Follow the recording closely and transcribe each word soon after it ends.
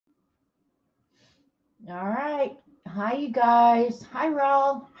All right. Hi, you guys. Hi,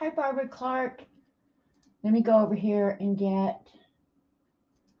 Raul. Hi, Barbara Clark. Let me go over here and get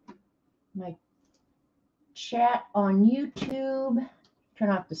my chat on YouTube. Turn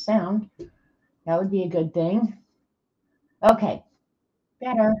off the sound. That would be a good thing. Okay,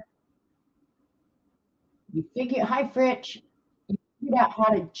 better. Hi, Fritch. You figured out how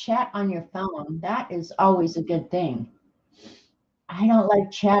to chat on your phone. That is always a good thing. I don't like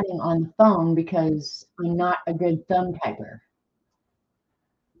chatting on the phone because I'm not a good thumb typer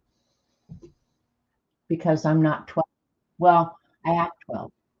because I'm not 12. Well, I act 12.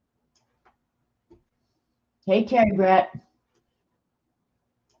 Hey, Terry Brett.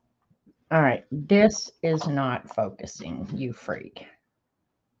 All right, this is not focusing, you freak.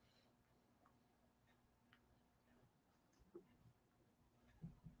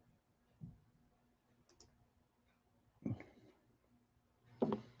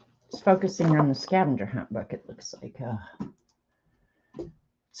 It's focusing on the scavenger hunt book, it looks like.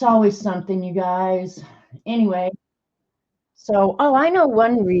 It's always something, you guys. Anyway, so I know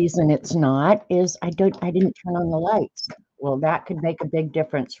one reason it's not is I didn't turn on the lights. Well, that could make a big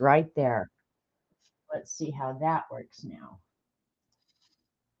difference right there. Let's see how that works now.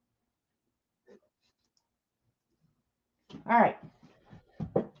 All right,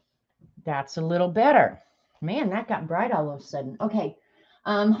 that's a little better. Man, that got bright all of a sudden. Okay.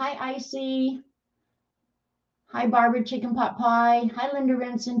 Hi, Icy. Hi, Barbara Chicken Pot Pie. Hi, Linda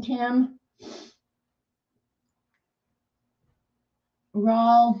Renson, Tim.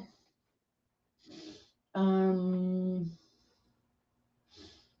 Rawl. Um,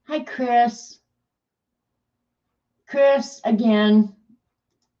 Hi, Chris. Chris, again,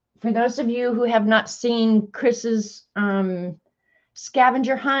 for those of you who have not seen Chris's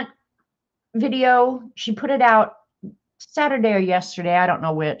scavenger hunt video, she put it out Saturday or yesterday. I don't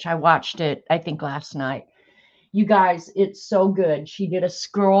know which. I watched it, I think, last night. You guys, it's so good. She did a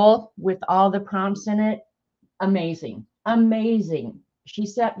scroll with all the prompts in it. Amazing. Amazing. She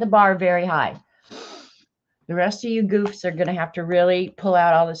set the bar very high. The rest of you goofs are going to have to really pull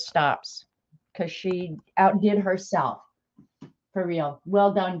out all the stops because she outdid herself. For real.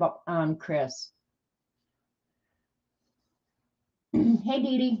 Well done, Chris. Hey,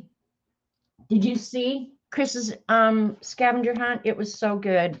 Dee Dee. Did you see Chris's scavenger hunt? It was so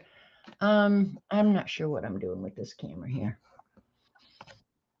good. I'm not sure what I'm doing with this camera here.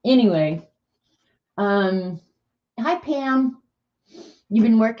 Anyway, hi, Pam. You've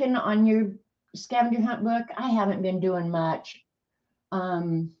been working on your scavenger hunt book? I haven't been doing much.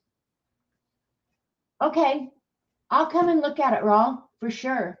 Um, okay, I'll come and look at it, Raw, for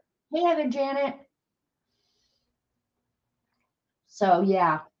sure. Hey, Heather Janet. So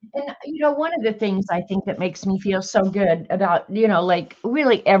yeah, and one of the things I think that makes me feel so good about, like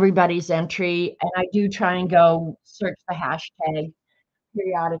really everybody's entry, and I do try and go search the hashtag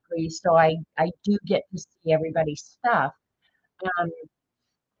periodically, so I do get to see everybody's stuff. Um,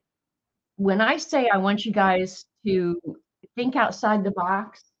 when I say I want you guys to think outside the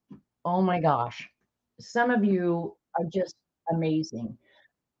box, oh my gosh, some of you are just amazing.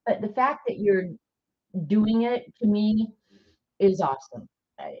 But the fact that you're doing it to me is awesome.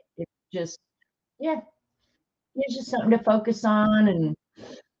 It's just, yeah, it's just something to focus on. And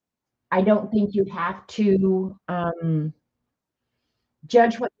I don't think you have to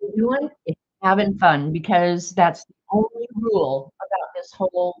judge what you're doing if you're having fun, because that's the only rule about this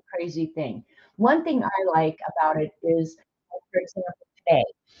whole crazy thing. One thing I like about it is, like, for example, today,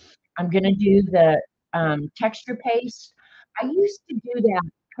 I'm going to do the texture paste. I used to do that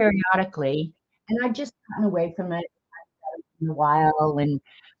periodically, and I've just gotten away from it in a while. And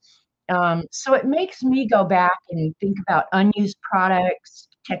so it makes me go back and think about unused products,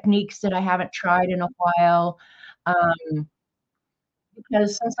 techniques that I haven't tried in a while.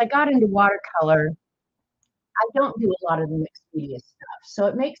 Because since I got into watercolor, I don't do a lot of the mixed media stuff. So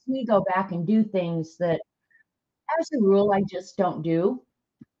it makes me go back and do things that, as a rule, I just don't do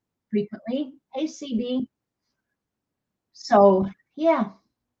frequently. Hey, CB. So, yeah,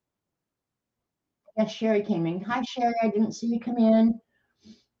 yes, Sherry came in. Hi, Sherry. I didn't see you come in.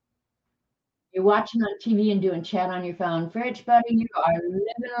 You're watching on TV and doing chat on your phone. Fridge, buddy, you are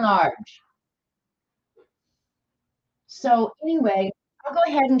living large. So, anyway, I'll go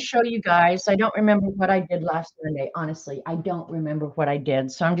ahead and show you guys. I don't remember what I did last Monday. Honestly, I don't remember what I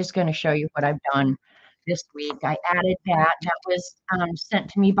did. So, I'm just going to show you what I've done this week. I added that. That was sent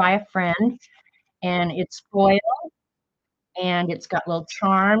to me by a friend, and it's foil, and it's got little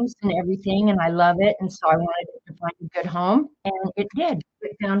charms and everything, and I love it. And so I wanted it to find a good home, and it did.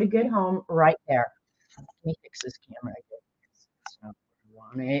 It found a good home right there. Let me fix this camera. It's not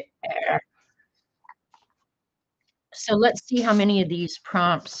what I want it. So let's see how many of these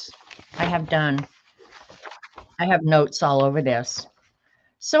prompts I have done. I have notes all over this.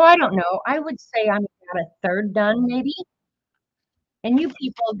 So I don't know. I would say I'm about a third done, maybe. And you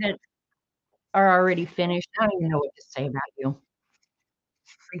people that are already finished, I don't even know what to say about you.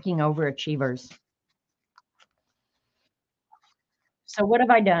 Freaking overachievers. So what have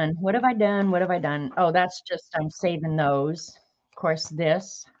I done? What have I done? What have I done? Oh, that's just I'm saving those. Of course,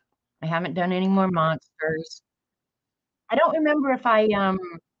 this. I haven't done any more monsters. I don't remember if I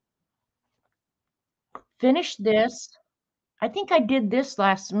finished this. I think I did this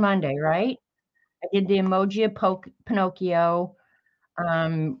last Monday, right? I did the emoji of Pinocchio,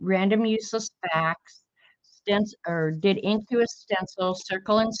 random useless facts, or did ink to a stencil,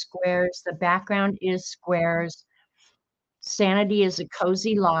 circle and squares. The background is squares. Sanity is a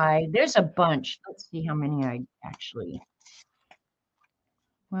cozy lie. There's a bunch. Let's see how many I actually.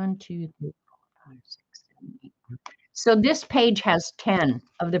 1, 2, 3, 4, 5, 6, 7, 8. So this page has 10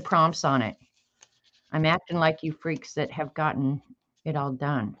 of the prompts on it. I'm acting like you freaks that have gotten it all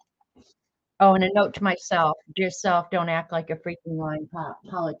done. Oh, and a note to myself, dear self, don't act like a freaking lying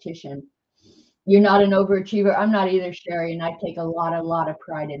politician. You're not an overachiever. I'm not either, Sherry, and I take a lot of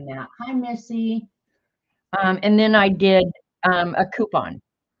pride in that. Hi, Missy. And then I did a coupon.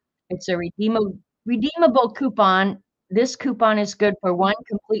 It's a redeemable coupon. This coupon is good for one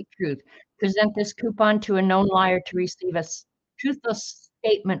complete truth. Present this coupon to a known liar to receive a truthless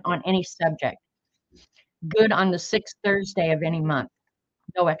statement on any subject. Good on the 6th Thursday of any month.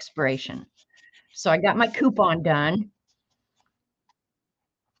 No expiration. So I got my coupon done.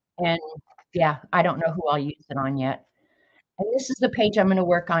 And yeah, I don't know who I'll use it on yet. And this is the page I'm going to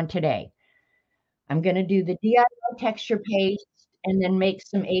work on today. I'm going to do the DIY texture paste and then make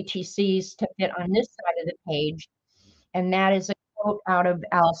some ATCs to fit on this side of the page. And that is a quote out of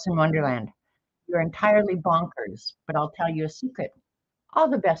Alice in Wonderland. You're entirely bonkers, but I'll tell you a secret. All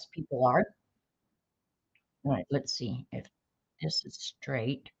the best people are. All right, let's see if this is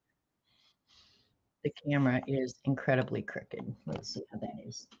straight. The camera is incredibly crooked. Let's see how that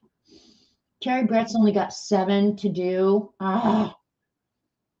is. Terry Brett's only got 7 to do.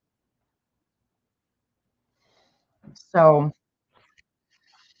 So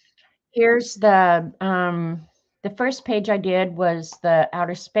here's the first page I did was the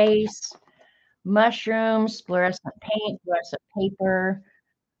outer space, mushrooms, fluorescent paint, fluorescent paper,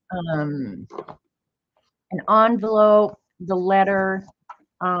 an envelope, the letter.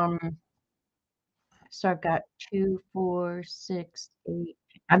 So I've got 2, 4, 6, 8.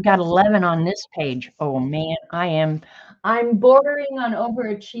 I've got 11 on this page. Oh man, I'm bordering on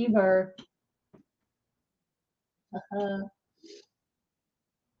overachiever.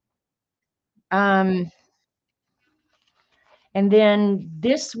 Um, and then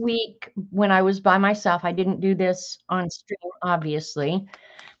this week, when I was by myself, I didn't do this on stream, obviously.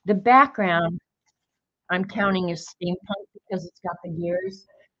 The background I'm counting is steampunk because it's got the gears.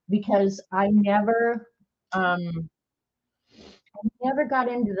 Because I never got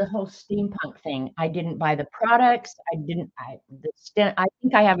into the whole steampunk thing. I didn't buy the products. I think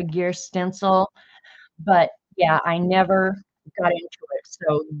I have a gear stencil, but yeah, I never got into it.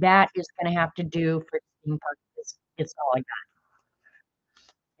 So that is going to have to do for steampunk. It's all I got.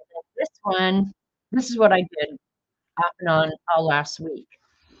 This one, this is what I did off and on all last week.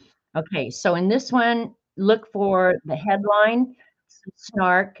 Okay, so in this one, look for the headline, some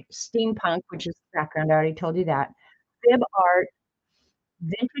snark, steampunk, which is the background. I already told you that. Fib art,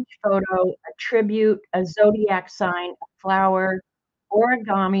 vintage photo, a tribute, a zodiac sign, a flower,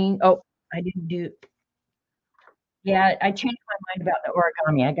 origami. Oh, I didn't do. Yeah, I changed my mind about the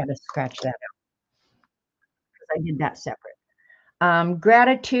origami. I got to scratch that out because I did that separate.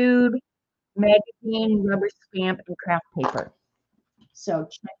 Gratitude, magazine, rubber stamp, and craft paper. So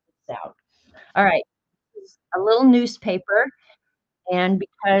check this out. All right, a little newspaper, and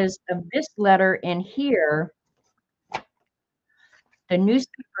because of this letter in here, the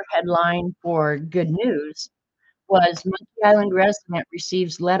newspaper headline for good news was Monkey Island resident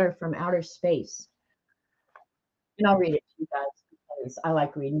receives letter from outer space. And I'll read it to you guys because I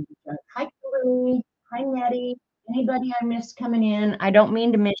like reading. Hi, Kimberly. Hi, Nettie. Anybody I missed coming in? I don't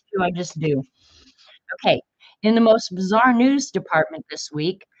mean to miss you, I just do. Okay. In the most bizarre news department this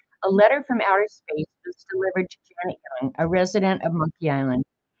week, a letter from outer space was delivered to Janet Young, a resident of Monkey Island.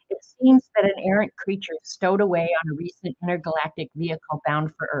 It seems that an errant creature stowed away on a recent intergalactic vehicle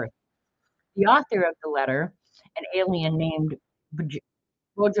bound for Earth. The author of the letter, an alien named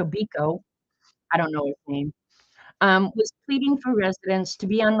Bojobiko, I don't know his name, was pleading for residents to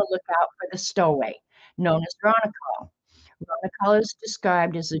be on the lookout for the stowaway, known as Ronacol. Ronacol is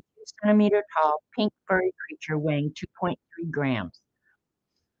described as a centimeter tall, pink furry creature weighing 2.3 grams.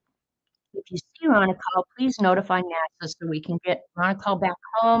 If you see Ronacol, please notify NASA so we can get Ronacol back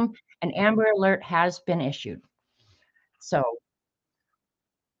home. An Amber Alert has been issued. So,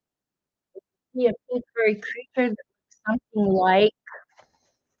 see a pink furry creature that looks something like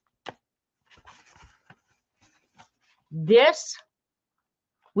this,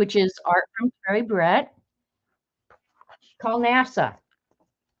 which is art from Terry Brett. Call NASA.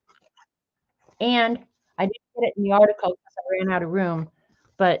 And I didn't get it in the article because I ran out of room,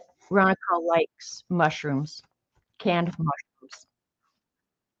 but Ronacol likes mushrooms, canned mushrooms.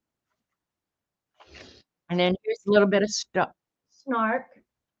 And then here's a little bit of snark.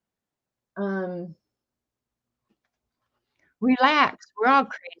 Relax, we're all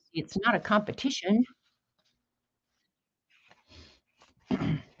crazy. It's not a competition.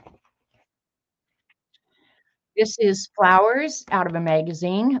 This is flowers out of a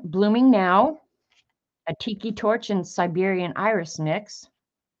magazine, Blooming Now, a tiki torch and Siberian iris mix.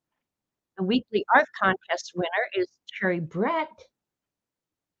 The weekly art contest winner is Terry Brett.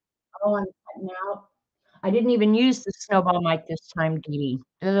 Oh, I'm cutting out. I didn't even use the snowball mic this time, Dee.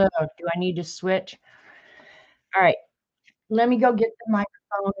 Do I need to switch? All right, let me go get the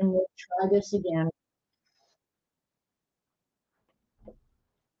microphone and we'll try this again.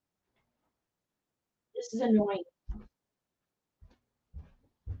 This is annoying.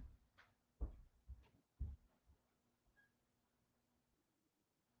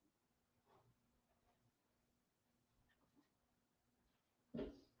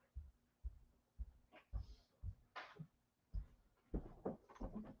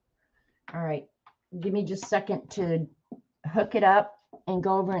 All right, give me just a second to hook it up and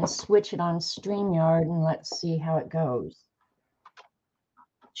go over and switch it on StreamYard and let's see how it goes.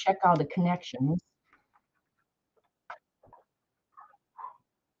 Check all the connections.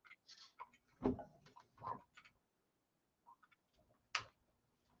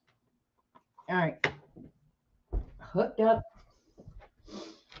 All right, hooked up.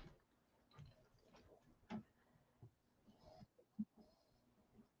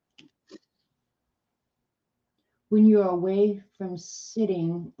 When you're away from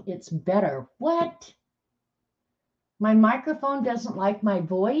sitting, it's better. What? My microphone doesn't like my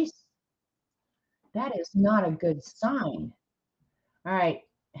voice? That is not a good sign. All right,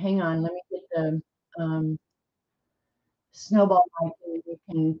 hang on. Let me get the snowball mic and you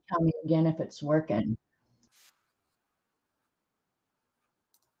can tell me again if it's working.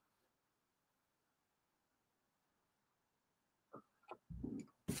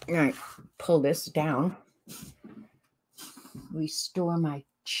 All right, pull this down. Restore my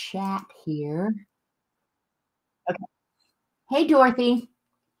chat here. Okay. Hey, Dorothy.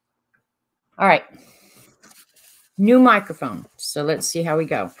 All right. New microphone. So let's see how we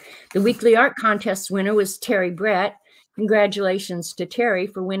go. The weekly art contest winner was Terry Brett. Congratulations to Terry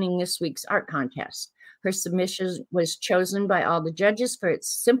for winning this week's art contest. Her submission was chosen by all the judges for its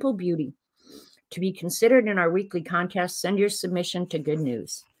simple beauty. To be considered in our weekly contest, send your submission to Good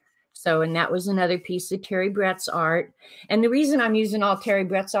News. So, and that was another piece of Terry Brett's art. And the reason I'm using all Terry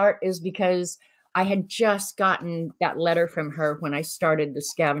Brett's art is because I had just gotten that letter from her when I started the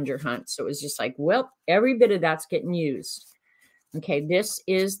scavenger hunt. So it was just like, well, every bit of that's getting used. Okay, this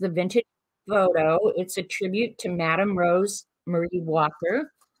is the vintage photo. It's a tribute to Madam Rose Marie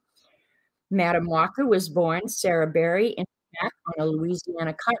Walker. Madam Walker was born Sarah Berry in on a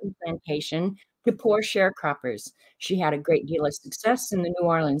Louisiana cotton plantation to poor sharecroppers. She had a great deal of success in the New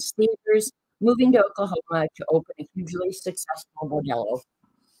Orleans theaters, moving to Oklahoma to open a hugely successful bordello.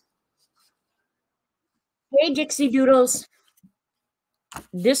 Hey, Dixie Doodles.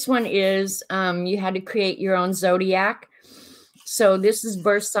 This one is, you had to create your own zodiac. So this is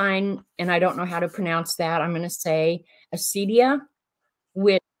birth sign, and I don't know how to pronounce that. I'm going to say Acedia,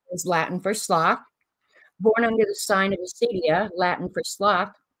 which is Latin for sloth. Born under the sign of Acedia, Latin for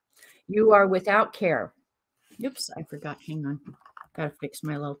sloth, you are without care. Oops, I forgot. Hang on. Got to fix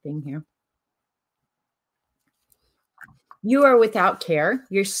my little thing here. You are without care.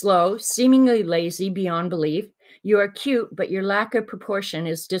 You're slow, seemingly lazy beyond belief. You are cute, but your lack of proportion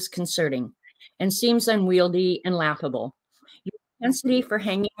is disconcerting and seems unwieldy and laughable. Your propensity for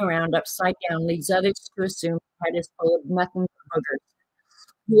hanging around upside down leads others to assume your head is full of nothing but boogers.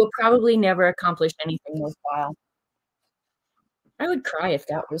 You will probably never accomplish anything worthwhile. I would cry if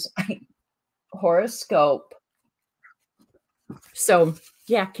that was my horoscope. So,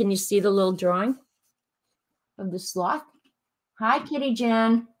 yeah, can you see the little drawing of the sloth? Hi, Kitty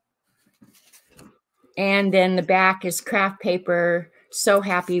Jen. And then the back is craft paper. So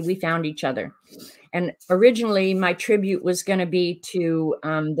happy we found each other. And originally, my tribute was going to be to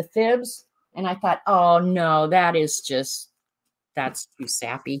the Fibs. And I thought, oh, no, that's too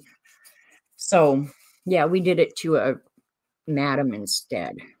sappy. So, yeah, we did it to a madam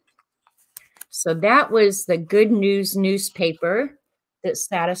instead. So that was the Good News newspaper that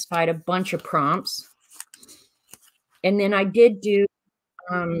satisfied a bunch of prompts. And then I did do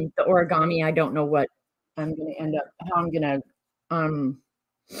the origami. I don't know what I'm going to how I'm going to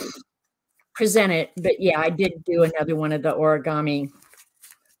present it. But yeah, I did do another one of the origami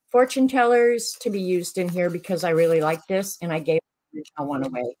fortune tellers to be used in here because I really like this. And I gave the original one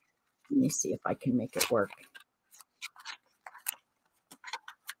away. Let me see if I can make it work.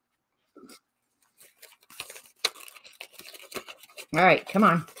 All right, come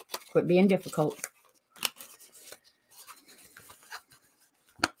on. Quit being difficult.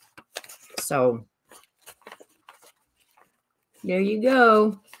 So there you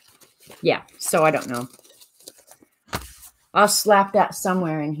go. Yeah, so I don't know. I'll slap that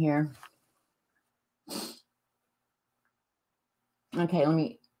somewhere in here.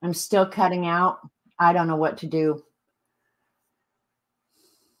 Okay, I'm still cutting out. I don't know what to do.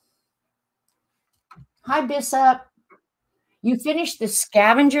 Hi, Bishop. You finished the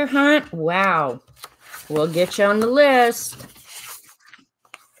scavenger hunt? Wow. We'll get you on the list.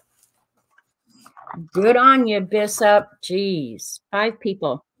 Good on you, Bishop. Jeez, 5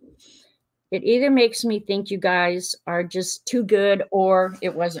 people. It either makes me think you guys are just too good or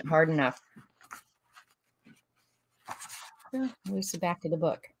it wasn't hard enough. Oh, where's the back of the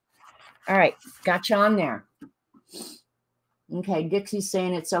book? All right, got you on there. Okay, Dixie's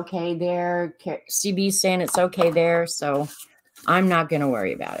saying it's okay there. CB's saying it's okay there. So I'm not going to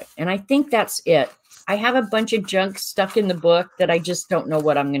worry about it. And I think that's it. I have a bunch of junk stuck in the book that I just don't know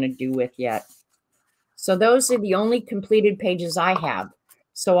what I'm going to do with yet. So those are the only completed pages I have.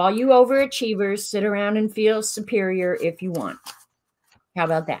 So all you overachievers, sit around and feel superior if you want. How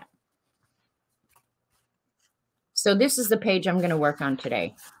about that? So this is the page I'm going to work on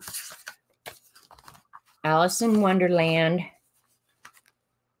today. Alice in Wonderland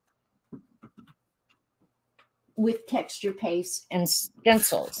with texture paste and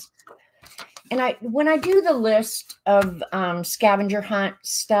stencils. And when I do the list of scavenger hunt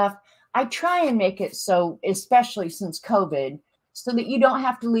stuff, I try and make it so, especially since COVID, so that you don't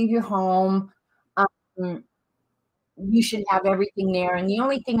have to leave your home. You should have everything there. And the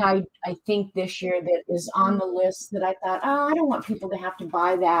only thing I think this year that is on the list that I thought, oh, I don't want people to have to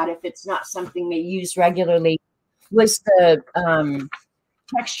buy that if it's not something they use regularly, was the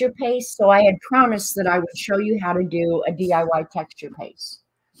texture paste. So I had promised that I would show you how to do a DIY texture paste.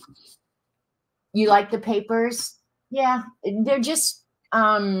 You like the papers? Yeah, they're just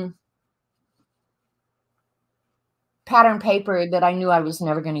pattern paper that I knew I was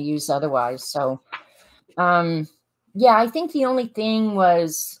never going to use otherwise. So, yeah, I think the only thing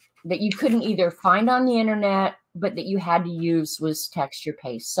was that you couldn't either find on the internet, but that you had to use was texture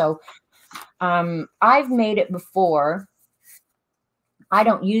paste. So I've made it before. I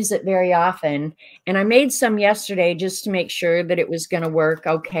don't use it very often. And I made some yesterday just to make sure that it was going to work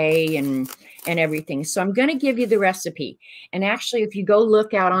okay and everything. So I'm going to give you the recipe. And actually, if you go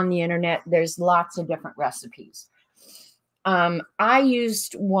look out on the internet, there's lots of different recipes. I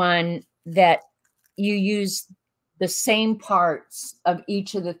used one that you use the same parts of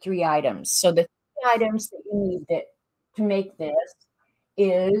each of the 3 items. So the 3 items that you need to make this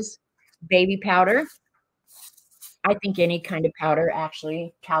is baby powder. I think any kind of powder,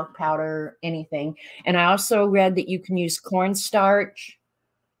 actually, talc powder, anything. And I also read that you can use cornstarch,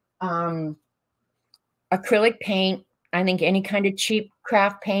 acrylic paint. I think any kind of cheap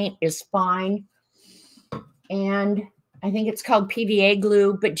craft paint is fine. And I think it's called PVA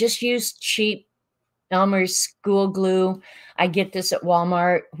glue, but just use cheap Elmer's school glue. I get this at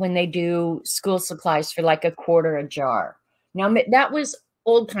Walmart when they do school supplies for like $1/4 a jar. Now, that was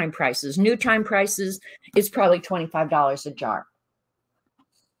old time prices. New time prices is probably $25 a jar.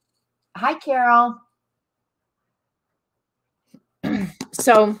 Hi, Carol.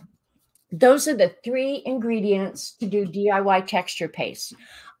 So those are the 3 ingredients to do DIY texture paste.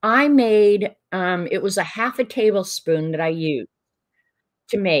 I made, it was a 1/2 tablespoon that I used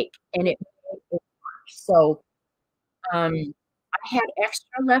to make, and it so I had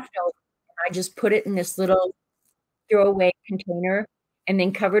extra left over, and I just put it in this little throwaway container and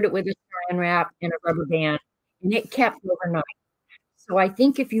then covered it with a saran wrap and a rubber band, and it kept overnight. So I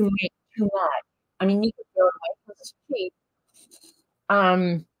think if you make too much, I mean, you could throw it away because it's cheap.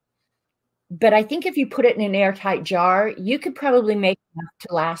 But I think if you put it in an airtight jar, you could probably make enough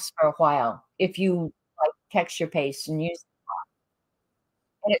to last for a while if you like texture paste and use it.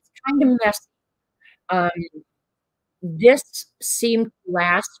 And it's kind of messy. Um, this seemed to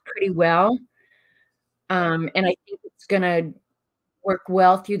last pretty well, and I think it's gonna work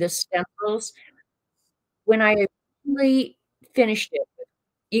well through the stencils. When I originally finished it with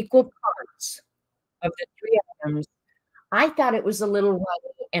equal parts of the 3 items, I thought it was a little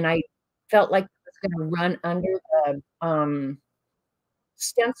runny, and I felt like it was gonna run under the,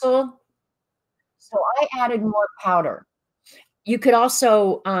 stencil, so I added more powder. You could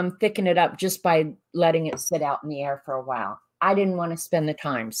also, thicken it up just by letting it sit out in the air for a while. I didn't wanna spend the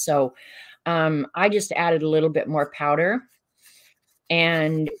time, so, I just added a little bit more powder,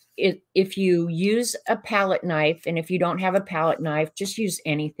 and if you use a palette knife, and if you don't have a palette knife, just use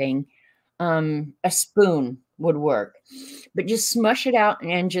anything, a spoon would work, but just smush it out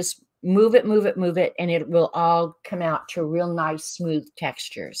and just move it, move it, move it, and it will all come out to a real nice smooth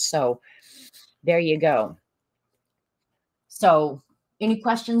texture, so there you go. So, any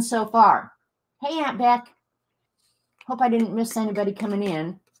questions so far? Hey, Aunt Beck. Hope I didn't miss anybody coming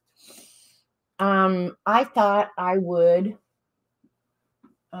in. I thought I would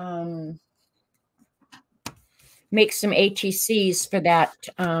make some ATCs for that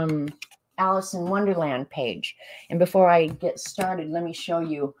Alice in Wonderland page. And before I get started, let me show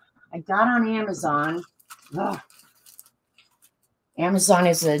you. I got on Amazon. Ugh. Amazon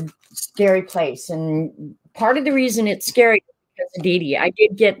is a scary place, and part of the reason it's scary is because of Dee Dee. I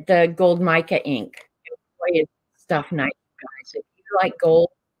did get the gold mica ink. Boy, is stuff nice, guys. If you like gold,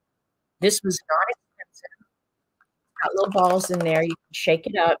 this was not expensive. Got little balls in there. You can shake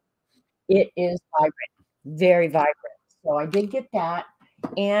it up. It is vibrant, very vibrant. So I did get that,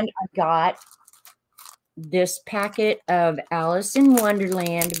 and I got this packet of Alice in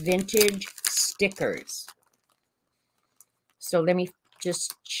Wonderland vintage stickers. So let me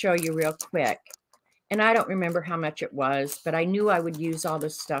just show you real quick. And I don't remember how much it was, but I knew I would use all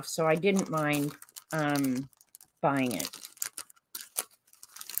this stuff, so I didn't mind buying it.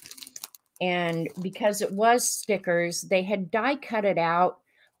 And because it was stickers, they had die cut it out,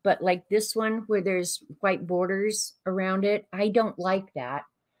 but like this one where there's white borders around it, I don't like that.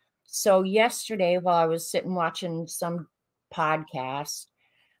 So yesterday, while I was sitting watching some podcast,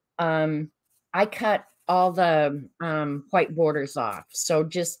 I cut all the white borders off. So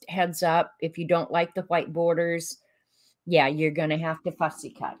just heads up, if you don't like the white borders, yeah, you're going to have to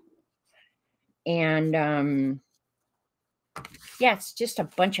fussy cut. And yeah, it's just a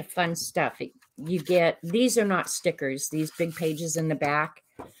bunch of fun stuff. You get, these are not stickers, these big pages in the back.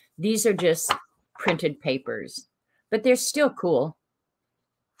 These are just printed papers, but they're still cool.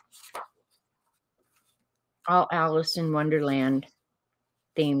 All Alice in Wonderland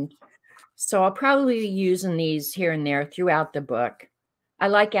themed. So I'll probably be using these here and there throughout the book. I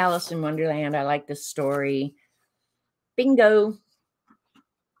like Alice in Wonderland. I like the story. Bingo.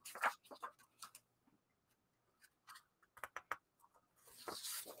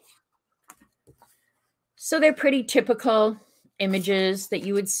 So they're pretty typical images that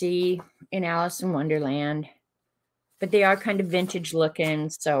you would see in Alice in Wonderland, but they are kind of vintage looking.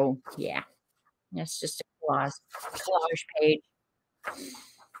 So yeah, that's just a collage page.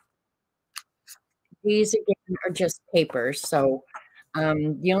 These again are just paper. So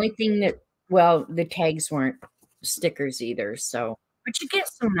the only thing that, well, the tags weren't stickers either. So, but you get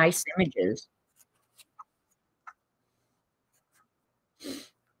some nice images.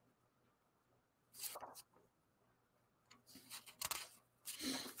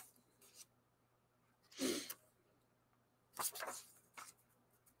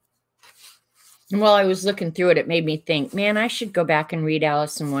 And while I was looking through it, it made me think, man, I should go back and read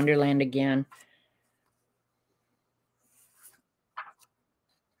Alice in Wonderland again.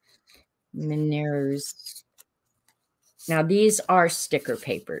 And then there's, now these are sticker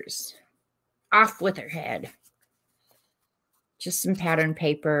papers. Off with her head. Just some pattern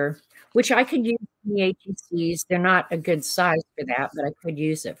paper, which I could use in the ATCs. They're not a good size for that, but I could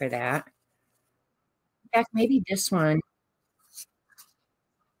use it for that. In fact, maybe this one.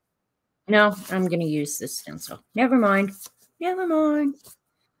 No, I'm going to use this stencil. Never mind. Never mind.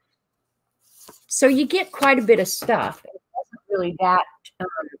 So you get quite a bit of stuff. It wasn't really that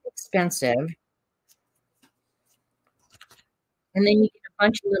expensive. And then you get a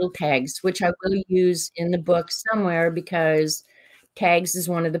bunch of little tags, which I will use in the book somewhere because tags is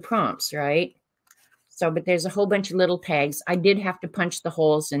one of the prompts, right? So, but there's a whole bunch of little tags. I did have to punch the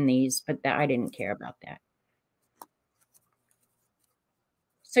holes in these, but I didn't care about that.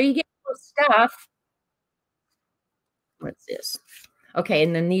 So you get little stuff. What's this? Okay,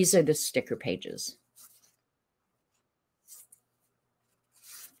 and then these are the sticker pages.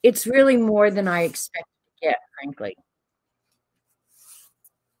 It's really more than I expected to get, frankly.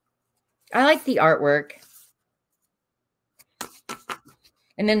 I like the artwork.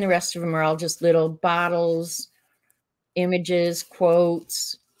 And then the rest of them are all just little bottles, images,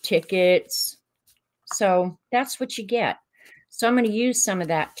 quotes, tickets. So that's what you get. So I'm going to use some of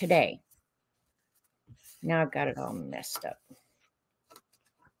that today. Now I've got it all messed up.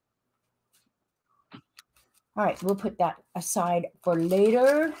 All right, we'll put that aside for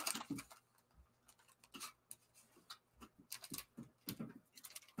later.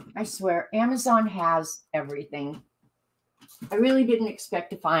 I swear, Amazon has everything. I really didn't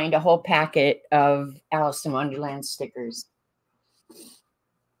expect to find a whole packet of Alice in Wonderland stickers.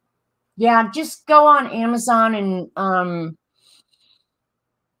 Yeah, just go on Amazon and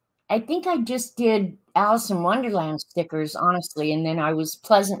I think I just did Alice in Wonderland stickers, honestly, and then I was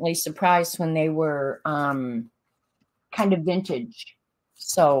pleasantly surprised when they were kind of vintage.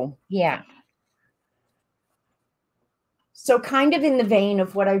 So, yeah. So kind of in the vein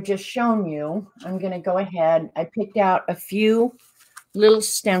of what I've just shown you, I'm going to go ahead. I picked out a few little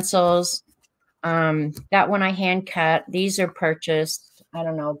stencils. That one I hand cut. These are purchased. I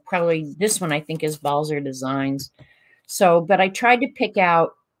don't know, probably this one I think is Balzer Designs. So, but I tried to pick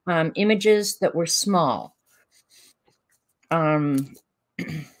out images that were small.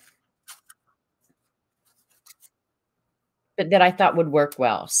 But that I thought would work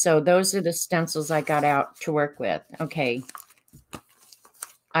well. So those are the stencils I got out to work with. Okay.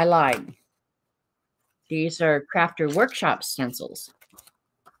 I lied. These are Crafter Workshop stencils.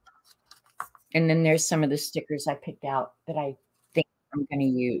 And then there's some of the stickers I picked out that I think I'm going to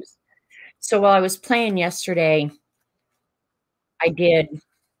use. So while I was playing yesterday, I did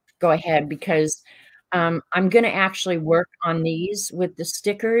go ahead because I'm going to actually work on these with the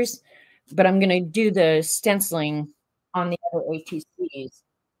stickers, but I'm going to do the stenciling on the other ATCs.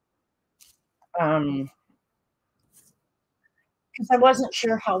 Because I wasn't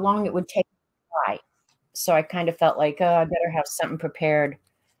sure how long it would take to try. So I kind of felt like, oh, I better have something prepared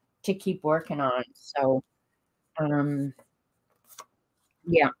to keep working on. So,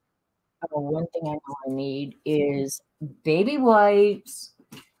 yeah. Oh, one thing I know I need is baby wipes.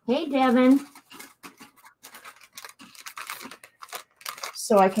 Hey, Devin.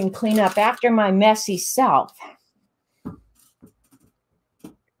 So I can clean up after my messy self.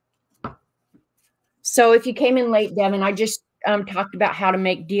 So if you came in late, Devin, I just talked about how to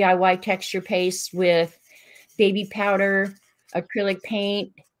make DIY texture paste with baby powder, acrylic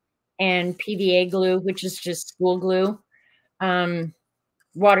paint, and PVA glue, which is just school glue,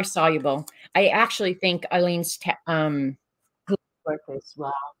 water soluble. I actually think Eileen's glue works as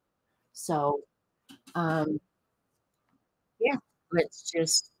well. So, yeah, let's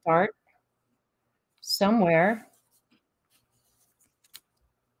just start somewhere.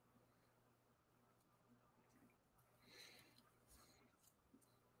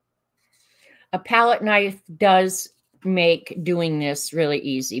 A palette knife does make doing this really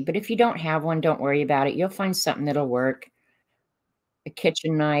easy, but if you don't have one, don't worry about it. You'll find something that'll work. A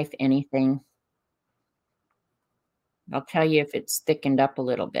kitchen knife, anything. I'll tell you if it's thickened up a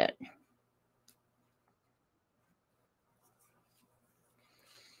little bit.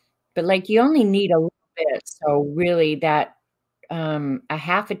 But like you only need a little bit. So really that a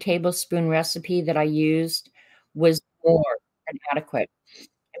half a tablespoon recipe that I used was more than adequate.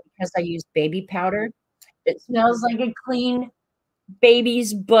 And because I used baby powder, it smells like a clean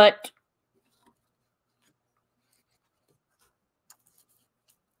baby's butt.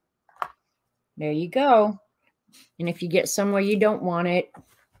 There you go. And if you get somewhere you don't want it,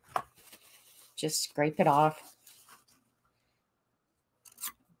 just scrape it off.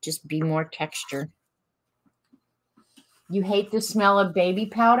 Just be more texture. You hate the smell of baby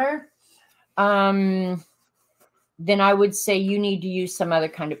powder? Then I would say you need to use some other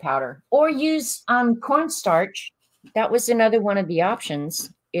kind of powder. Or use cornstarch. That was another one of the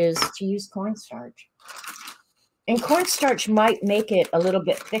options, is to use cornstarch. And cornstarch might make it a little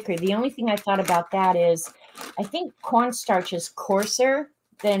bit thicker. The only thing I thought about that is I think cornstarch is coarser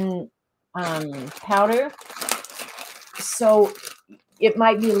than powder. So it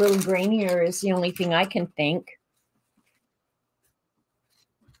might be a little grainier is the only thing I can think.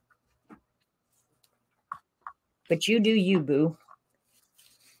 But you do you, boo.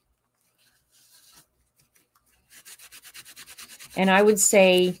 And I would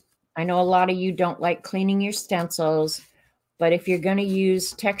say, I know a lot of you don't like cleaning your stencils, but if you're going to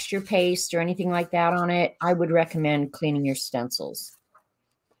use texture paste or anything like that on it, I would recommend cleaning your stencils.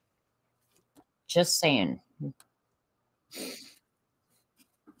 Just saying.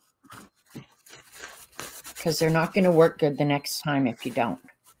 Because they're not going to work good the next time if you don't.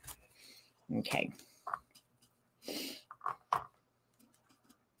 Okay.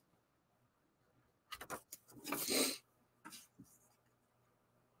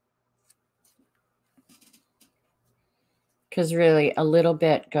 because really a little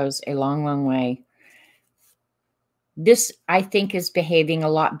bit goes a long, long way. This, I think, is behaving a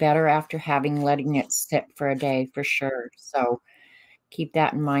lot better after letting it sit for a day for sure. So keep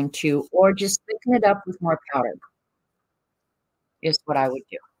that in mind too, or just thicken it up with more powder is what I would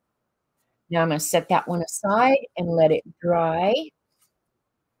do. Now I'm going to set that one aside and let it dry.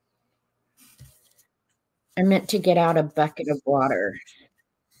 I meant to get out a bucket of water,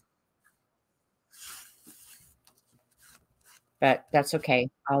 but that's okay.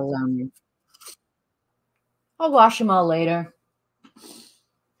 I'll wash them all later.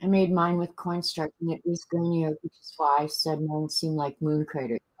 I made mine with cornstarch and it was grainier, which is why I said mine seemed like moon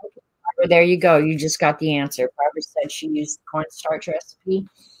craters. Okay, Barbara, there you go. You just got the answer. Barbara said she used the cornstarch recipe.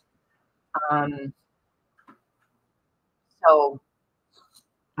 Um, so,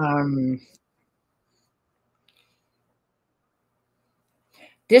 um,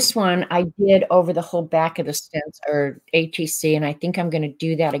 this one I did over the whole back of the stems or ATC, and I think I'm going to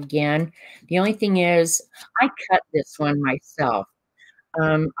do that again. The only thing is, I cut this one myself.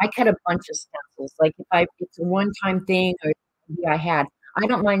 I cut a bunch of stencils. Like if it's a one-time thing or I had, I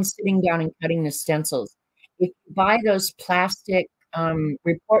don't mind sitting down and cutting the stencils. If you buy those plastic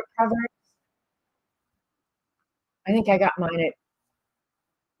report covers, I think I got mine at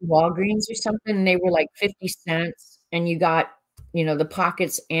Walgreens or something, and they were like 50 cents, and you got, the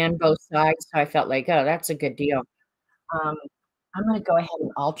pockets and both sides. So I felt like, oh, that's a good deal. Um, I'm going to go ahead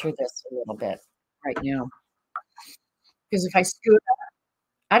and alter this a little bit right now because if I screw it up,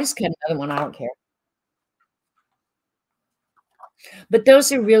 I just cut another one. I don't care. But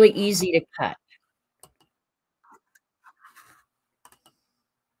those are really easy to cut.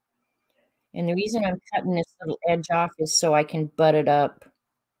 And the reason I'm cutting this little edge off is so I can butt it up.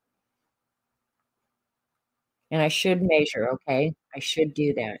 And I should measure, okay? I should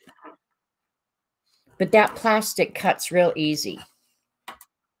do that. But that plastic cuts real easy.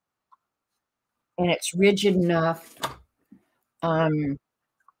 And it's rigid enough that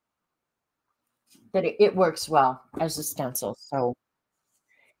it works well as a stencil. So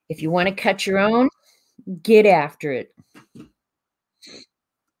if you want to cut your own, get after it.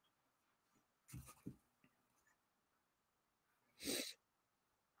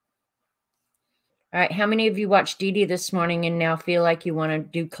 All right, how many of you watched Dee Dee this morning and now feel like you want to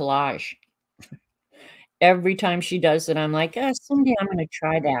do collage? Every time she does it, I'm like, someday I'm going to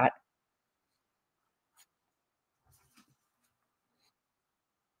try that.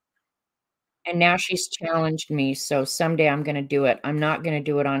 And now she's challenged me, so someday I'm going to do it. I'm not going to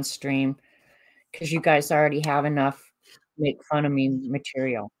do it on stream because you guys already have enough make fun of me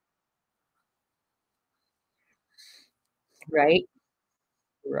material. Right?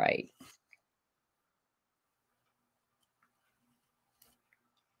 Right.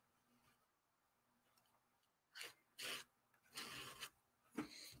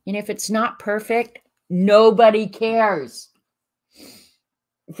 And if it's not perfect, nobody cares.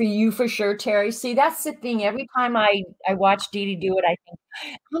 For you, for sure, Terry. See, that's the thing. Every time I watch Dee Dee do it, I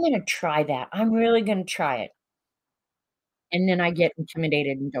think, I'm going to try that. I'm really going to try it. And then I get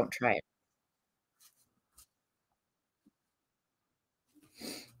intimidated and don't try it.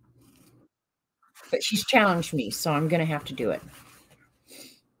 But she's challenged me, so I'm going to have to do it.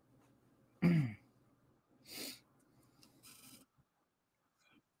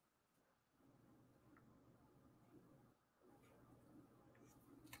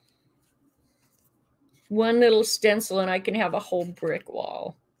 One little stencil and I can have a whole brick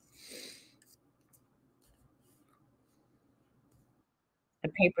wall. The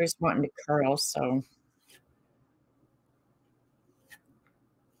paper's wanting to curl, so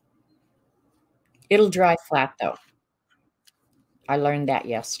it'll dry flat though. I learned that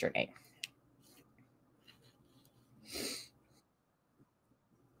yesterday.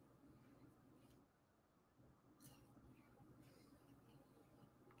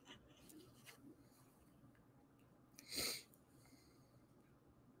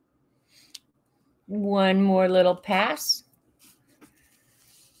 One more little pass.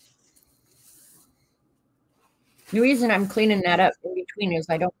 The reason I'm cleaning that up in between is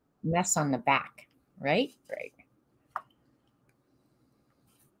I don't mess on the back, right? Right.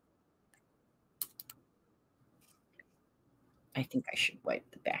 I think I should wipe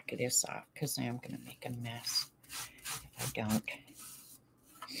the back of this off because I am going to make a mess if I don't.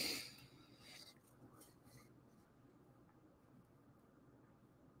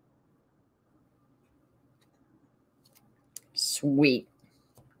 Sweet.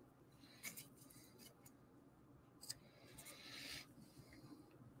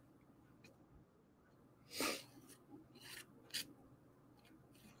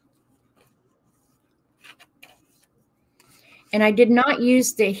 And I did not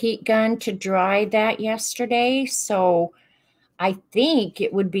use the heat gun to dry that yesterday, so I think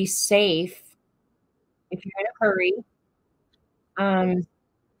it would be safe if you're in a hurry,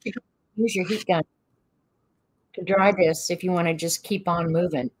 to use your heat gun to dry this if you wanna just keep on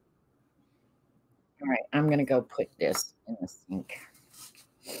moving. Alright, I'm gonna go put this in the sink.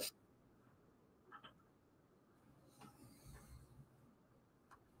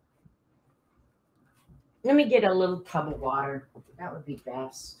 Let me get a little tub of water. That would be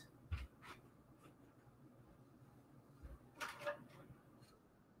best.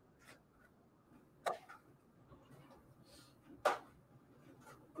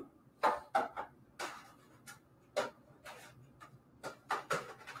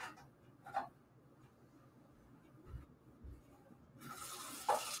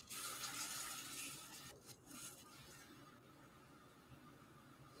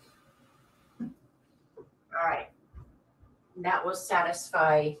 Alright. That will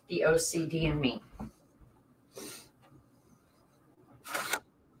satisfy the OCD in me.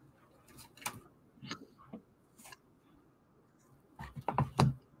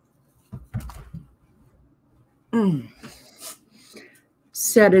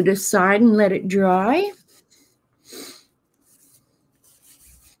 Set it aside and let it dry.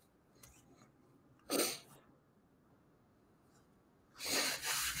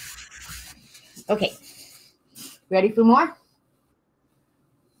 Okay, ready for more?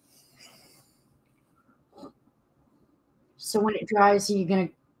 So when it dries, you're going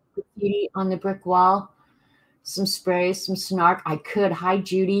to graffiti on the brick wall, some spray, some snark. I could. Hi,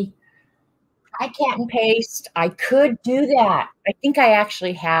 Judy. I cat and paste. I could do that. I think I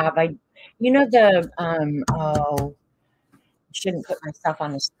actually have. You know oh, I shouldn't put myself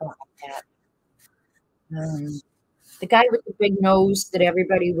on the spot like that. The guy with the big nose that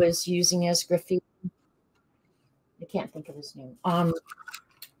everybody was using as graffiti. I can't think of his name. Something.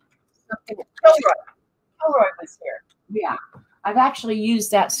 Kilroy was here. Yeah, I've actually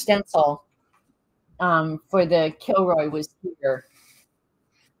used that stencil for the Kilroy was here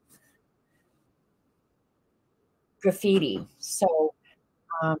graffiti. So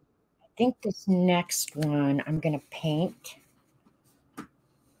I think this next one I'm going to paint.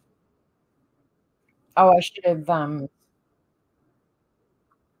 Oh, I should have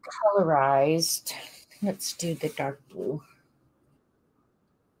colorized. Let's do the dark blue.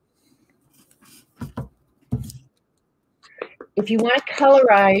 If you want to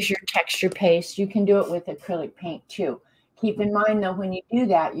colorize your texture paste, you can do it with acrylic paint too. Keep in mind, though, when you do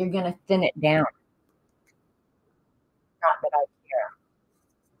that, you're going to thin it down. Not that I care.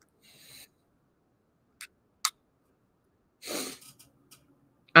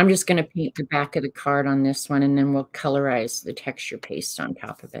 I'm just going to paint the back of the card on this one, and then we'll colorize the texture paste on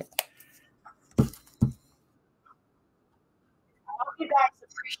top of it. I hope you guys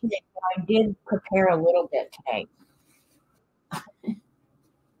appreciate that I did prepare a little bit today.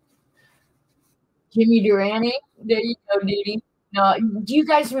 Jimmy Durante. There you go, Didi. No, do you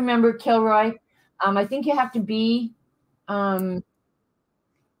guys remember Kilroy? I think you have to be a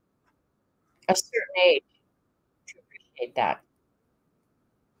certain age to appreciate that.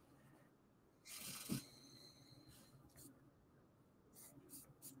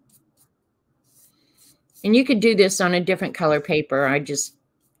 And you could do this on a different color paper. I just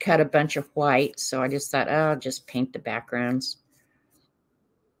cut a bunch of white, so I just thought, oh, I'll just paint the backgrounds.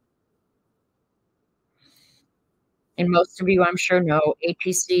 And most of you, I'm sure, know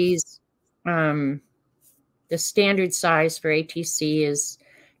ATCs. The standard size for ATC is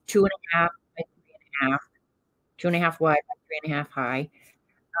 2.5 by 3.5, 2.5 wide by 3.5 high.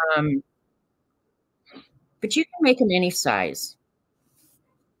 But you can make them any size.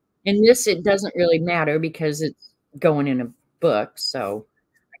 In this, it doesn't really matter because it's going in a book, so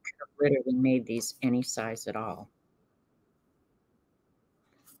I could have literally made these any size at all.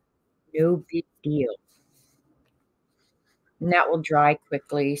 No big deal. And that will dry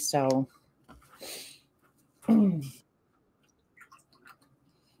quickly, so all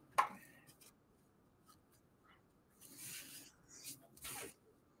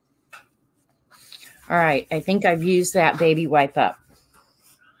right, I think I've used that baby wipe up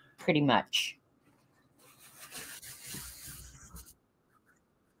pretty much.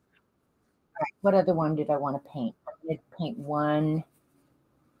 All right, what other one did I want to paint? I did paint one,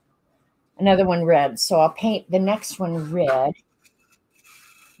 another one red. So I'll paint the next one red.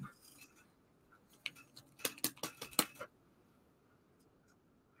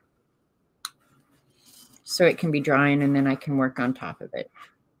 So it can be drying and then I can work on top of it.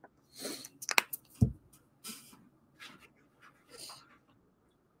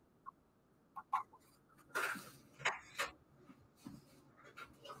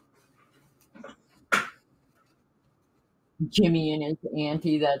 Jimmy and his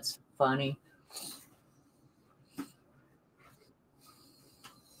auntie. That's funny.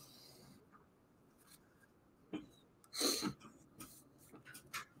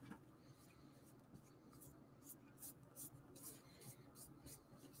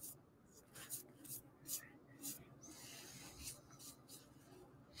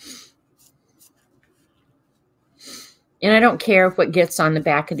 And I don't care if what gets on the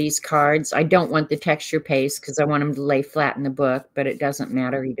back of these cards. I don't want the texture paste because I want them to lay flat in the book, but it doesn't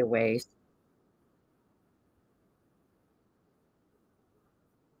matter either way.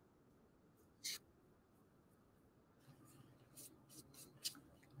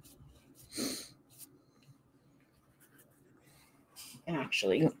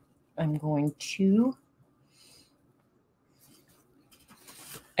 Actually, I'm going to,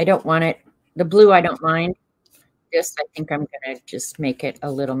 I don't want it, the blue I don't mind. This, I think I'm going to just make it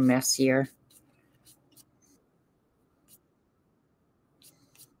a little messier.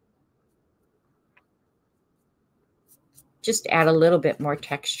 Just add a little bit more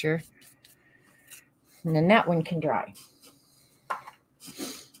texture. And then that one can dry.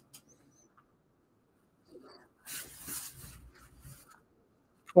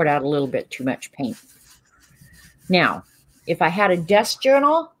 Poured out a little bit too much paint. Now, if I had a desk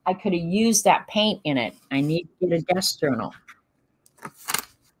journal, I could have used that paint in it. I need to get a desk journal.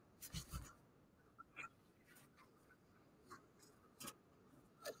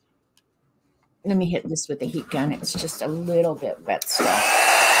 Let me hit this with a heat gun. It's just a little bit wet stuff.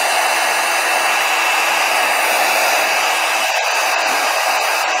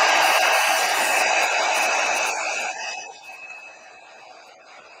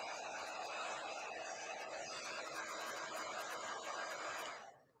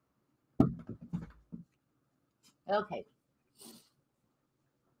 Okay.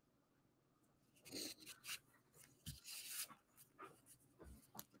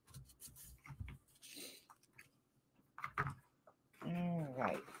 All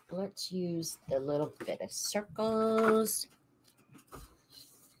right. Let's use the little bit of circles.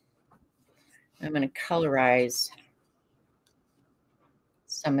 I'm going to colorize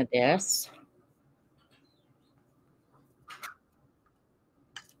some of this.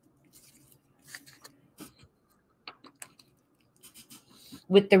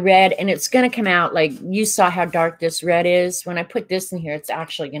 With the red, and it's going to come out like you saw how dark this red is. When I put this in here, it's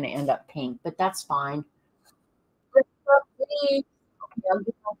actually going to end up pink, but that's fine. I'll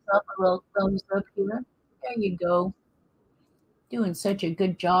give myself a little thumbs up here. There you go. Doing such a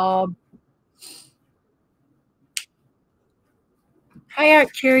good job. Hi,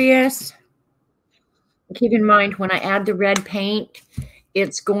 Art Curious. Keep in mind, when I add the red paint,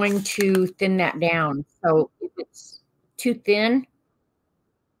 it's going to thin that down. So if it's too thin,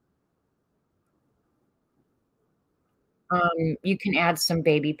 you can add some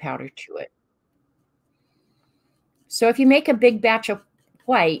baby powder to it. So if you make a big batch of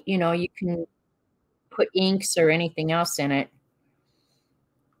white, you know, you can put inks or anything else in it.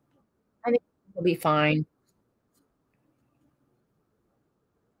 I think it'll be fine.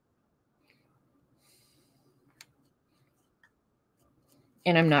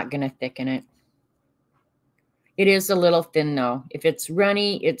 And I'm not going to thicken it. It is a little thin though. If it's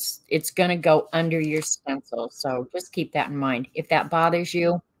runny, it's going to go under your stencil. So just keep that in mind. If that bothers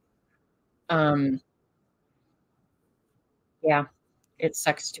you, yeah, it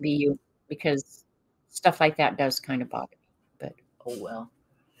sucks to be you because stuff like that does kind of bother me. But oh well.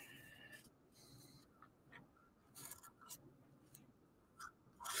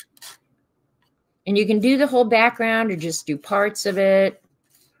 And you can do the whole background or just do parts of it.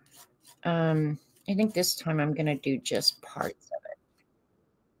 I think this time I'm going to do just parts of it.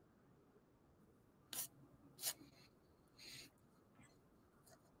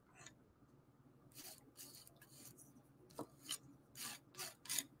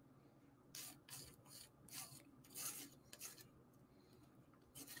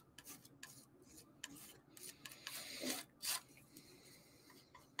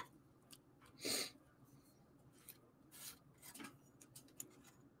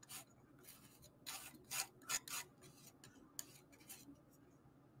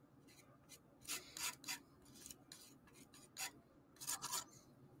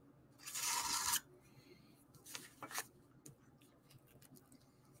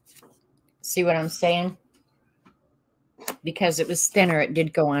 See what I'm saying? Because it was thinner, it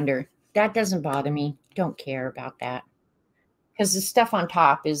did go under. That doesn't bother me. Don't care about that. Because the stuff on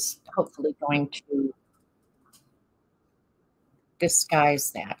top is hopefully going to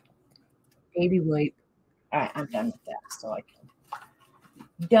disguise that. Baby wipe. All right, I'm done with that. So I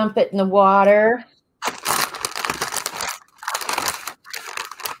can dump it in the water.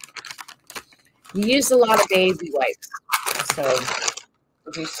 You use a lot of baby wipes. So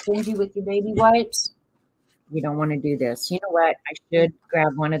if you're stingy with your baby wipes, you don't want to do this. You know what? I should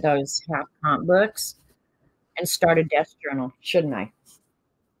grab one of those half comp books and start a desk journal, shouldn't I?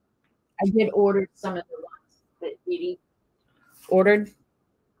 I did order some of the ones that Edie ordered.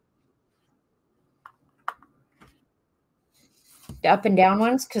 The up and down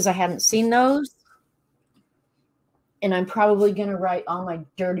ones, because I hadn't seen those. And I'm probably going to write all my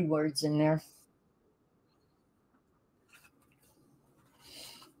dirty words in there.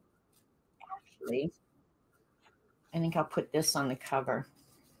 Actually, I think I'll put this on the cover.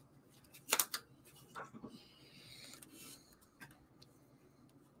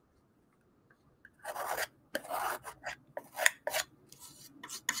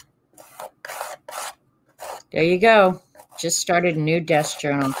 There you go. Just started a new desk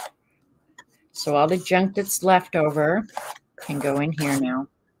journal. So all the junk that's left over can go in here now.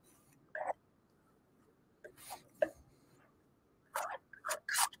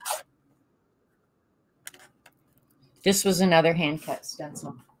 This was another hand-cut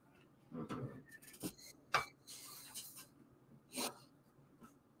stencil.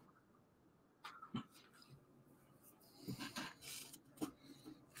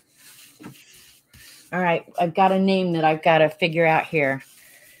 All right, I've got a name that I've got to figure out here.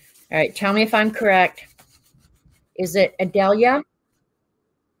 All right, tell me if I'm correct. Is it Adelia?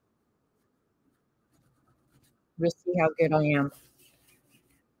 We'll see how good I am.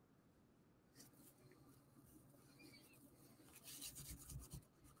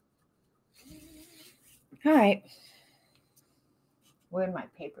 All right. Where'd my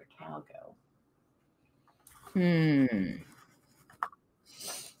paper towel go?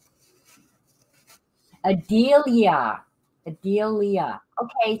 Adelia. Adelia.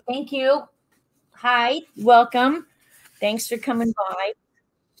 Okay, thank you. Hi, welcome. Thanks for coming by.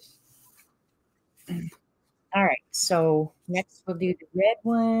 All right, so next we'll do the red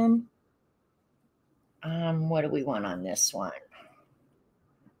one. What do we want on this one?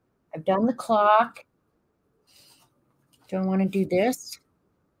 I've done the clock. Do I want to do this?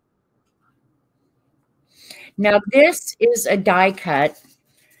 Now this is a die cut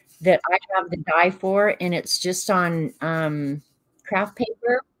that I have the die for, and it's just on craft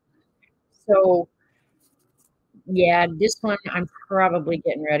paper. So yeah, this one I'm probably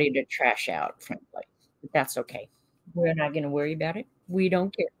getting ready to trash out, frankly, but that's okay. We're not going to worry about it. We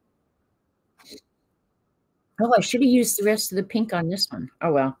don't care. Oh, I should have used the rest of the pink on this one.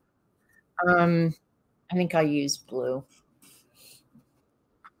 Oh, well. I think I'll use blue.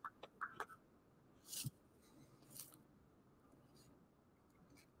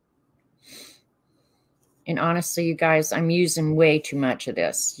 And honestly, you guys, I'm using way too much of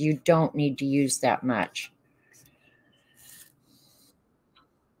this. You don't need to use that much.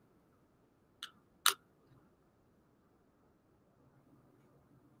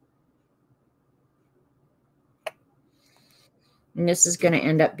 And this is going to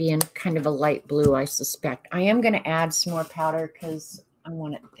end up being kind of a light blue, I suspect. I am going to add some more powder because I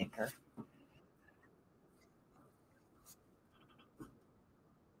want it thicker.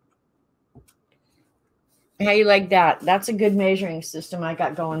 How you like that? That's a good measuring system I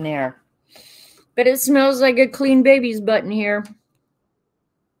got going there. But it smells like a clean baby's butt in here.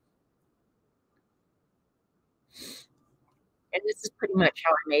 And this is pretty much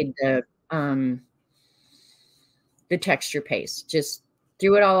how I made the texture paste. Just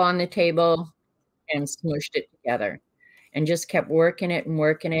threw it all on the table and smooshed it together and just kept working it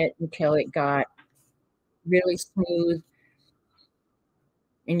until it got really smooth.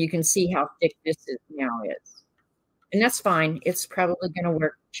 And you can see how thick this is now is. And that's fine. It's probably going to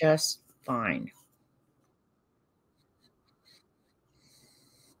work just fine.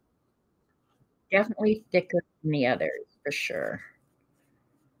 Definitely thicker than the others, for sure.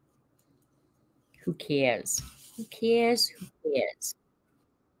 Who cares? Who cares? Who cares?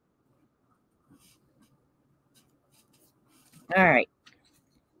 All right.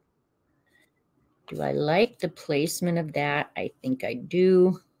 Do I like the placement of that? I think I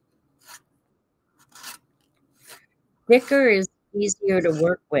do. Thicker is easier to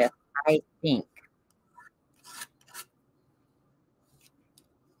work with, I think.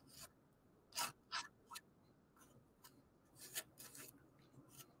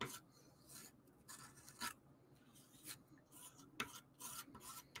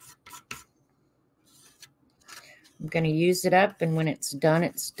 I'm going to use it up, and when it's done,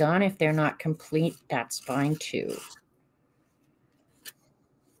 it's done. If they're not complete, that's fine too.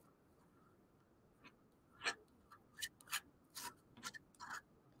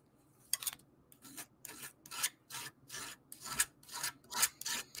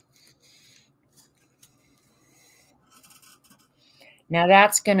 Now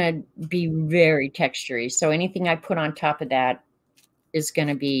that's going to be very textury. So anything I put on top of that is going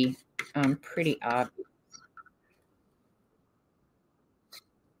to be pretty obvious.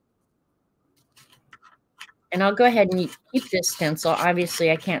 And I'll go ahead and keep this stencil. Obviously,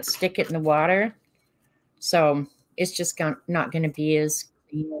 I can't stick it in the water. So it's just not going to be as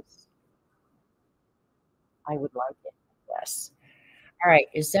clean as I would like it. Yes. All right.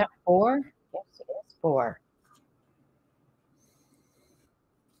 Is that 4? Yes, it is 4.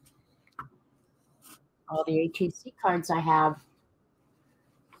 All the ATC cards I have.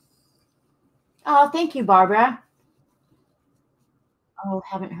 Oh, thank you, Barbara. Oh,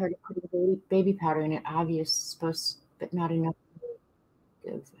 haven't heard of putting baby powder in it. Obvious, supposed, but not enough.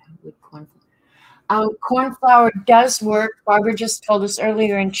 With corn flour does work. Barbara just told us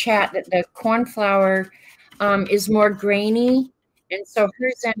earlier in chat that the corn flour is more grainy, and so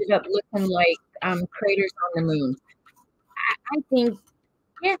hers ended up looking like craters on the moon. I think,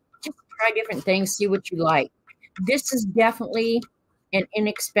 yeah, just try different things, see what you like. This is definitely an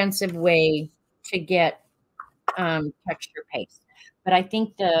inexpensive way to get texture paste, but I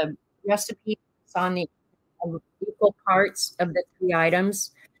think the recipe is on the equal parts of the 3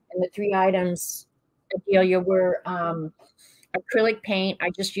 items, and the 3 items, Adelia, were acrylic paint.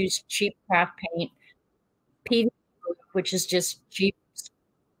 I just used cheap craft paint, PVC, which is just cheap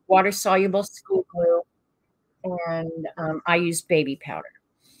water-soluble school glue, and I used baby powder.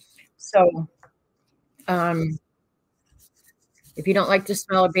 So if you don't like the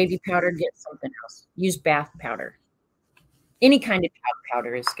smell of baby powder, get something else. Use bath powder. Any kind of talc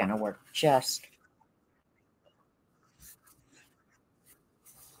powder is going to work just.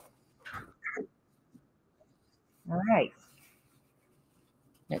 All right.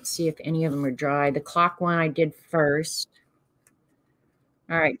 Let's see if any of them are dry. The clock one I did first.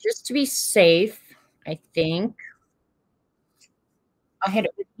 All right, just to be safe, I think I'll hit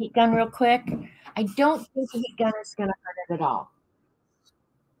it with the heat gun real quick. I don't think the heat gun is going to hurt it at all.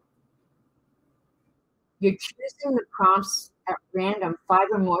 You're choosing the prompts at random, 5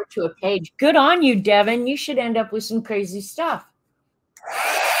 or more to a page. Good on you, Devin. You should end up with some crazy stuff.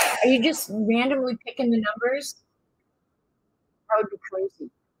 Are you just randomly picking the numbers? That would be crazy.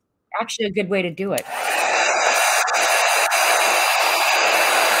 Actually, a good way to do it.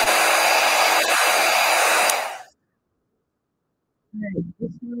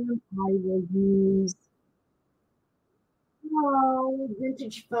 This one I will use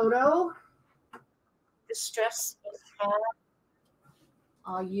vintage photo. Distress ink.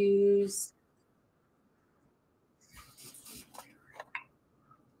 I'll use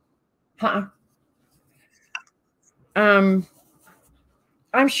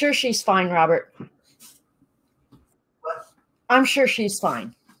I'm sure she's fine, Robert. What? I'm sure she's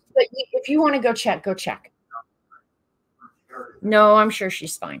fine. But if you want to go check, go check. No, I'm sure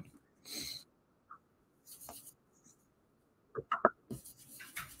she's fine.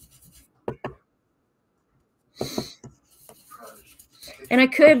 And I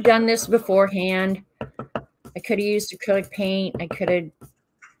could have done this beforehand. I could have used acrylic paint. I could have,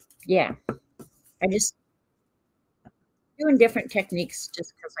 yeah. I just doing different techniques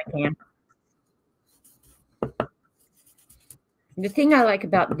just because I can. The thing I like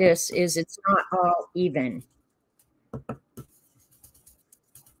about this is it's not all even.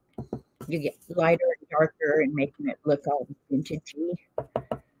 You get lighter and darker and making it look all vintagey.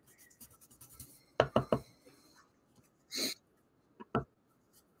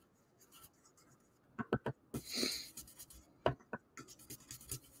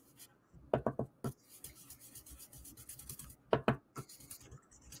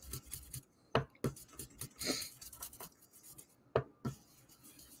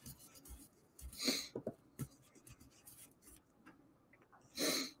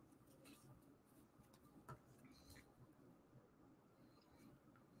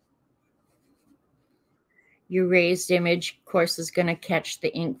 Your raised image, of course, is going to catch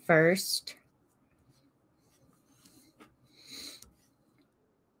the ink first.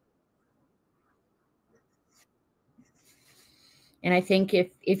 And I think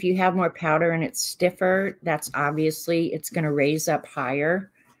if you have more powder and it's stiffer, that's obviously, it's going to raise up higher.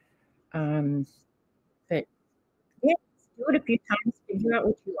 But yeah, do it a few times, figure out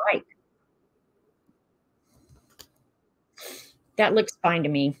what you like. That looks fine to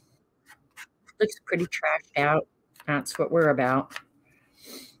me. Looks pretty trashed out. That's what we're about.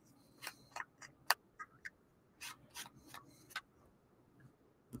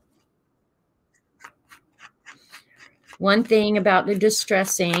 One thing about the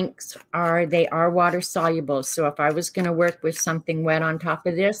distress inks are they are water soluble. So if I was going to work with something wet on top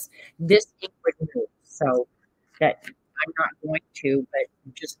of this ink would move. So that I'm not going to,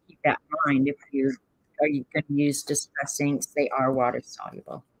 but just keep that in mind if you're are you going to use distress inks, they are water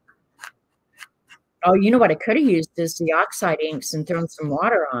soluble. Oh, you know what I could have used is the oxide inks and thrown some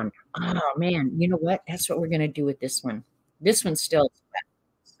water on. Oh man, you know what? That's what we're going to do with this one. This one's still wet,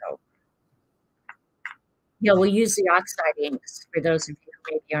 so yeah, we'll use the oxide inks for those of you who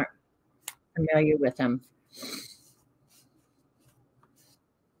maybe aren't familiar with them.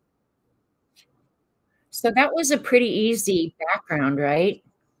 So that was a pretty easy background, right?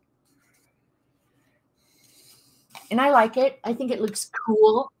 And I like it. I think it looks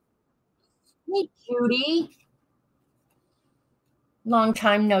cool. Hey, Judy. Long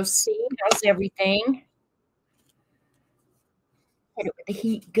time no see. How's everything? Hit it with the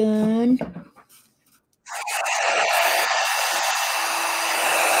heat gun.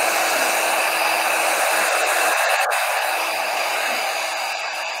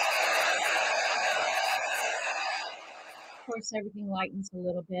 Of course, everything lightens a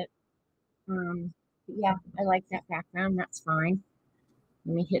little bit. But yeah, I like that background. That's fine.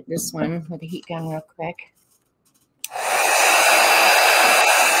 Let me hit this one with a heat gun real quick.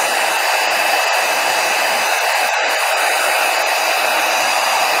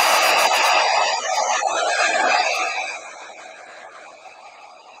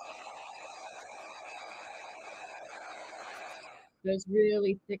 Those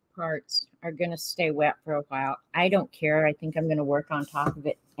really thick parts are going to stay wet for a while. I don't care. I think I'm going to work on top of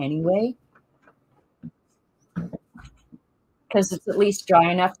it anyway, because it's at least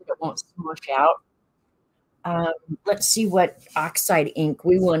dry enough that it won't smush out. Let's see what oxide ink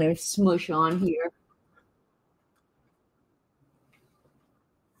we want to smush on here.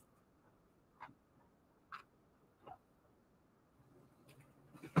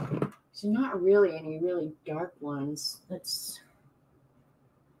 So not really any really dark ones. Let's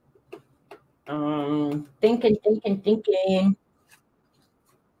thinking.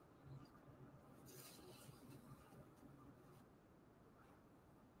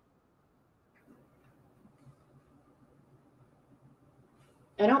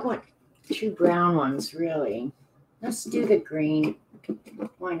 I don't want two brown ones, really. Let's do the green.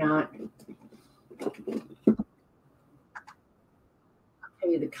 Why not? I'll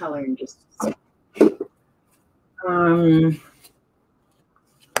tell you the color in just a second.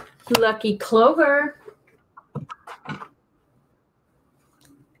 Lucky Clover.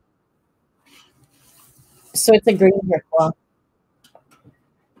 So it's a green ripple.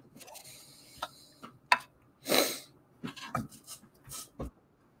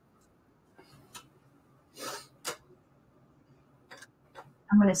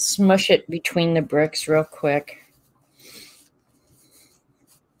 I'm going to smush it between the bricks real quick.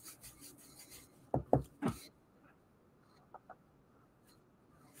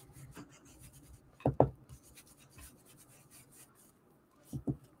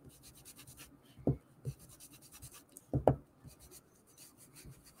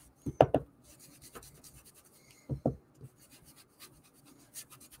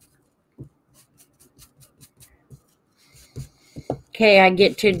 Okay, I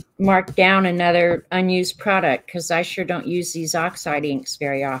get to mark down another unused product because I sure don't use these oxide inks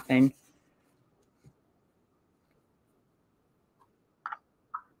very often.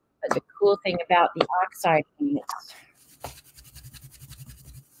 But the cool thing about the oxide inks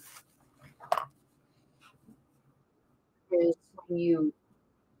is when you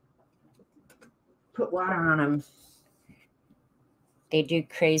put water on them, they do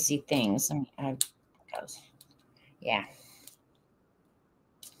crazy things. Let me add those. Yeah.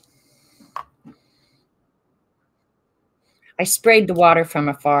 I sprayed the water from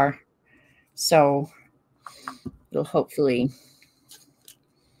afar, so it'll hopefully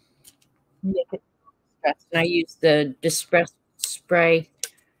make it distress. And I use the distress spray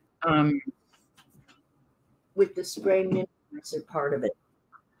with the spray minimizer part of it.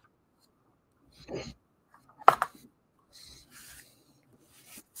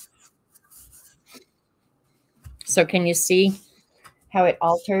 So can you see how it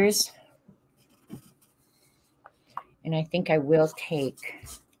alters? And I think I will take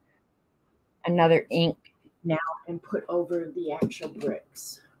another ink now and put over the actual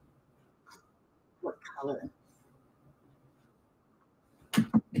bricks. What color?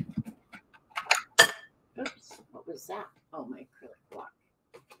 Oops, what was that? Oh, my acrylic block.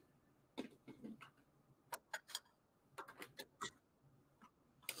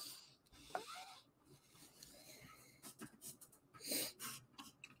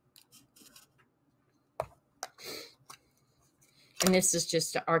 And this is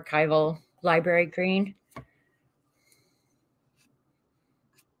just an archival library green.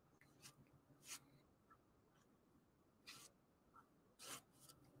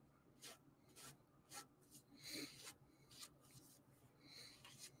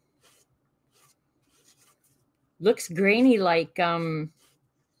 Looks grainy like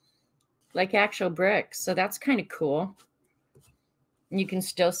actual bricks. So that's kind of cool. You can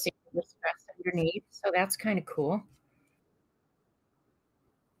still see the stress underneath. So that's kind of cool.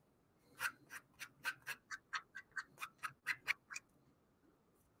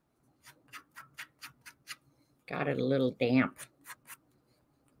 Got it a little damp.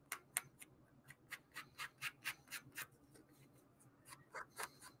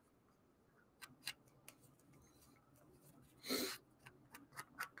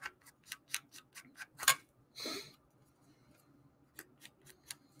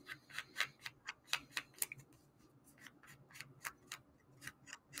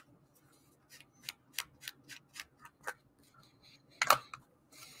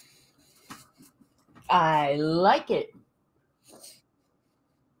 I like it.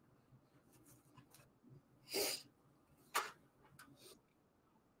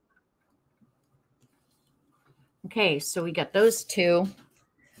 Okay, so we got those two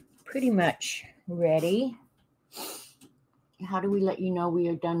pretty much ready. How do we let you know we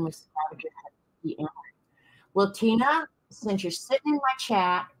are done with Scavenger? Well, Tina, since you're sitting in my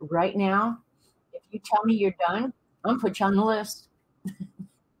chat right now, if you tell me you're done, I'm gonna put you on the list.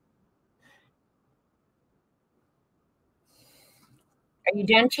 Are you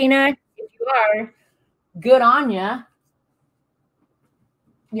done, Tina? If you are, good on you.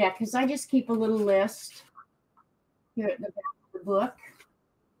 Yeah, because I just keep a little list here at the back of the book.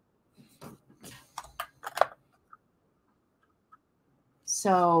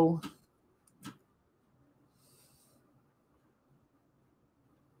 So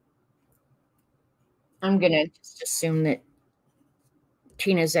I'm going to just assume that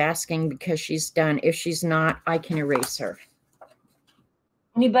Tina's asking because she's done. If she's not, I can erase her.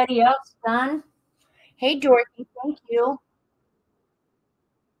 Anybody else done? Hey, Dorothy, thank you.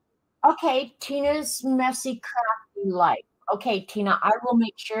 Okay, Tina's messy, crafty life. Okay, Tina, I will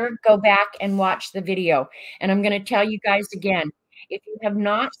make sure go back and watch the video. And I'm going to tell you guys again, if you have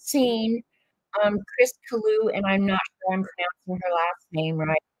not seen Chris Kalu, and I'm not sure I'm pronouncing her last name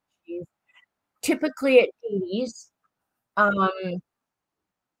right, she's typically at D's, and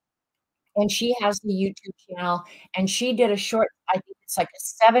she has the YouTube channel, and she did a short, I think it's like a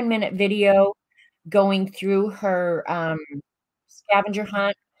 7-minute video going through her scavenger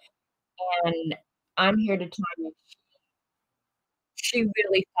hunt, and I'm here to tell you, she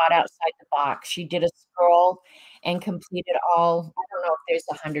really thought outside the box. She did a scroll and completed all, I don't know if there's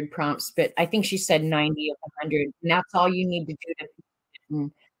 100 prompts, but I think she said 90 of 100, and that's all you need to do to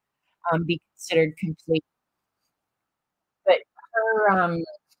and, be considered complete. But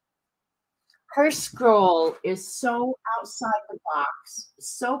her scroll is so outside the box,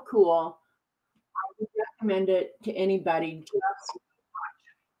 so cool. I would recommend it to anybody.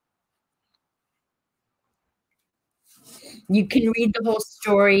 You can read the whole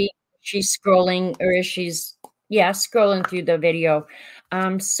story. She's scrolling, or she's scrolling through the video.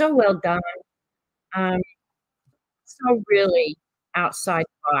 So well done. Um, so really outside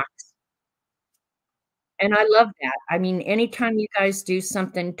the box. And I love that. I mean, anytime you guys do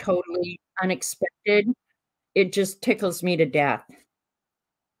something totally unexpected, it just tickles me to death.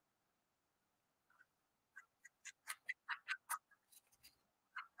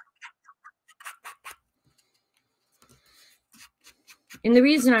 And the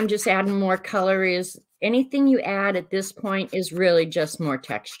reason I'm just adding more color is anything you add at this point is really just more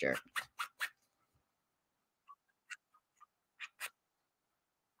texture.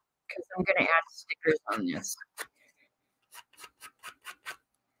 Because I'm going to add stickers on this.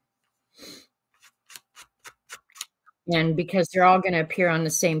 And because they're all going to appear on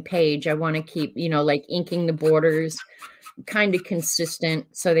the same page, I want to keep, like inking the borders kind of consistent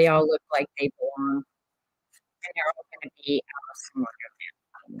so they all look like they belong. And they're all going to be Alice in Wonderland.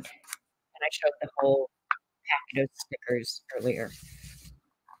 And I showed the whole packet of stickers earlier.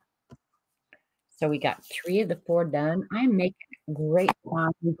 So we got 3 of the 4 done. I'm making great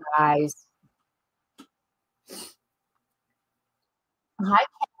fun, you guys. Hi.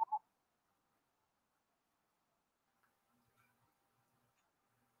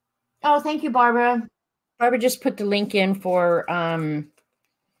 Oh, thank you, Barbara. Barbara just put the link in for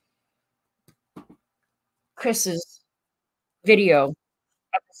Chris's video of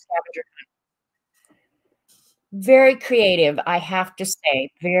the scavenger hunt. Very creative, I have to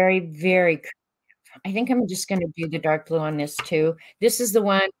say. Very, very creative. I think I'm just going to do the dark blue on this too. This is the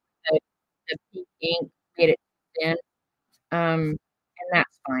one that the pink ink made it thin. And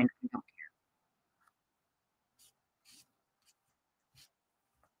that's fine. I don't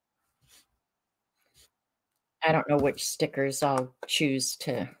I don't know which stickers I'll choose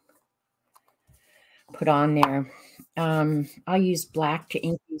to put on there. I'll use black to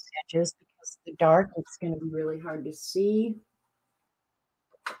ink these edges because the dark, it's going to be really hard to see.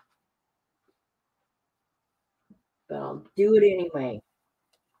 But I'll do it anyway.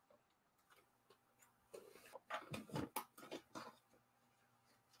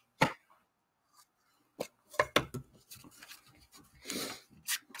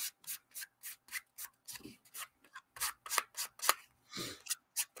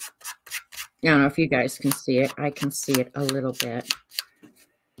 I don't know if you guys can see it. I can see it a little bit.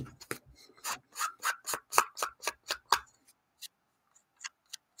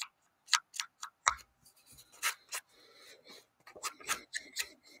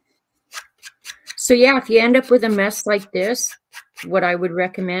 So yeah, if you end up with a mess like this, what I would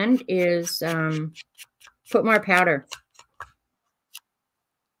recommend is put more powder.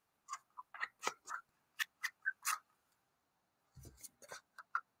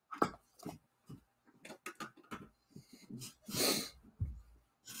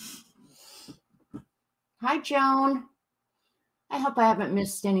 Hi, Joan. I hope I haven't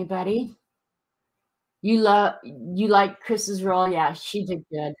missed anybody. You like Chris's role? Yeah, she did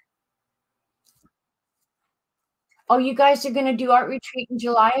good. Oh, you guys are going to do art retreat in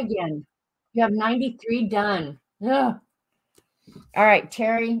July again. You have 93 done. Ugh. All right,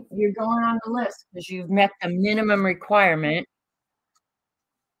 Terry, you're going on the list because you've met the minimum requirement.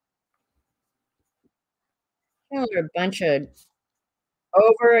 You're a bunch of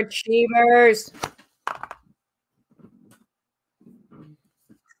overachievers.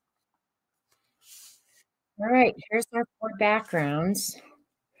 All right, here's our 4 backgrounds.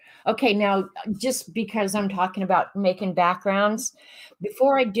 Okay, now just because I'm talking about making backgrounds,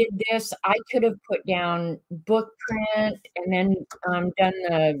 before I did this, I could have put down book print and then done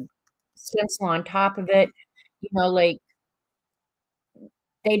the stencil on top of it. You know, like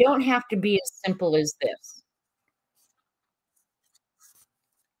they don't have to be as simple as this.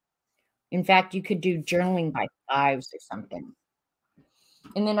 In fact, you could do journaling by 5s or something.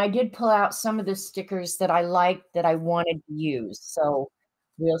 And then I did pull out some of the stickers that I liked that I wanted to use. So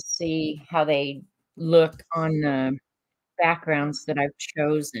we'll see how they look on the backgrounds that I've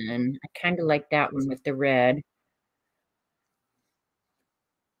chosen. I kind of like that one with the red.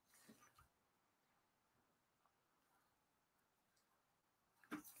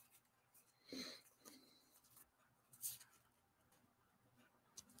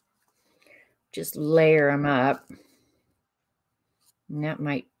 Just layer them up. And that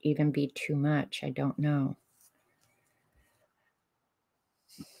might even be too much. I don't know.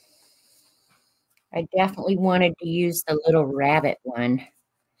 I definitely wanted to use the little rabbit one.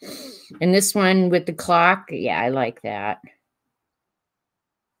 And this one with the clock, yeah, I like that.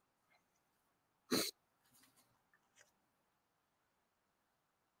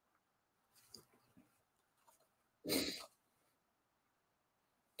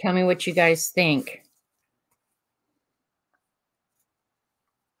 Tell me what you guys think.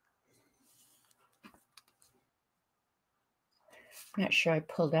 I'm not sure I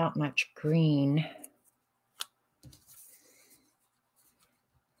pulled out much green.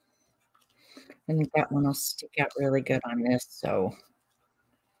 I think that one will stick out really good on this, so.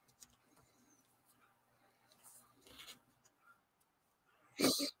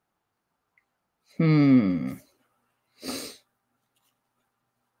 No.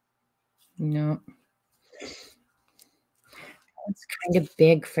 It's kind of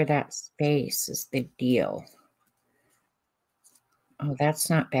big for that space is the deal. Oh, that's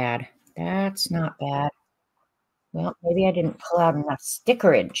not bad. That's not bad. Well, maybe I didn't pull out enough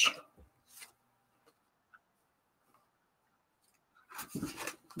stickerage. Let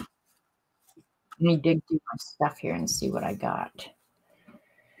me dig through my stuff here and see what I got.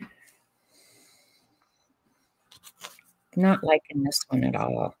 Not liking this one at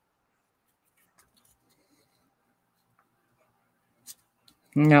all.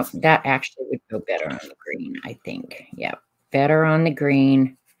 Nope, that actually would go better on the green, I think. Yeah, better on the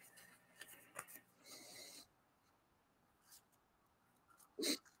green.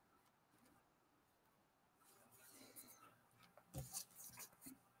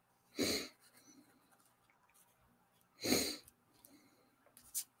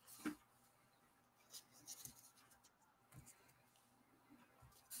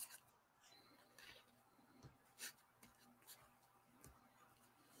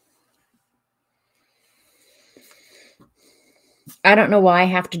 I don't know why I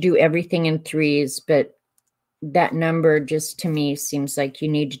have to do everything in 3s, but that number just to me seems like you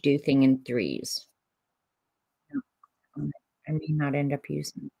need to do things in 3s. I may not end up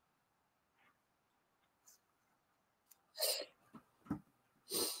using it.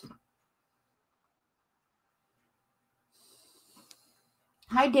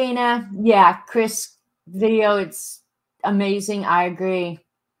 Hi, Dana. Yeah, Chris video, it's amazing. I agree.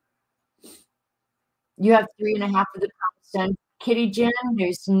 You have 3.5 of the constant. Kitty Jen,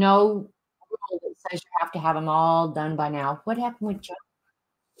 there's no rule that says you have to have them all done by now. What happened with Joe?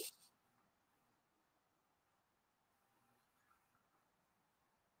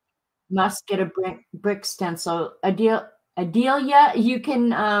 Must get a brick stencil. Adelia, you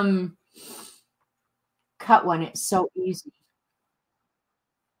can cut one. It's so easy.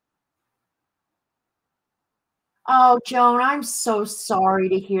 Oh, Joan, I'm so sorry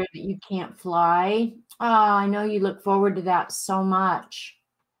to hear that you can't fly. Oh, I know you look forward to that so much.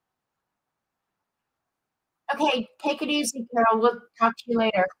 Okay, take it easy, Carol. We'll talk to you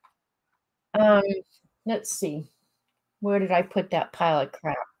later. Um, let's see. Where did I put that pile of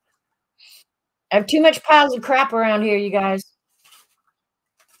crap? I have too much piles of crap around here, you guys.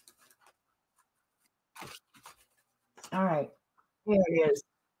 All right, here it is.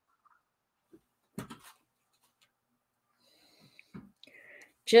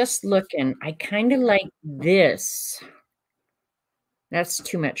 Just looking. I kind of like this. That's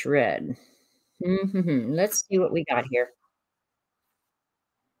too much red. Let's see what we got here.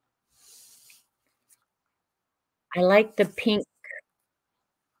 I like the pink.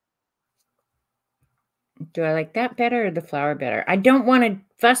 Do I like that better or the flower better? I don't want to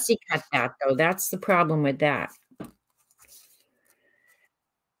fussy cut that, though. That's the problem with that.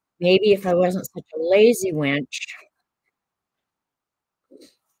 Maybe if I wasn't such a lazy wench.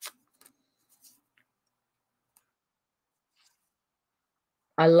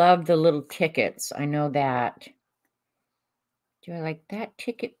 I love the little tickets. I know that. Do I like that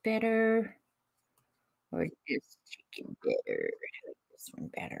ticket better or this ticket better? I like this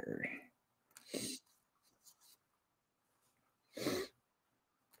one better.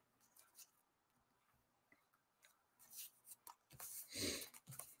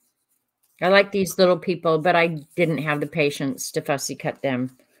 I like these little people, but I didn't have the patience to fussy cut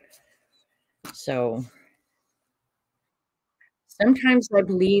them. So sometimes I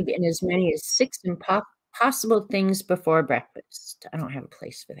believe in as many as 6 impossible things before breakfast. I don't have a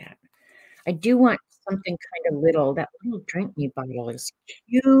place for that. I do want something kind of little. That little drink me bottle is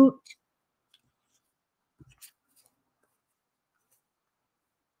cute.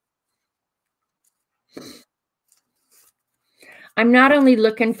 I'm not only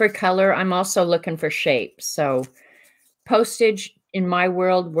looking for color, I'm also looking for shape. So postage in my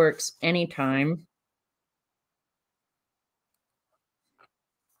world works anytime.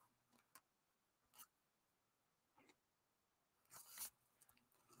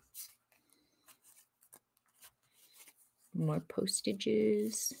 More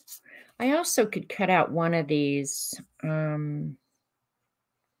postages. I also could cut out one of these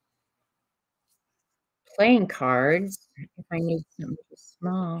playing cards if I need something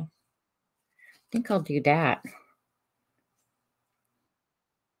small. I think I'll do that.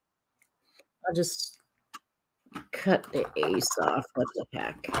 I'll just cut the ace off. What the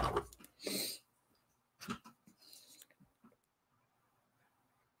heck?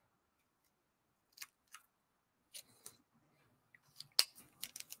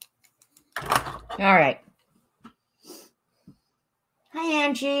 All right. Hi,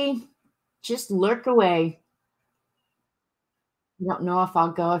 Angie. Just lurk away. You don't know if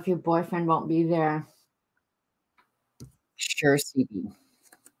I'll go if your boyfriend won't be there. Sure, CB.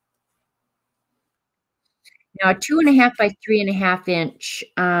 Now, a 2.5 by 3.5 inch.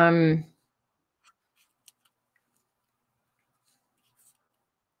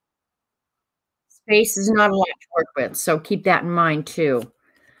 Space is not a lot to work with, so keep that in mind too.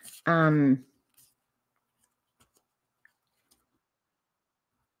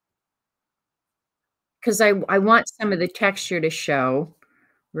 Because I want some of the texture to show,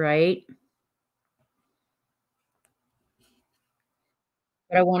 right?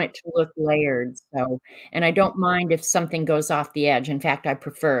 But I want it to look layered, so and I don't mind if something goes off the edge. In fact, I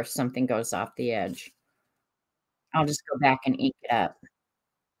prefer if something goes off the edge. I'll just go back and ink it up.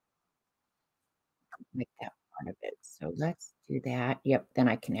 Make that part of it. So let's do that. Yep, then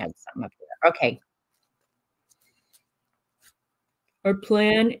I can add something up there. Okay. Our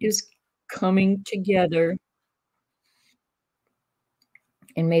plan is coming together.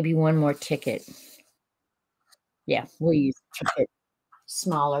 And maybe one more ticket. Yeah, we'll use ticket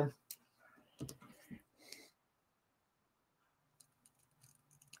smaller.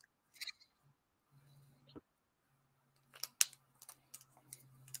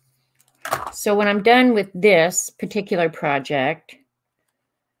 So when I'm done with this particular project,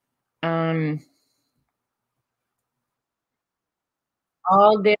 all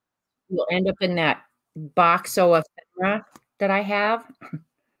this will end up in that box of ephemera that I have,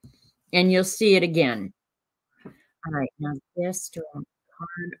 and you'll see it again. All right, now this, do I want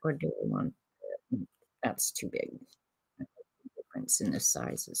card or do I want that's too big. Difference in the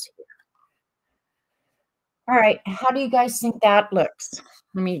sizes here. All right, how do you guys think that looks?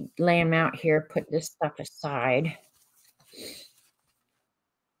 Let me lay them out here, put this stuff aside.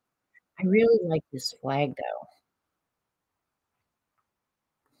 I really like this flag though.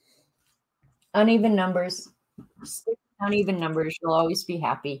 Uneven numbers. Stick with uneven numbers. You'll always be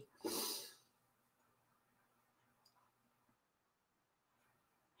happy.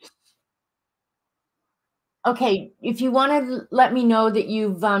 Okay, if you want to let me know that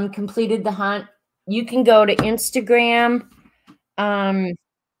you've completed the hunt, you can go to Instagram.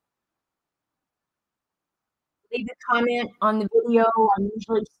 Leave a comment on the video. I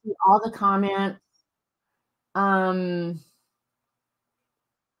usually see all the comments.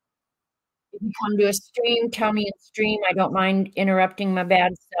 If you come to a stream, tell me in stream. I don't mind interrupting my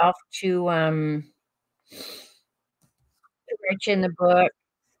bad self to write you in the book.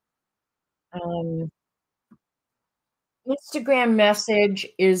 Instagram message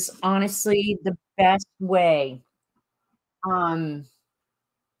is honestly the best way to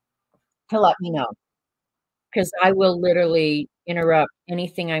let me know, because I will literally interrupt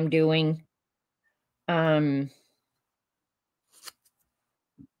anything I'm doing to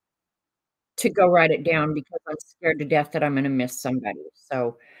go write it down because I'm scared to death that I'm going to miss somebody.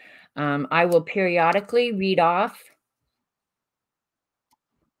 So I will periodically read off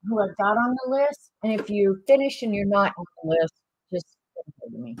who I've got on the list. And if you finish and you're not on the list, just send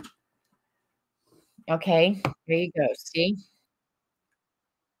it to me. Okay, there you go. See?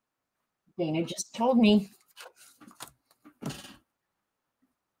 Dana just told me.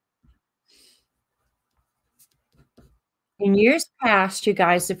 In years past, you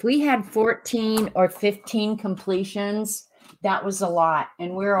guys, if we had 14 or 15 completions, that was a lot.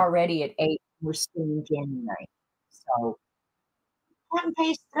 And we're already at 8. We're still in January. So, Cat and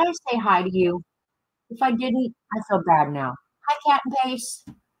Pace, did I say hi to you? If I didn't, I feel bad now. Hi, Cat and Pace.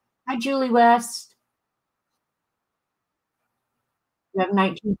 Hi, Julie West. You have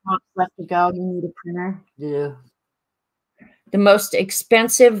 19 points left to go. You need a printer? Yeah. The most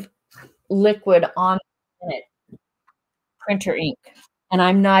expensive liquid on the planet, printer ink. And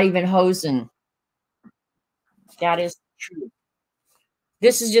I'm not even hosing. That is true.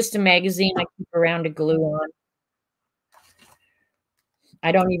 This is just a magazine I keep around to glue on.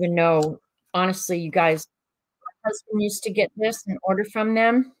 I don't even know. Honestly, you guys, my husband used to get this and order from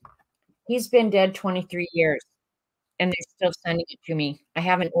them. He's been dead 23 years, and they're still sending it to me. I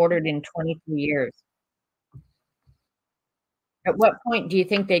haven't ordered in 23 years. At what point do you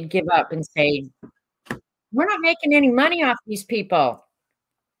think they'd give up and say, we're not making any money off these people?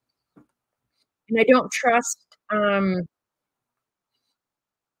 And I don't trust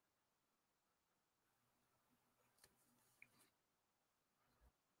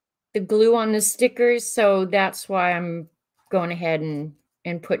the glue on the stickers, so that's why I'm going ahead and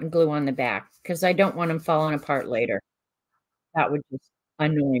putting glue on the back, because I don't want them falling apart later. That would just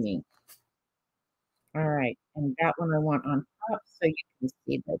annoy me. All right, and that one I want on top so you can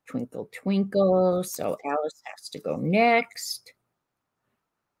see the twinkle twinkle. So Alice has to go next.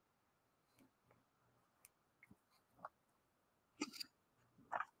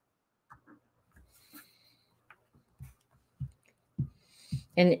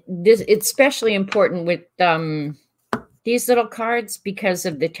 And this, it's especially important with these little cards because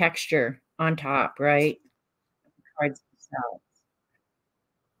of the texture on top, right? Cards themselves.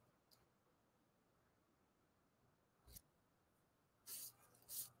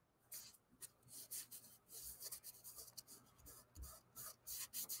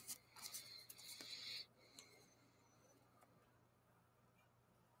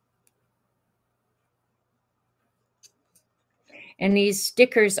 And these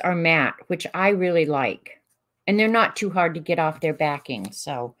stickers are matte, which I really like. And they're not too hard to get off their backing.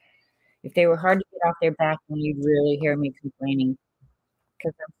 So if they were hard to get off their backing, you'd really hear me complaining,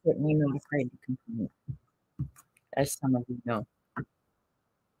 because I'm certainly not afraid to complain, as some of you know.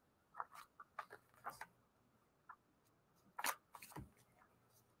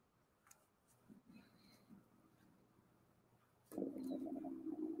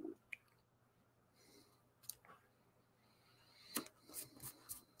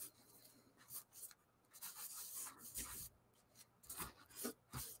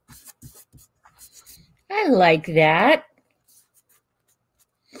 I like that.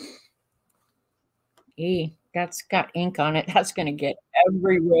 That's got ink on it. That's going to get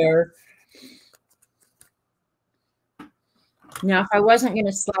everywhere. Now, if I wasn't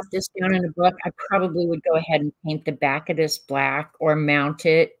gonna slap this down in a book, I probably would go ahead and paint the back of this black or mount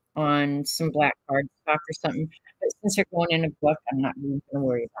it on some black cardstock or something, but since they're going in a book, I'm not even gonna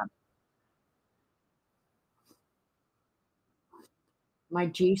worry about it. My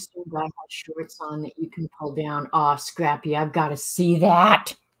G-string guy has shorts on that you can pull down. Aw, Scrappy, I've gotta see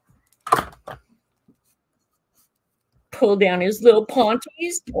that. Pull down his little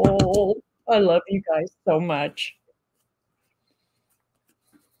panties. Oh, I love you guys so much.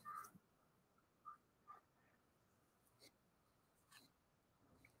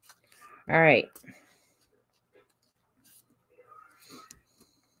 All right.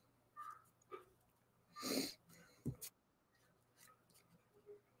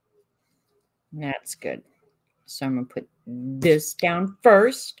 That's good. So I'm gonna put this down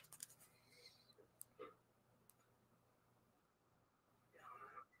first.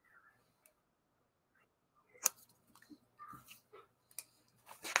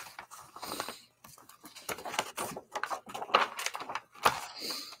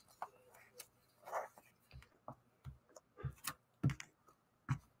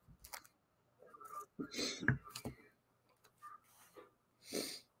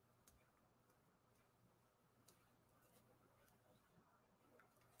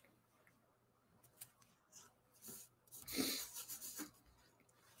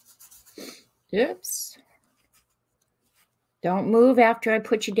 Oops. Don't move after I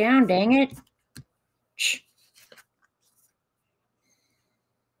put you down, dang it. Shh.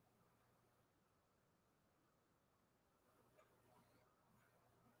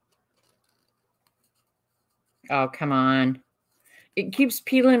 Oh, come on. It keeps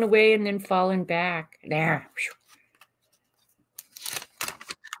peeling away and then falling back. There.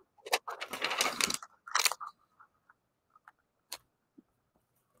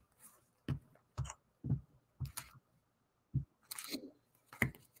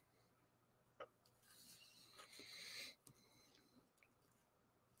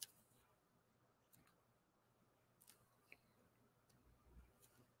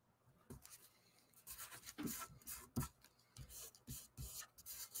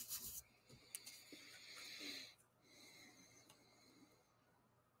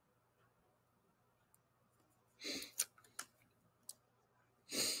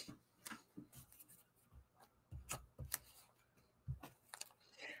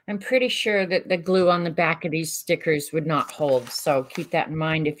 I'm pretty sure that the glue on the back of these stickers would not hold. So keep that in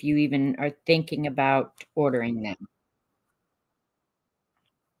mind if you even are thinking about ordering them.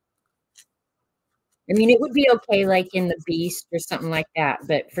 I mean, it would be okay like in the Beast or something like that,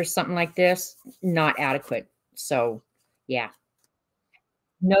 but for something like this, not adequate. So yeah,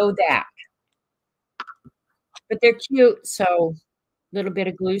 know that. But they're cute, so a little bit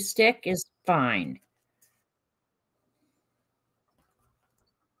of glue stick is fine.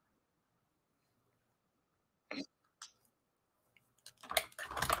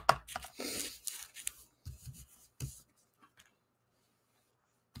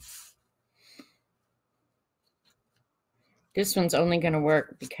 This one's only going to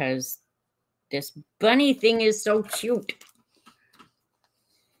work because this bunny thing is so cute.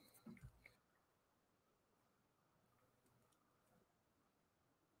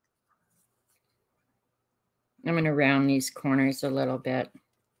 I'm going to round these corners a little bit.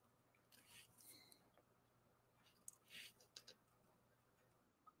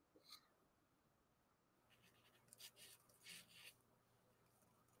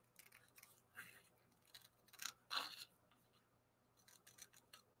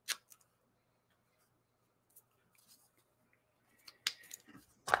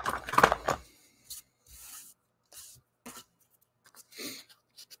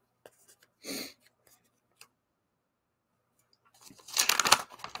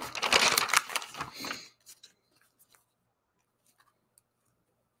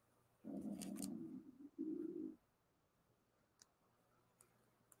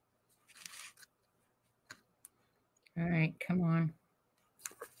 All right, come on.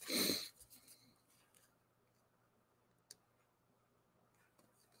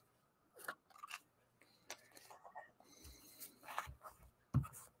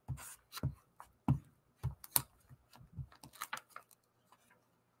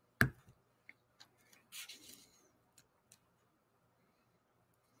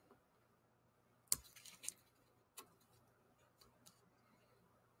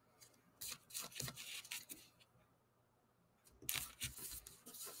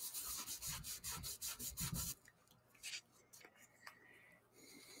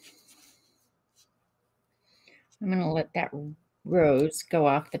 I'm going to let that rose go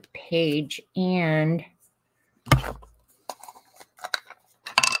off the page and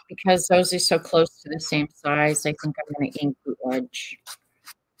because those are so close to the same size, I think I'm going to ink the edge.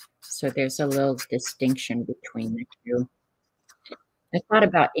 So there's a little distinction between the two. I thought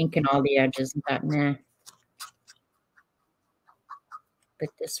about inking all the edges and thought, nah. But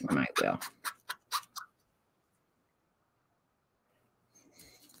this one I will.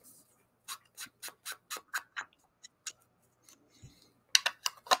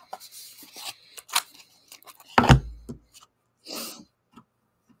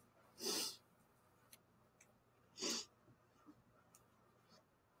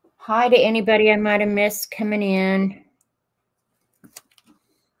 Hi to anybody I might have missed coming in.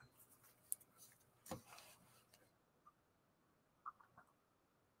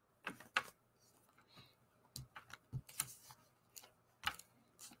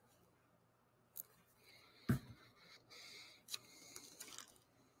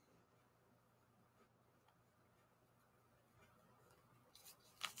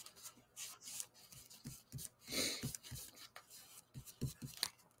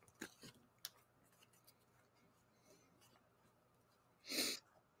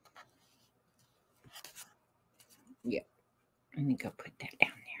 Yeah, let me go put that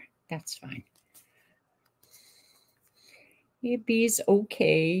down there. That's fine. Yippie's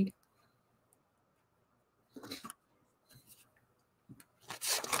okay.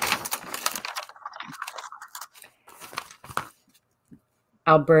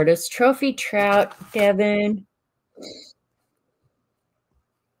 Alberta's trophy trout, Devin.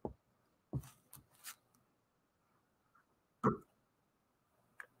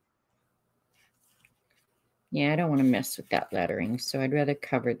 Yeah, I don't want to mess with that lettering, so I'd rather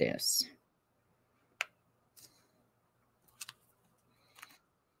cover this.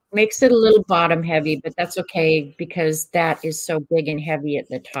 Makes it a little bottom heavy, but that's okay because that is so big and heavy at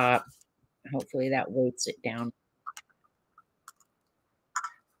the top. Hopefully that weights it down.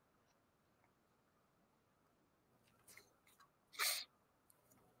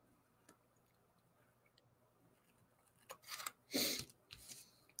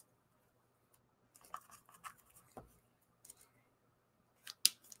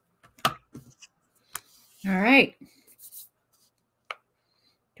 All right.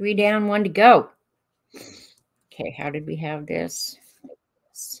 3 down, 1 to go. Okay, how did we have this?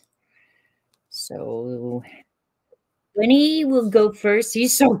 So Winnie will go first.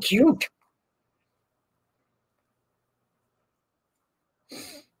 He's so cute.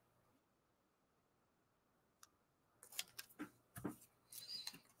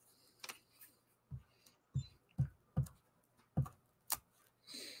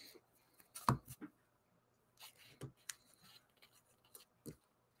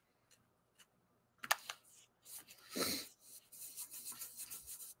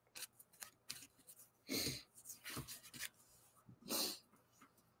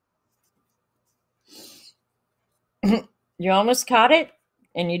 You almost caught it,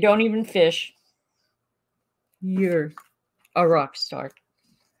 and you don't even fish. You're a rock star.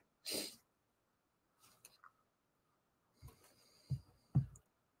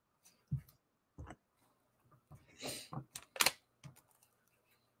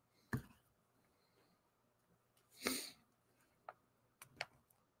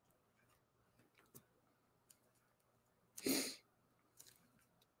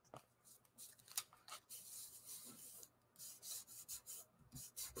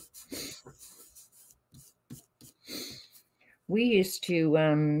 We used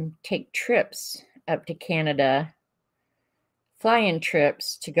to take trips up to Canada, fly-in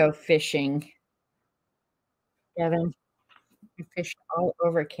trips to go fishing. Devin, we fished all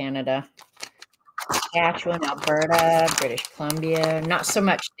over Canada. Saskatchewan, Alberta, British Columbia. Not so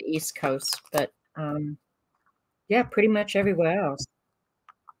much the East Coast, but yeah, pretty much everywhere else.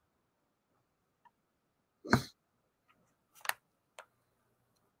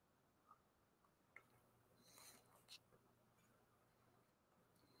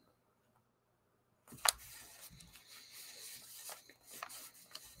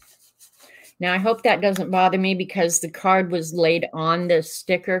 Now, I hope that doesn't bother me because the card was laid on the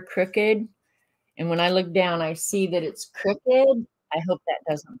sticker crooked. And when I look down, I see that it's crooked. I hope that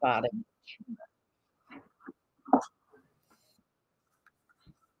doesn't bother me.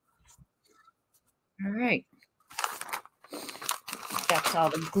 All right. That's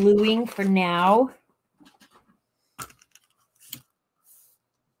all the gluing for now.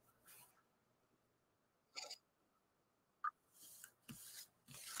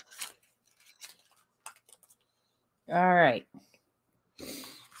 All right.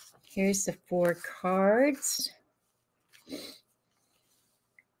 Here's the 4 cards.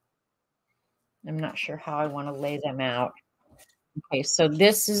 I'm not sure how I want to lay them out. Okay, so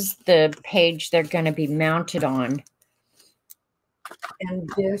this is the page they're going to be mounted on. And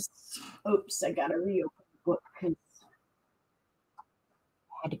this, oops, I got to reopen the book because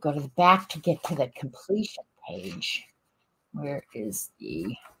I had to go to the back to get to the completion page. Where is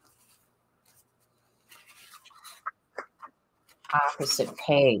the opposite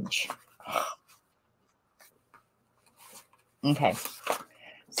page? Okay,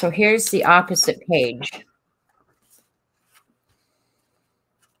 so here's the opposite page.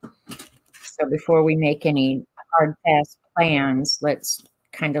 So before we make any hard, fast plans, let's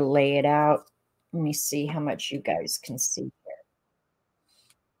kind of lay it out. Let me see how much you guys can see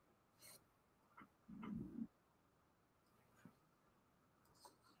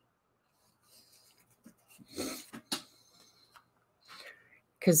here.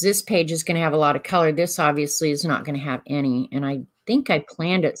 Because this page is going to have a lot of color. This obviously is not going to have any. And I think I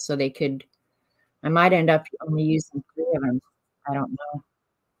planned it so they could, I might end up only using 3 of them. I don't know.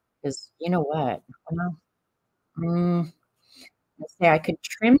 Because you know what? Well, let's say I could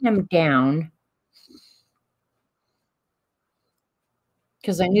trim them down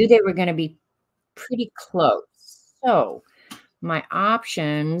because I knew they were going to be pretty close. So my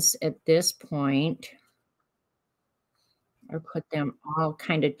options at this point are put them all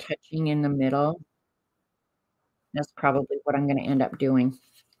kind of touching in the middle. That's probably what I'm going to end up doing.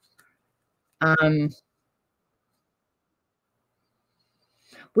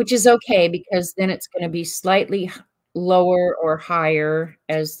 Which is okay because then it's going to be slightly lower or higher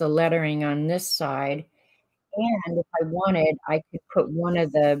as the lettering on this side. And if I wanted, I could put one of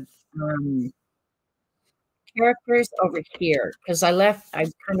the characters over here because I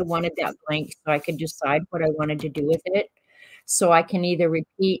kind of wanted that blank so I could decide what I wanted to do with it. So I can either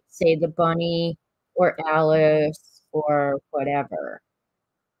repeat, say, the bunny or Alice or whatever.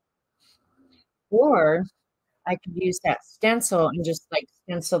 Or I could use that stencil and just like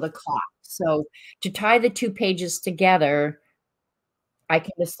stencil the clock. So to tie the 2 pages together, I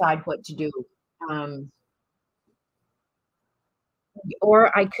can decide what to do. Um,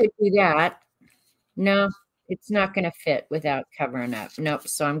 or I could do that. No, it's not going to fit without covering up. Nope.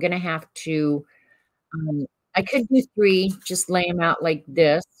 So I'm going to have to, I could do 3, just lay them out like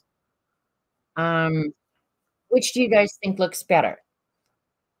this. Which do you guys think looks better?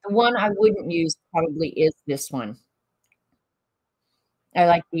 The one I wouldn't use probably is this one. I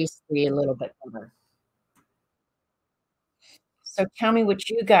like these 3 a little bit better. So tell me what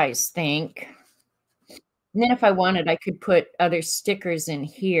you guys think. And then if I wanted, I could put other stickers in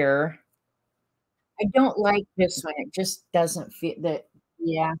here. I don't like this one. It just doesn't fit that.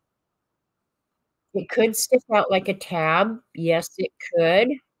 Yeah. It could stick out like a tab. Yes, it could.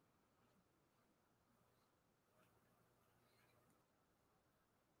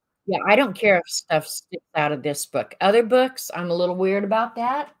 Yeah, I don't care if stuff sticks out of this book. Other books, I'm a little weird about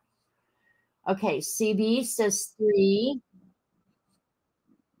that. Okay, CB says 3.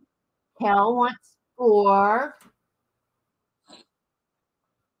 Kel wants 4.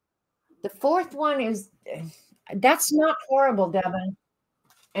 The 4th one is, that's not horrible, Devin.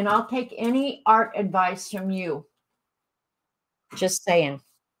 And I'll take any art advice from you. Just saying.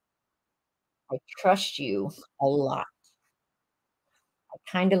 I trust you a lot. I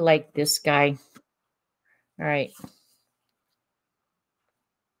kind of like this guy. All right.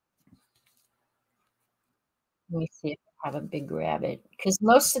 Let me see if I have a big rabbit. Because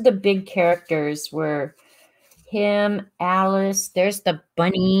most of the big characters were him, Alice. There's the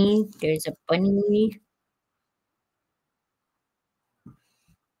bunny. There's a bunny.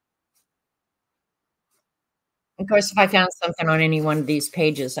 Of course, if I found something on any one of these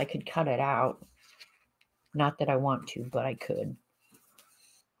pages, I could cut it out. Not that I want to, but I could.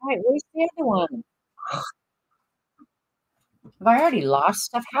 All right, where's the other one? Have I already lost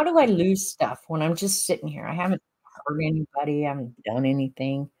stuff? How do I lose stuff when I'm just sitting here? I haven't hurt anybody. I haven't done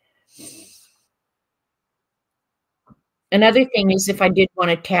anything. Another thing is if I did want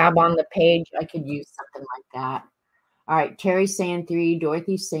to tab on the page, I could use something like that. All right, Terry's saying 3,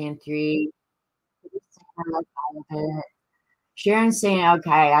 Dorothy's saying 3. I like all of it. Sharon's saying,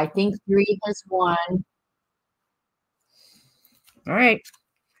 okay, I think 3 has won. All right.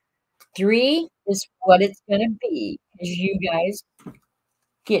 3 is what it's going to be because you guys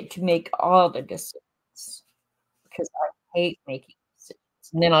get to make all the decisions because I hate making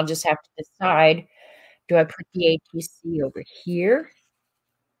decisions. And then I'll just have to decide, do I put the ATC over here?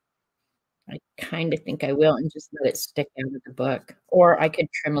 I kind of think I will and just let it stick out of the book. Or I could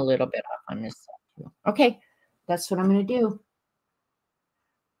trim a little bit off on this side too. Okay, that's what I'm going to do.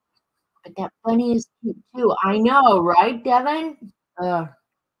 But that bunny is cute too. I know, right, Devin?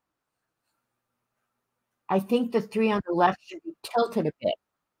 I think the 3 on the left should be tilted a bit.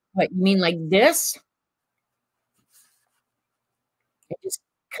 What, you mean like this? And just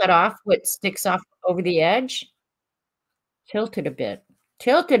cut off what sticks off over the edge? Tilted a bit.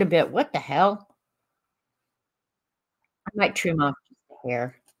 Tilted a bit, what the hell? I might trim off just a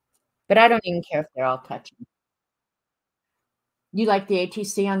hair, but I don't even care if they're all touching. You like the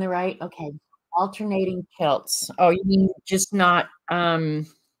ATC on the right? Okay. Alternating tilts. Oh, you mean just not,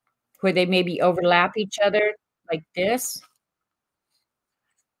 where they maybe overlap each other like this?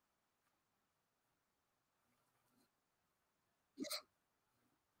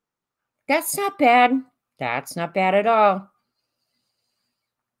 That's not bad. That's not bad at all.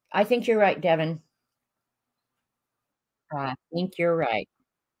 I think you're right, Devin. I think you're right.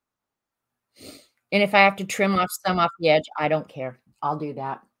 And if I have to trim off some off the edge, I don't care. I'll do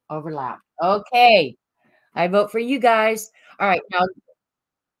that. Overlap. Okay. I vote for you guys. All right. Now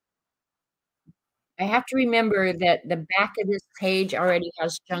I have to remember that the back of this page already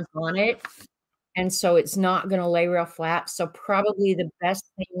has junk on it. And so it's not going to lay real flat. So probably the best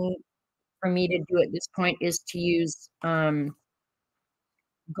thing for me to do at this point is to use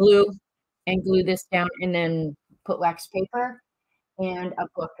glue and glue this down and then put wax paper and a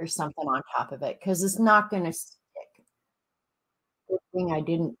book or something on top of it because it's not going to stick. Good thing I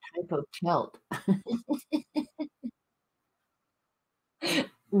didn't typo tilt.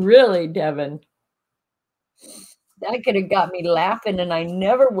 Really, Devin? That could have got me laughing and I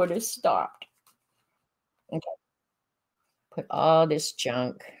never would have stopped. Okay. Put all this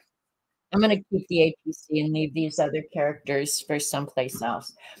junk. I'm going to keep the ATC and leave these other characters for someplace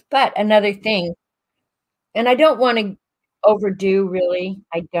else. But another thing, and I don't want to overdo really.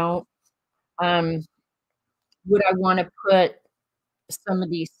 I don't. Would I want to put some of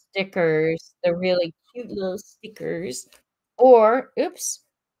these stickers, the really cute little stickers, or, oops,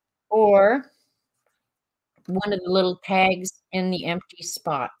 or one of the little tags in the empty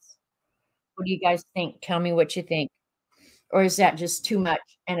spots? What do you guys think? Tell me what you think. Or is that just too much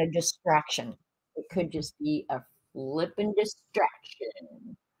and a distraction? It could just be a flippin'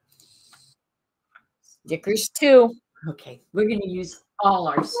 distraction. Stickers too. Okay, we're going to use all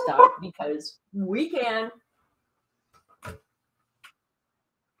our stuff because we can.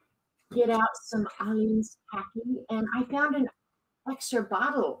 Get out some Aleene's tacky, and I found an extra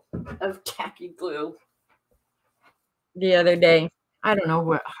bottle of tacky glue the other day. I don't know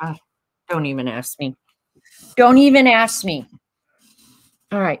what. Don't even ask me. Don't even ask me.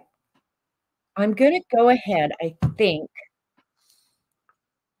 All right. I'm going to go ahead, I think.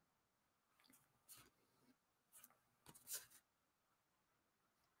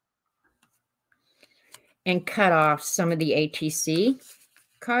 And cut off some of the ATC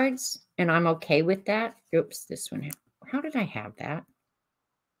cards. And I'm okay with that. Oops, this one. How did I have that?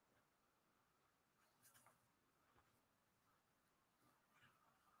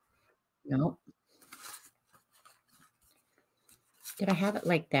 No. Did I have it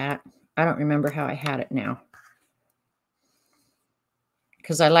like that? I don't remember how I had it now.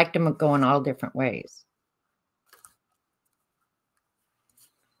 Because I liked them going all different ways.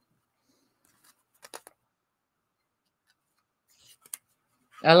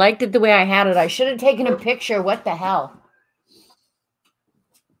 I liked it the way I had it. I should have taken a picture. What the hell?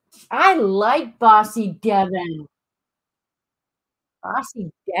 I like Bossy Devin.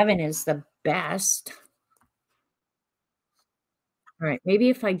 Bossy Devin is the best. All right, maybe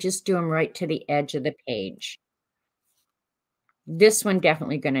if I just do them right to the edge of the page. This one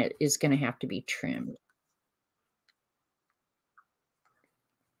definitely is gonna have to be trimmed.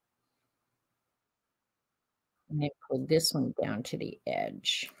 And then pull this one down to the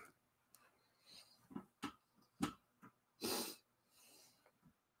edge.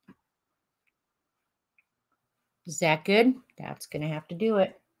 Is that good? That's gonna have to do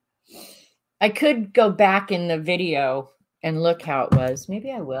it. I could go back in the video and look how it was.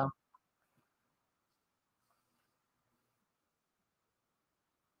 Maybe I will.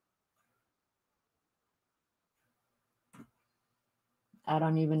 I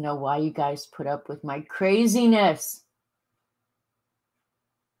don't even know why you guys put up with my craziness.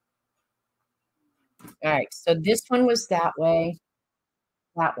 All right, so this one was that way,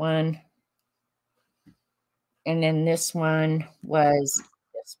 that one, and then this one was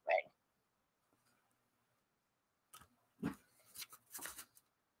this way.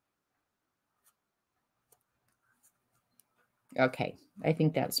 Okay, I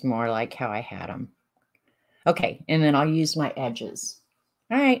think that's more like how I had them. Okay, and then I'll use my edges.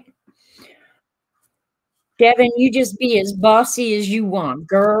 All right. Devin, you just be as bossy as you want,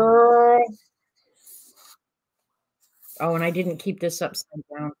 girl. Oh, and I didn't keep this upside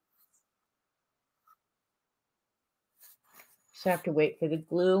down. So I have to wait for the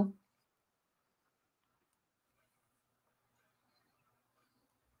glue.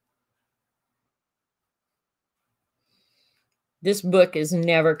 This book is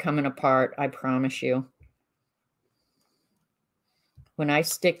never coming apart, I promise you. When I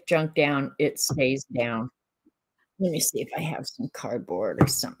stick junk down, it stays down. Let me see if I have some cardboard or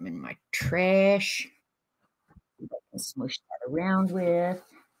something in my trash I can smush that around with.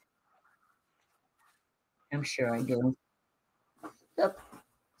 I'm sure I do. Yep.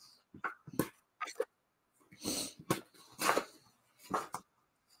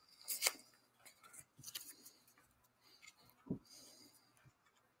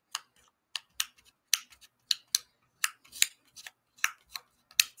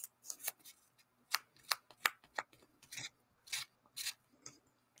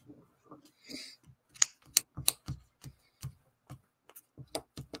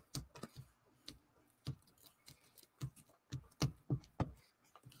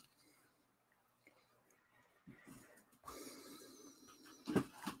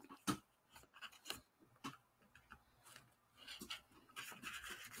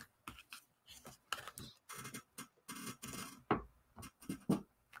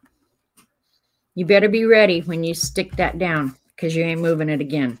 You better be ready when you stick that down because you ain't moving it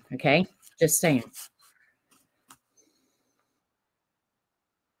again, okay? Just saying.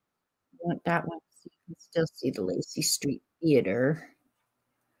 I want that one so you can still see the Lacey Street Theater.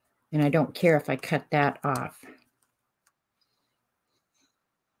 And I don't care if I cut that off.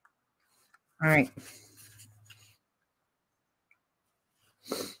 All right.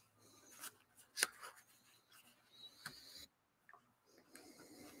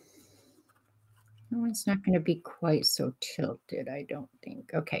 No, it's not going to be quite so tilted, I don't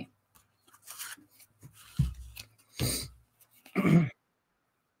think. Okay.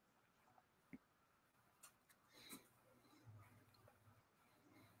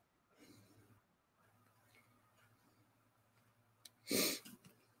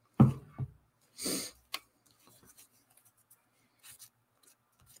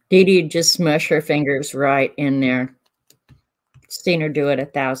 Dee Dee just smush her fingers right in there. Seen her do it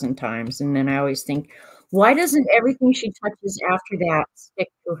 1,000 times. And then I always think, why doesn't everything she touches after that stick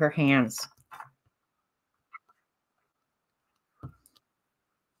to her hands?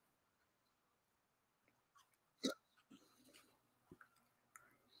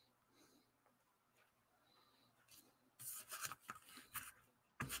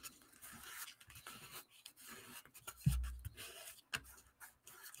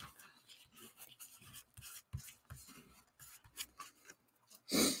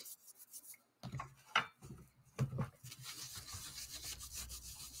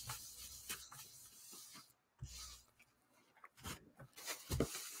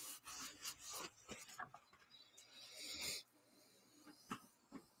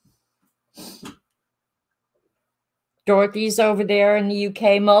 Dorothy's over there in the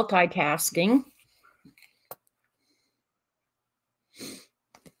UK multitasking.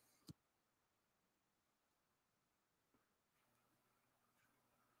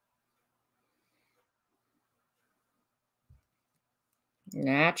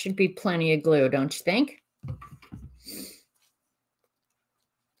 That should be plenty of glue, don't you think?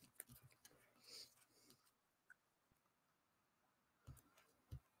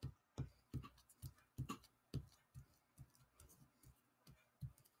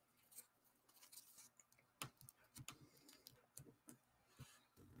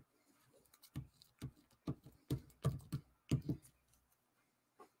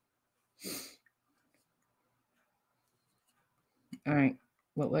 All right.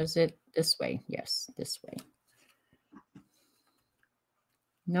 What was it? This way. Yes, this way.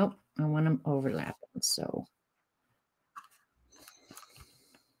 Nope. I want them overlapping. So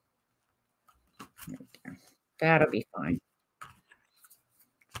right there. That'll be fine.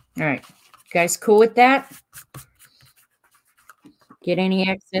 All right. You guys cool with that? Get any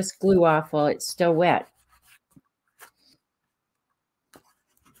excess glue off while it's still wet.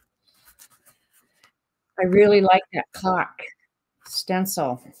 I really like that clock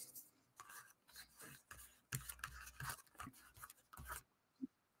stencil.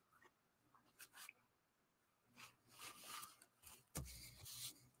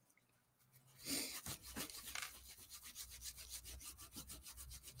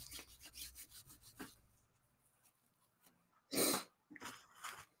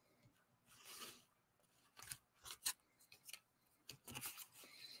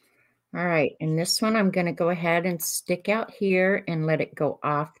 All right, and this one I'm going to go ahead and stick out here and let it go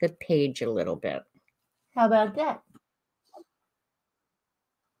off the page a little bit. How about that?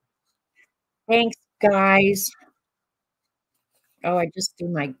 Thanks, guys. Oh, I just threw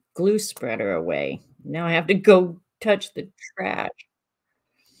my glue spreader away. Now I have to go touch the trash.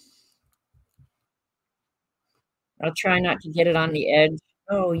 I'll try not to get it on the edge.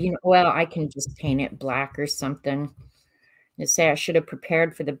 Oh, well, I can just paint it black or something. And say I should have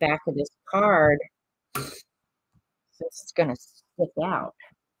prepared for the back of this card since it's gonna stick out.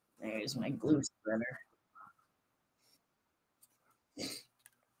 There's my glue spreader.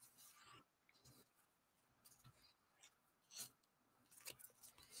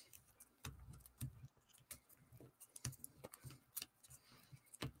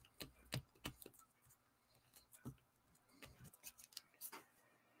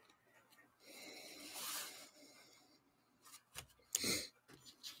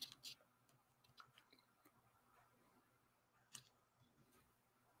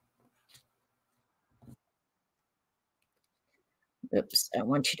 Oops, I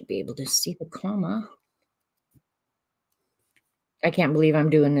want you to be able to see the comma. I can't believe I'm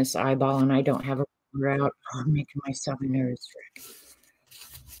doing this eyeball and I don't have a ruler out. Oh, I'm making myself a nervous wreck.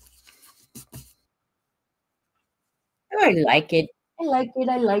 Oh, I like it. I like it.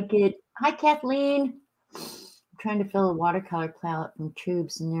 I like it. Hi, Kathleen. I'm trying to fill a watercolor palette from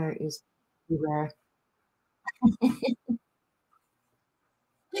tubes, and there is everywhere.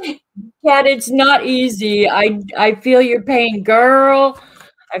 Kat, it's not easy. I feel your pain, girl.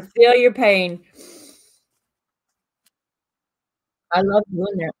 I feel your pain. I love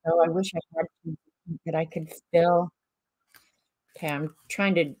doing that, though. I wish I had something that I could fill. Okay, I'm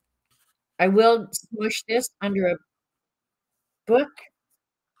trying to. I will smush this under a book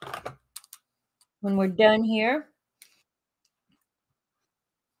when we're done here.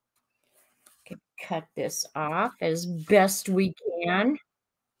 Okay, cut this off as best we can.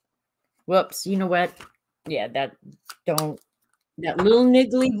 Whoops, you know what? Yeah, that little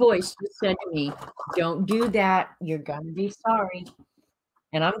niggly voice just said to me, don't do that. You're gonna be sorry.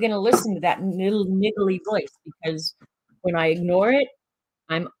 And I'm gonna listen to that little niggly voice because when I ignore it,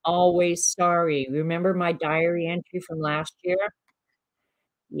 I'm always sorry. Remember my diary entry from last year?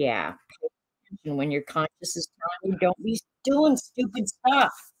 Yeah. And when your conscious is telling you, don't be doing stupid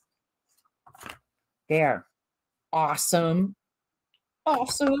stuff. There. Awesome.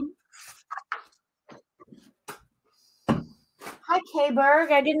 Awesome. Hi,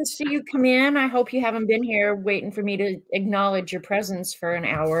 K-Berg. I didn't see you come in. I hope you haven't been here waiting for me to acknowledge your presence for an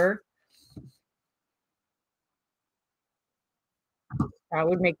hour. That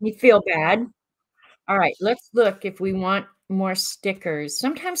would make me feel bad. All right, let's look if we want more stickers.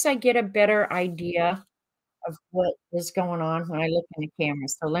 Sometimes I get a better idea of what is going on when I look in the camera.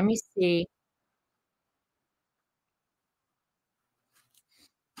 So let me see.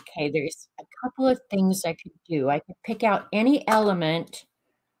 Okay, there's a couple of things I could do. I could pick out any element,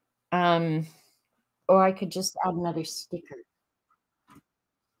 um, or I could just add another sticker.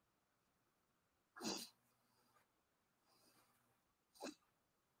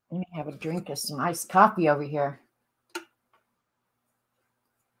 Let me have a drink of some iced coffee over here.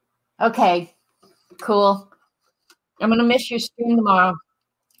 Okay, cool. I'm gonna miss your stream tomorrow.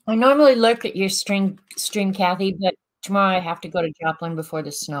 I normally look at your stream, Kathy, but tomorrow I have to go to Joplin before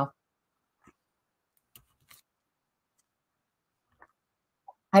the snow.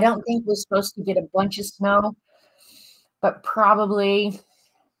 I don't think we're supposed to get a bunch of snow, but probably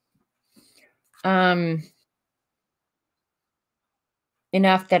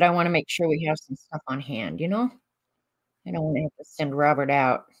enough that I want to make sure we have some stuff on hand, I don't want to have to send Robert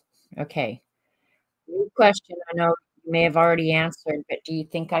out. Okay. New question. I know you may have already answered, but do you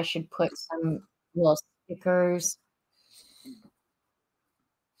think I should put some little stickers?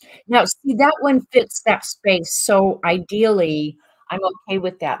 Now, see, that one fits that space. So ideally, I'm okay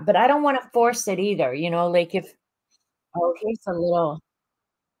with that, but I don't want to force it either. Like if, oh, here's a little,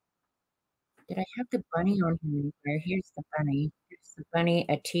 did I have the bunny on here anywhere? Here's the bunny. Here's the bunny,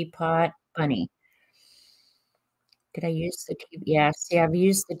 a teapot, bunny. Did I use the tea? Yeah, see, I've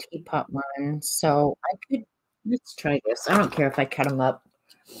used the teapot one. So I could, let's try this. I don't care if I cut them up.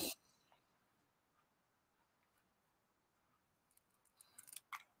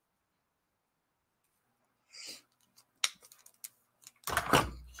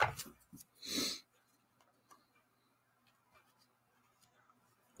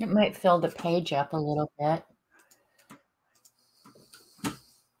 It might fill the page up a little bit.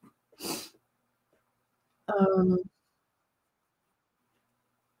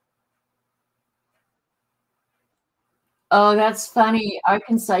 Oh, that's funny.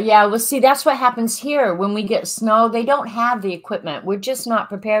 Arkansas. Yeah, well, see, that's what happens here when we get snow. They don't have the equipment. We're just not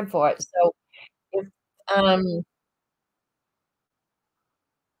prepared for it. So if um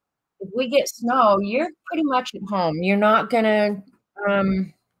if we get snow, you're pretty much at home. You're not gonna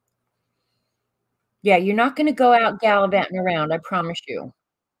Um, yeah, you're not gonna go out gallivanting around, I promise you.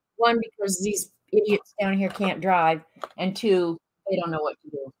 1, because these idiots down here can't drive, and 2, they don't know what to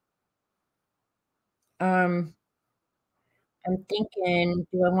do. Um, I'm thinking,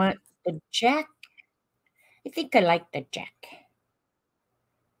 do I want the jack? I think I like the jack.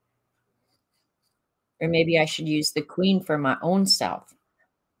 Or maybe I should use the queen for my own self.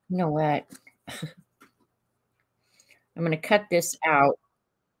 You know what? I'm gonna cut this out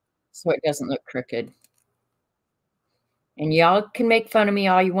so it doesn't look crooked. And y'all can make fun of me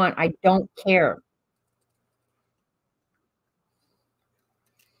all you want. I don't care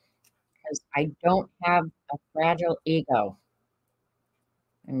because I don't have a fragile ego.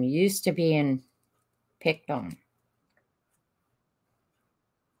 I'm used to being picked on.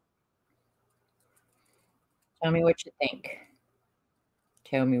 Tell me what you think.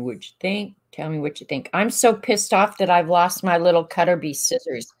 Tell me what you think. Tell me what you think. I'm so pissed off that I've lost my little cutter bee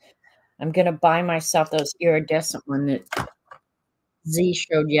scissors. I'm gonna buy myself those iridescent one that Z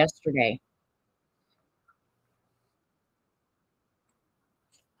showed yesterday.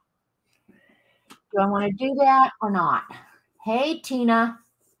 Do I want to do that or not? Hey, Tina.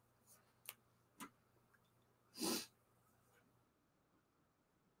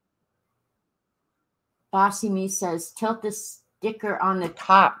 Bossy Me says, tilt the sticker on the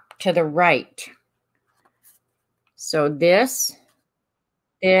top to the right. So this,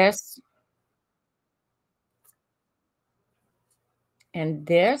 and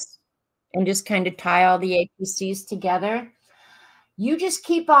this, and just kind of tie all the APCs together. You just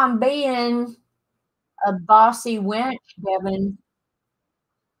keep on being a bossy wench, Devin.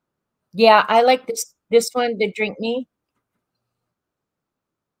 Yeah, I like this one, the Drink Me.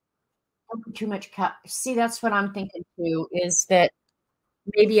 Don't put too much cut. See, that's what I'm thinking too, is that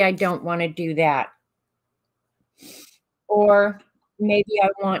maybe I don't want to do that. Or maybe I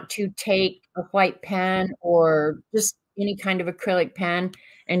want to take a white pen or just any kind of acrylic pen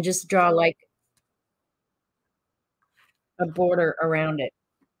and just draw like a border around it.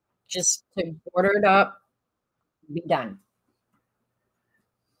 Just to border it up, be done.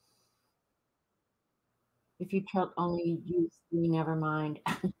 If you tilt only use three, never mind.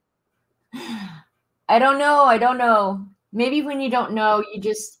 I don't know. I don't know. Maybe when you don't know, you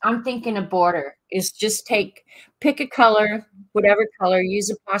just, I'm thinking a border is just pick a color, whatever color, use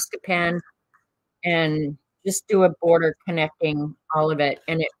a Posca pen and just do a border connecting all of it.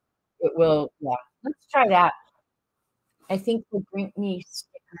 And it will, yeah. Let's try that. I think the Drink Me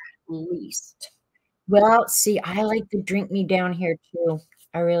sticker at least. Well, see, I like the Drink Me down here too.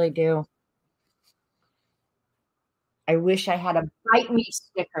 I really do. I wish I had a Bite Me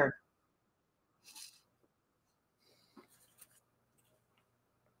sticker.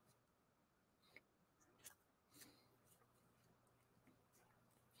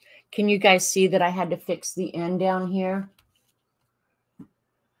 Can you guys see that I had to fix the end down here?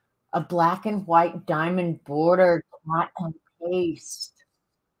 A black and white diamond border, cut and paste.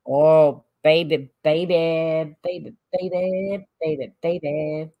 Oh, baby, baby, baby, baby, baby,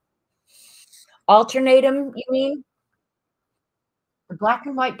 baby. Alternate them, you mean? The black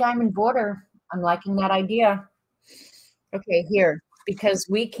and white diamond border. I'm liking that idea. Okay, here, because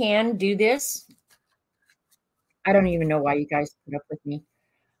we can do this. I don't even know why you guys put up with me.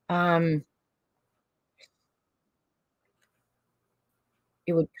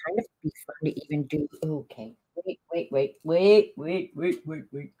 It would kind of be fun to even do. Okay, wait.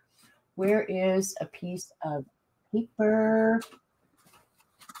 Where is a piece of paper?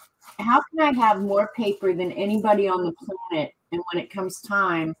 How can I have more paper than anybody on the planet? And when it comes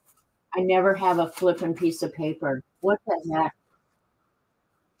time, I never have a flipping piece of paper. What the heck?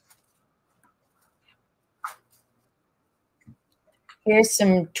 Here's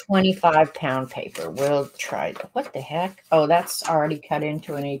some 25-pound paper. We'll try. What the heck? Oh, that's already cut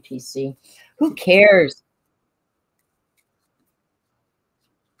into an ATC. Who cares?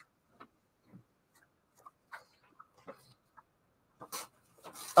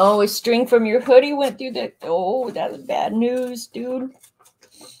 Oh, a string from your hoodie went through the. Oh, that was bad news, dude.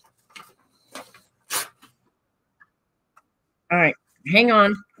 All right, hang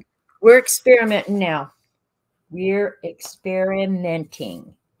on. We're experimenting now. We're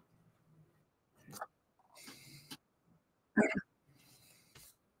experimenting.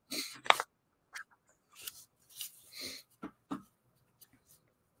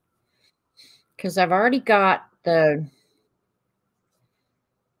 Because I've already got the.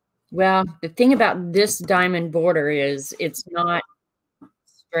 Well, the thing about this diamond border is it's not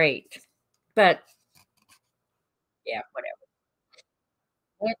straight, but yeah, whatever.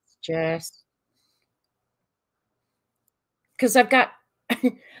 Let's just 'cause I've got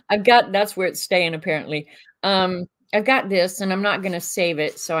I've got that's where it's staying apparently. Um, I've got this and I'm not gonna save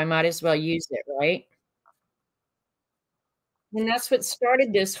it, so I might as well use it, right? And that's what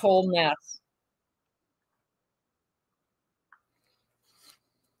started this whole mess.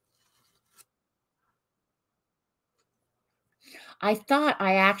 I thought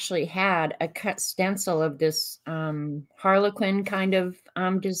I actually had a cut stencil of this, harlequin kind of,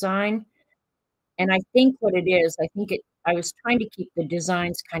 design, and I think what it is, I was trying to keep the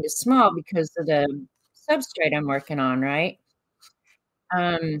designs kinda small because of the substrate I'm working on, right?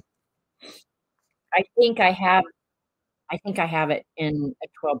 Um, I think I have I think I have it in a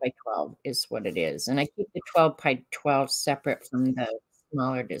 12 by 12 is what it is, and I keep the 12 by 12 separate from the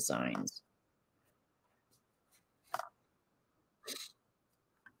smaller designs.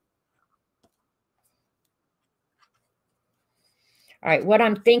 Alright, what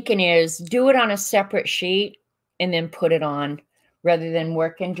I'm thinking is do it on a separate sheet and then put it on rather than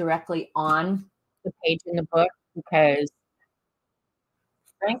working directly on the page in the book because,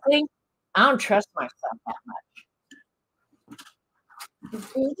 frankly, I don't trust myself that much.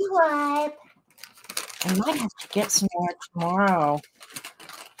 Baby wipe. I might have to get some more tomorrow.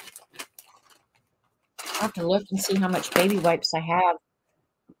 I'll have to look and see how much baby wipes I have.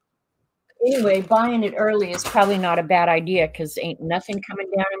 Anyway, buying it early is probably not a bad idea because ain't nothing coming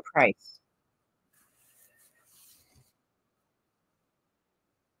down in price.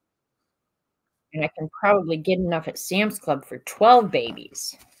 And I can probably get enough at Sam's Club for 12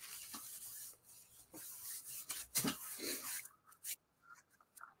 babies.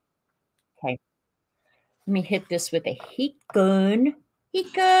 Okay, let me hit this with a heat gun.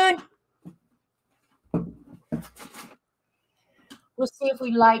 Heat gun. We'll see if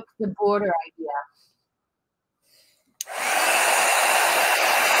we like the border idea.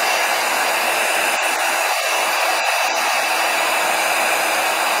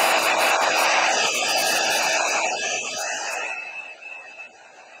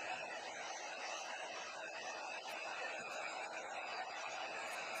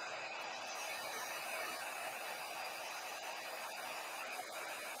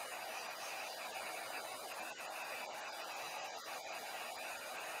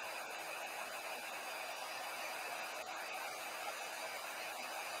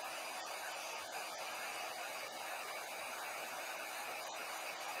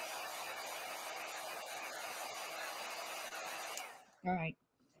 All right.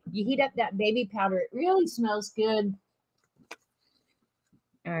 You heat up that baby powder. It really smells good.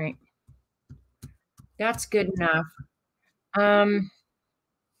 All right. That's good enough. Um,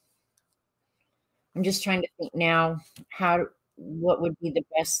 I'm just trying to think now what would be the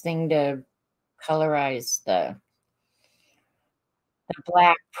best thing to colorize the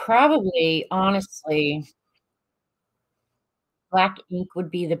black. Probably, honestly, black ink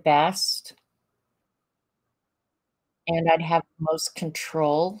would be the best, and I'd have the most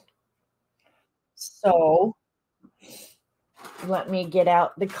control. So let me get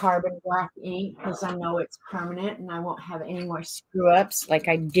out the carbon black ink because I know it's permanent and I won't have any more screw ups like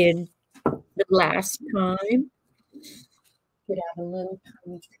I did the last time. Get out a little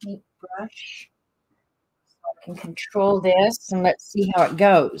tiny paintbrush so I can control this and let's see how it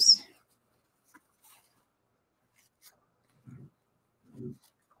goes.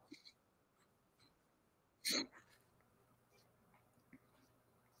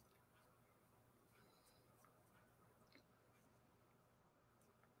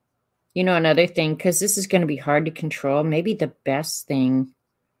 You know, another thing, because this is going to be hard to control, maybe the best thing.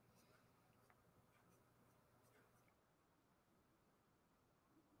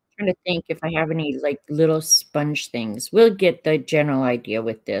 Trying to think if I have any like little sponge things. We'll get the general idea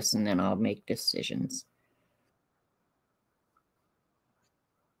with this and then I'll make decisions.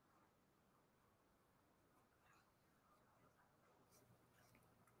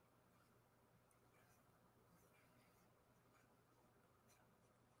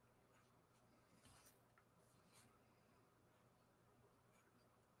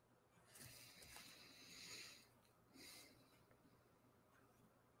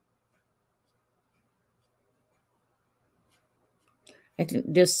 I think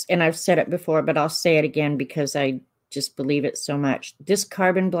this, and I've said it before, but I'll say it again because I just believe it so much. This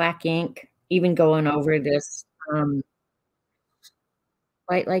carbon black ink, even going over this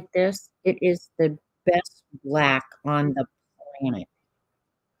white like this, it is the best black on the planet.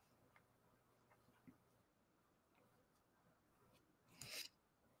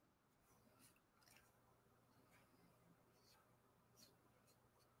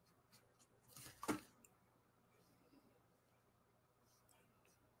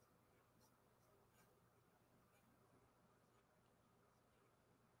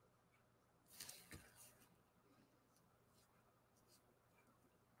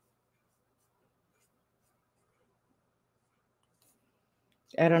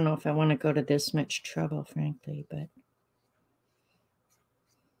 I don't know if I want to go to this much trouble, frankly,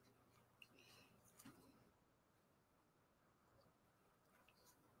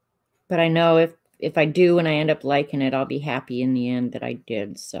 but I know if I do and I end up liking it, I'll be happy in the end that I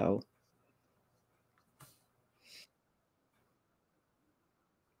did. So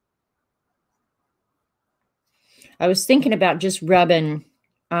I was thinking about just rubbing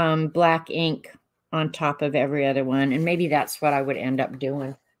black ink on top of every other one, and maybe that's what I would end up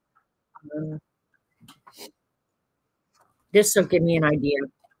doing. Um, this will give me an idea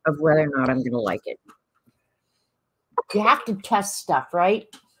of whether or not I'm going to like it. You have to test stuff, right?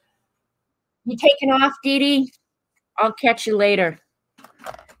 You taking off, Dee Dee? I'll catch you later.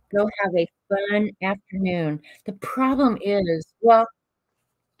 Go have a fun afternoon. The problem is, well,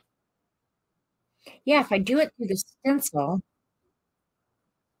 yeah, if I do it through the stencil,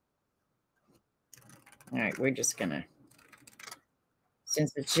 all right, we're just gonna,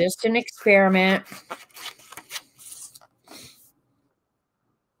 since it's just an experiment,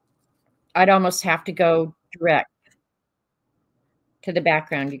 I'd almost have to go direct to the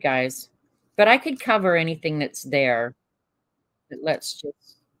background, you guys. But I could cover anything that's there. But let's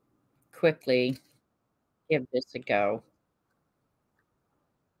just quickly give this a go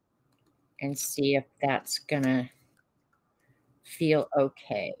and see if that's gonna feel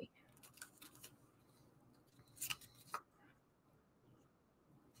okay.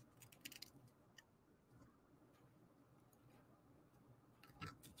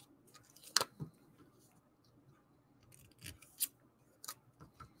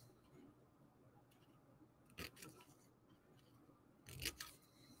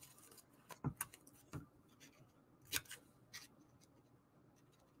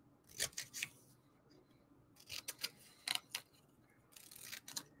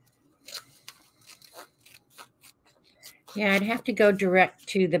 Yeah, I'd have to go direct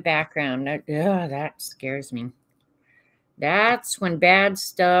to the background. That scares me. That's when bad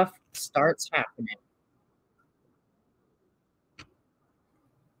stuff starts happening.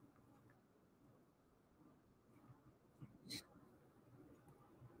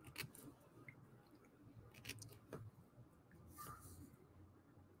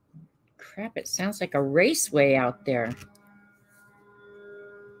 Crap, it sounds like a raceway out there.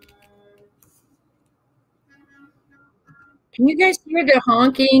 Can you guys hear the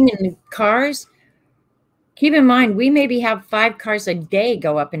honking and the cars? Keep in mind, we maybe have 5 cars a day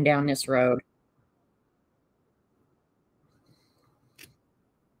go up and down this road.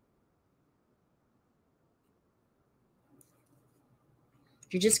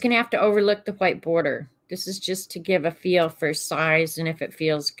 You're just going to have to overlook the white border. This is just to give a feel for size and if it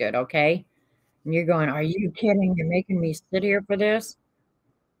feels good, okay? And you're going, are you kidding? You're making me sit here for this?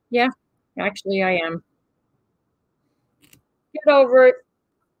 Yeah, actually, I am. Get over it.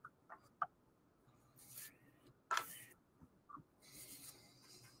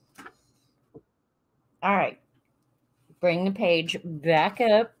 All right. Bring the page back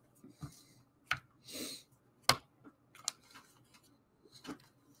up.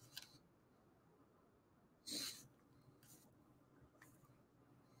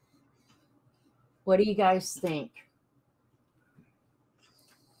 What do you guys think?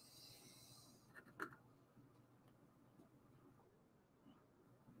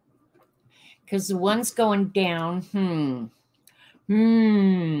 Because the one's going down.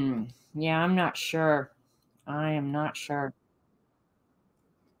 Yeah, I'm not sure. I am not sure.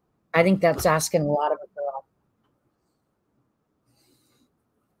 I think that's asking a lot of a girl.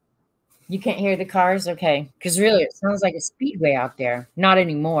 You can't hear the cars? Okay. Because really, it sounds like a speedway out there. Not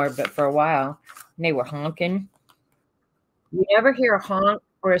anymore, but for a while. And they were honking. You never hear a honk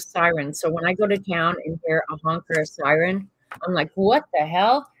or a siren. So when I go to town and hear a honk or a siren, I'm like, what the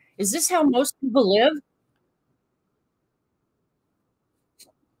hell? Is this how most people live?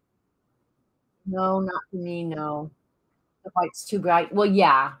 No, not for me, no. The light's too bright. Well,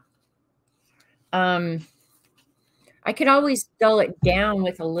 yeah. Um, I could always dull it down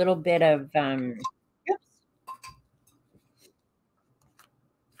with a little bit of oops,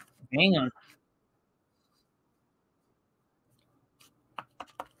 hang on.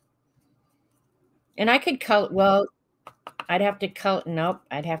 And I could color, well, I'd have to color, nope,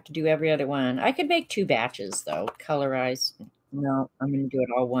 I'd have to do every other one. I could make 2 batches though, colorize. No, I'm going to do it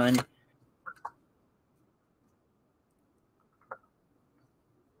all one.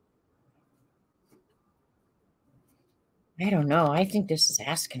 I don't know. I think this is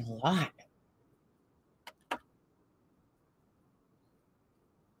asking a lot.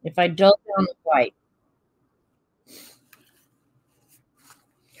 If I dull down the white,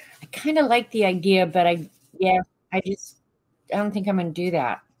 I kind of like the idea, but yeah, I just, don't think I'm going to do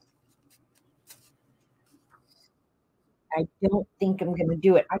that. I don't think I'm going to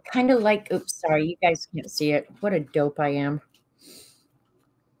do it. I kind of like, oops, sorry, you guys can't see it. What a dope I am.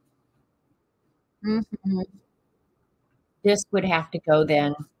 Mhm. This would have to go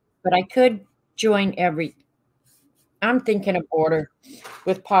then, but I could join every. I'm thinking of border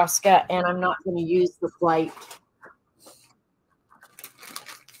with Posca, and I'm not going to use the flight.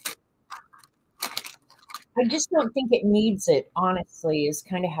 I just don't think it needs it, honestly, is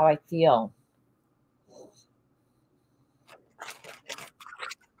kind of how I feel.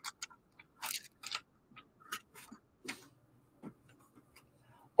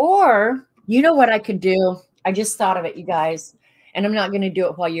 Or, you know what I could do? I just thought of it, you guys, and I'm not going to do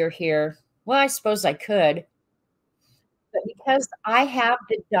it while you're here. Well, I suppose I could, but because I have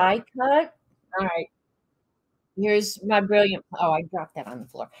the die cut, all right, here's my brilliant. Oh, I dropped that on the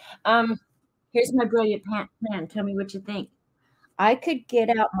floor. Um, Here's my brilliant plan. Tell me what you think. I could get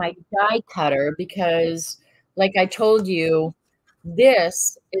out my die cutter because, like I told you,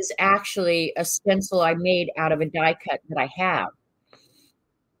 this is actually a stencil I made out of a die cut that I have.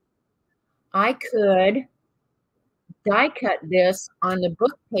 I could die cut this on the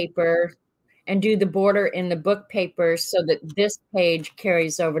book paper and do the border in the book paper so that this page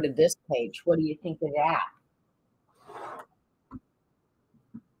carries over to this page. What do you think of that?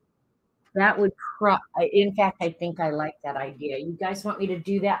 That would in fact, I think I like that idea. You guys want me to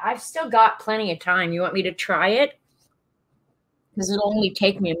do that? I've still got plenty of time. You want me to try it? Because it'll only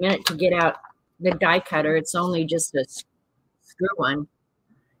take me a minute to get out the die cutter. It's only just a screw one.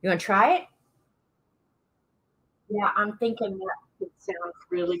 You want to try it? Yeah, I'm thinking that it sounds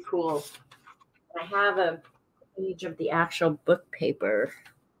really cool. I have a page of the actual book paper,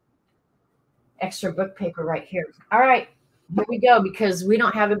 extra book paper right here. All right, here we go. Because we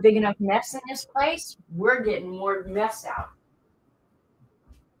don't have a big enough mess in this place, we're getting more mess out.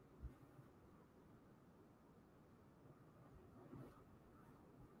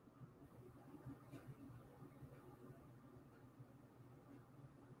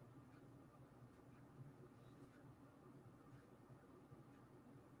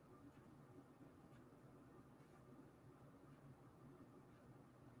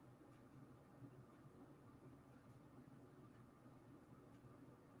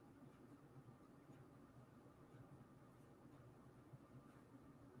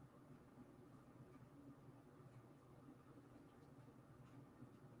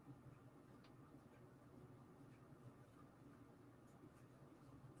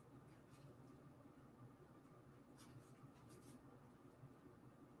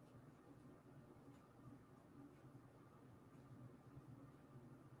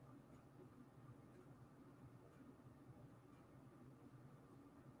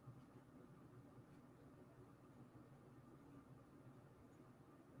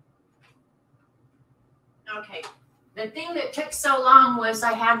 Okay. The thing that took so long was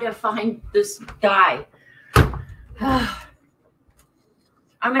I had to find this die.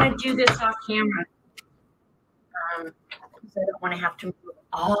 I'm going to do this off camera because I don't want to have to move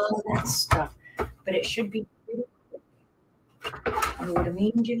all that stuff. But it should be pretty quick. You know what I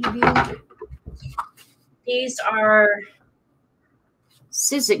mean, Jimmy Bee? These are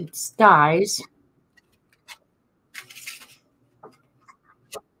Sizzix dies.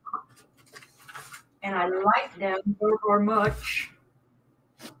 And I like them very much.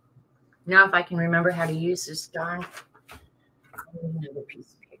 Now, if I can remember how to use this darn another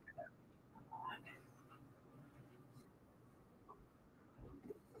piece of paper.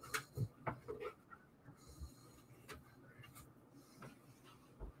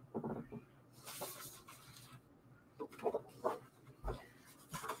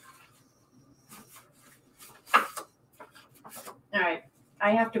 All right,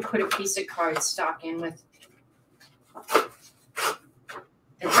 I have to put a piece of cardstock in with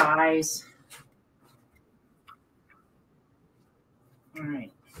the dies. All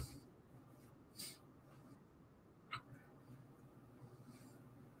right.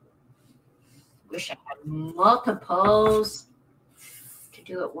 Wish I had multiples to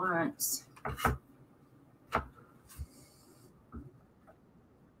do it once.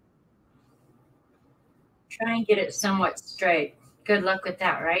 Try and get it somewhat straight. Good luck with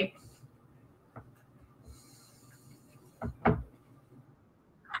that, right?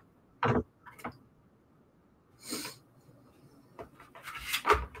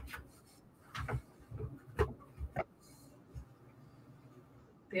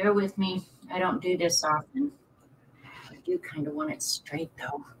 Bear with me. I don't do this often. I do kind of want it straight,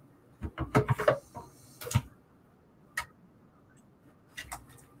 though.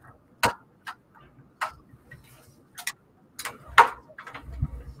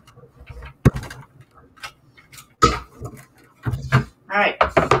 All right,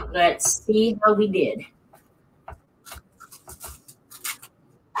 let's see how we did.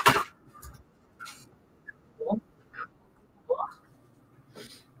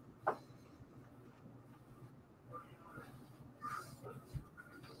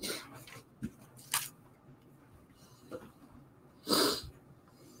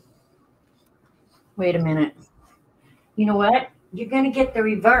 Wait a minute. You know what? You're going to get the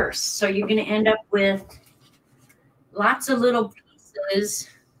reverse. So you're going to end up with lots of little pieces.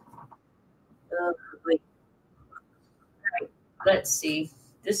 Wait, let's see.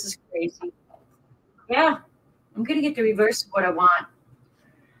 This is crazy. Yeah, I'm going to get the reverse of what I want.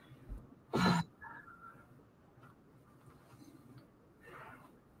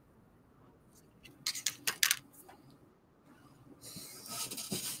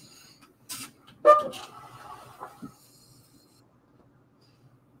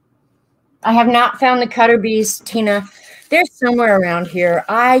 I have not found the cutter bees, Tina. They're somewhere around here.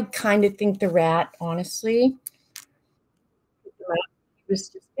 I kind of think the rat, honestly, was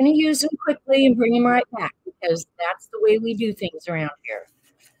just going to use them quickly and bring them right back because that's the way we do things around here.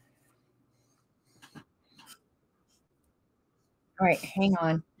 All right, hang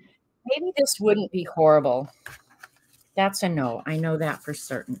on. Maybe this wouldn't be horrible. That's a no. I know that for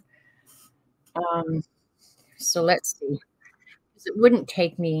certain. So let's see. It wouldn't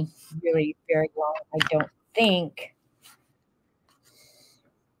take me really very long, I don't think,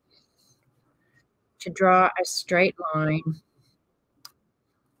 to draw a straight line.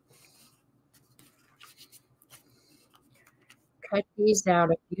 Cut these out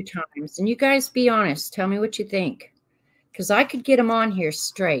a few times. And you guys be honest. Tell me what you think. Because I could get them on here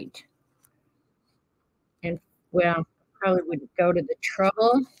straight. And, well, probably wouldn't go to the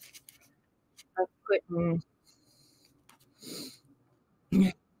trouble of putting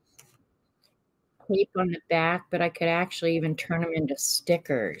tape on the back, but I could actually even turn them into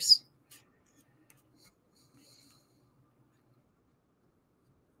stickers.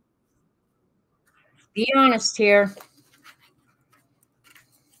 Be honest here.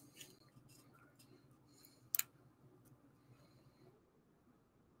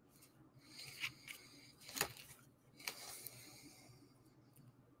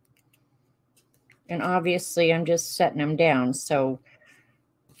 And obviously, I'm just setting them down, so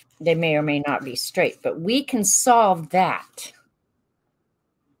they may or may not be straight. But we can solve that.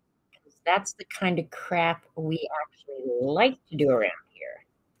 That's the kind of crap we actually like to do around here.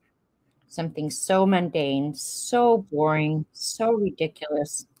 Something so mundane, so boring, so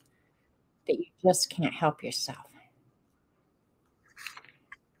ridiculous that you just can't help yourself.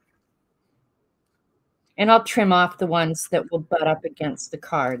 And I'll trim off the ones that will butt up against the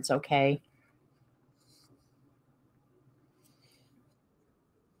cards, okay?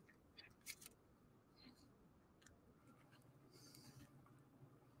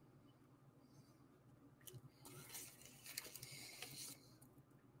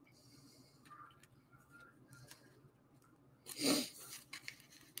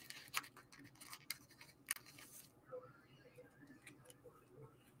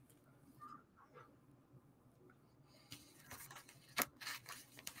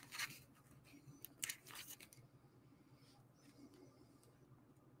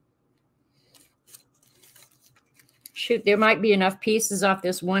 Shoot, there might be enough pieces off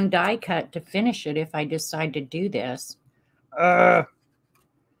this one die cut to finish it if I decide to do this. Come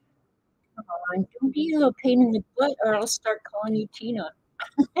on, don't be a little pain in the butt or I'll start calling you Tina.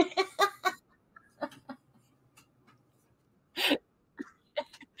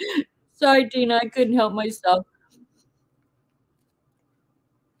 Sorry, Tina, I couldn't help myself.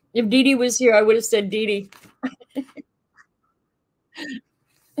 If Dee Dee was here, I would have said Dee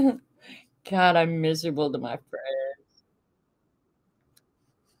Dee. God, I'm miserable to my friends.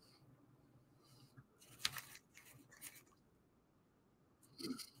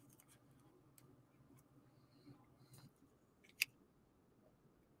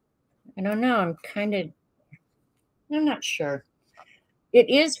 I don't know. I'm not sure. It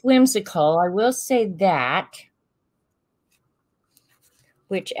is whimsical. I will say that,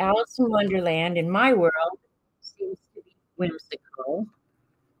 which Alice in Wonderland in my world seems to be whimsical.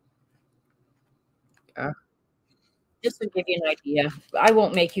 Just to give you an idea. I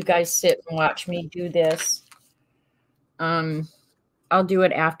won't make you guys sit and watch me do this. I'll do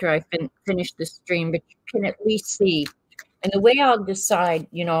it after I finish the stream, but you can at least see. And the way I'll decide,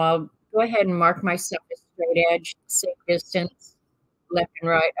 I'll go ahead and mark myself a straight edge, same distance, left and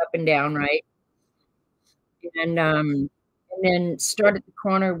right, up and down, right? And then start at the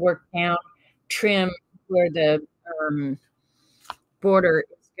corner, work down, trim where the border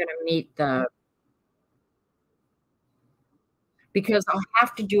is going to meet the because I'll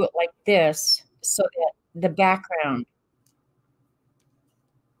have to do it like this so that the background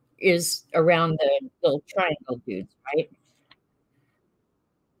is around the little triangle dudes, right?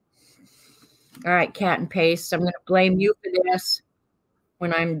 All right, cat and paste. I'm going to blame you for this.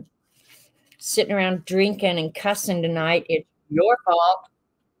 When I'm sitting around drinking and cussing tonight, it's your fault.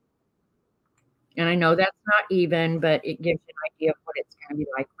 And I know that's not even, but it gives you an idea of what it's going to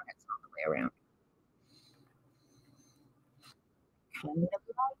be like when it's all the way around. Kind of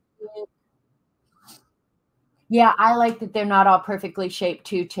like it. Yeah, I like that they're not all perfectly shaped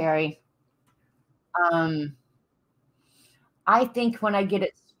too, Terry. Um, I think when I get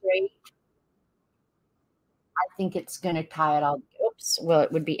it straight, I think it's gonna tie it all. Oops. Well,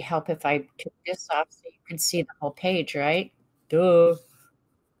 it would be help if I took this off so you could see the whole page, right? Duh.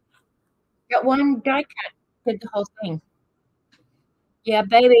 Got one die cut, did the whole thing. Yeah,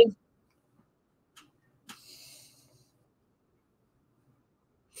 baby.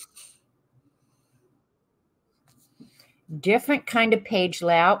 Different kind of page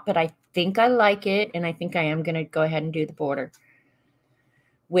layout, but I think I like it, and I think I am gonna go ahead and do the border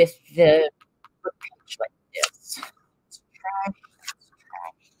with the book page like this.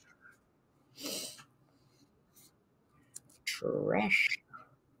 Trash.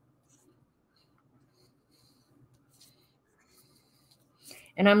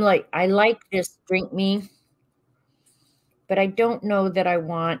 And I'm like, I like this drink me, but I don't know that I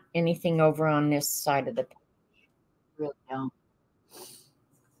want anything over on this side of the page. Really don't.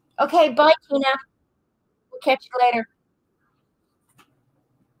 Okay, bye, Tina. We'll catch you later.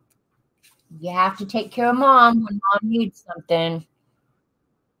 You have to take care of mom when mom needs something.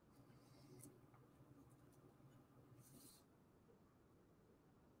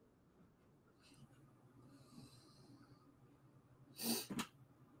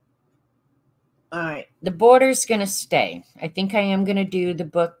 All right. The border's going to stay. I think I am going to do the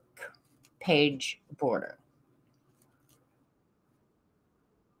book page border.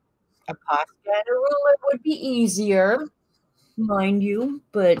 A Posca and a ruler would be easier, mind you,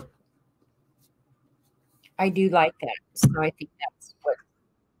 but I do like that. So I think that's what's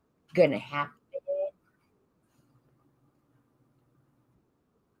going to happen.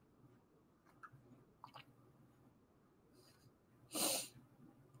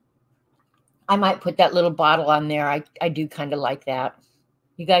 I might put that little bottle on there. I do kind of like that.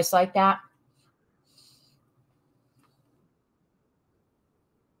 You guys like that?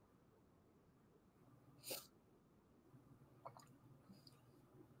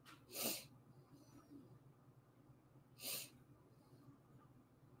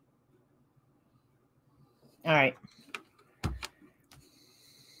 All right.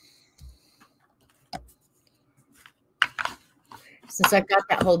 Since I've got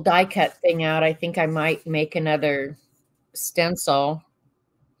that whole die cut thing out, I think I might make another stencil.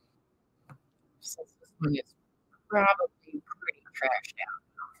 Since this one is probably pretty trashed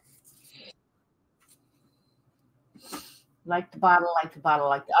out. Like the bottle, like the bottle,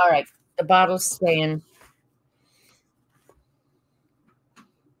 like the, all right. The bottle's staying.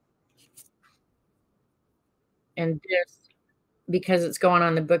 And this, because it's going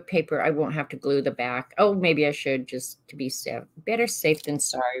on the book paper, I won't have to glue the back. Oh, maybe I should just to be safe. Better safe than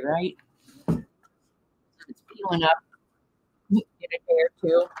sorry, right? It's peeling up in a day or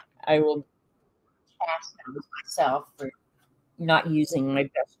two. I will chastise myself for not using my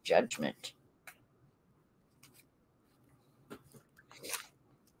best judgment.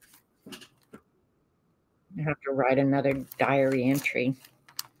 I have to write another diary entry.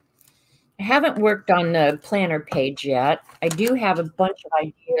 I haven't worked on the planner page yet. I do have a bunch of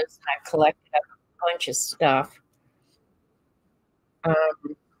ideas and I've collected up a bunch of stuff for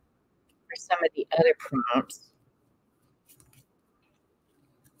some of the other prompts.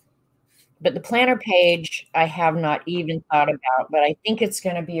 But the planner page, I have not even thought about, but I think it's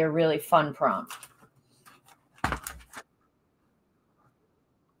going to be a really fun prompt. All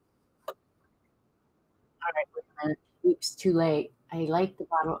right, wait a minute. Oops, too late. I like the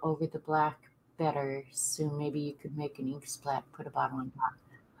bottle over the black better, so maybe you could make an ink splat, put a bottle on top.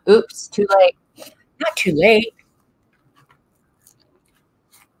 Oops, too late. Not too late.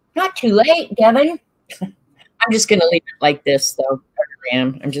 Not too late, Devin. I'm just going to leave it like this, though.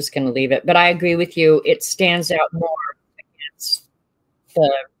 I'm just going to leave it. But I agree with you. It stands out more against the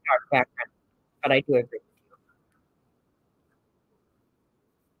dark background. But I do agree.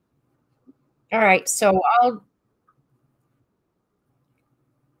 All right, so I'll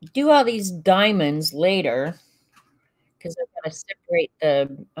do all these diamonds later because I've got to separate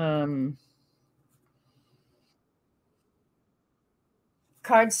the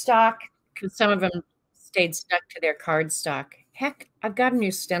cardstock because some of them stayed stuck to their cardstock Heck, I've got a new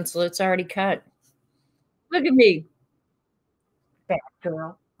stencil. It's already cut. Look at me. Bad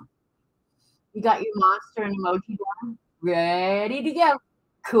girl. You got your monster and emoji down? Ready to go.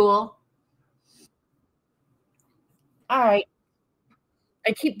 Cool. All right.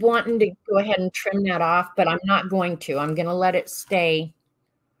 I keep wanting to go ahead and trim that off, but I'm not going to. I'm going to let it stay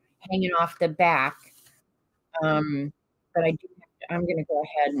hanging off the back. Um, but I'm going to go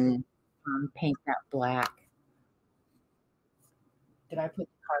ahead and paint that black. Did I put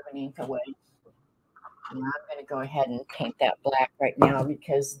the carbon ink away? Yeah, I'm going to go ahead and paint that black right now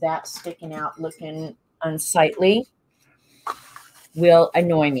because that sticking out looking unsightly will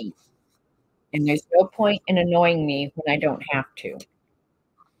annoy me. And there's no point in annoying me when I don't have to.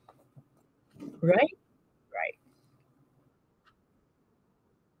 Right? Right.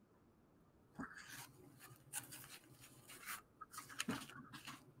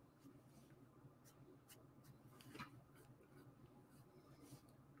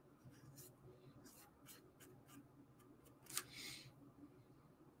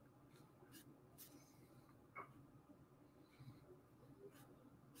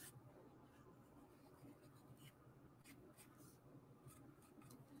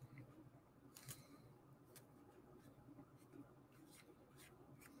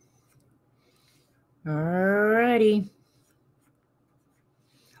 Alrighty.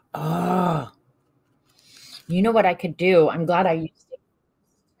 Oh, you know what I could do? I'm glad I used it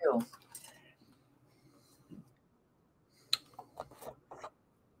too.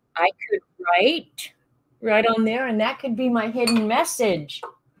 I could write right on there, and that could be my hidden message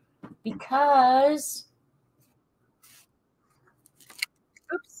because,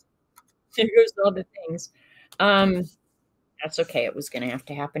 oops, there goes all the things. Um, that's okay. It was going to have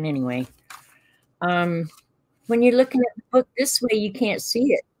to happen anyway. When you're looking at the book this way, you can't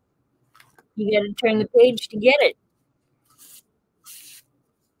see it. You got to turn the page to get it.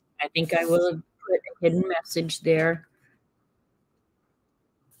 I think I will have put a hidden message there.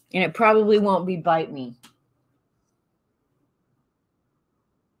 And it probably won't be bite me.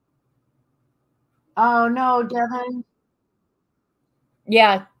 Oh no, Devin.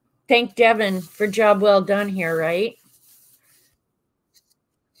 Yeah, thank Devin for job well done here, right?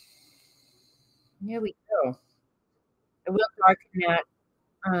 There we go. I will darken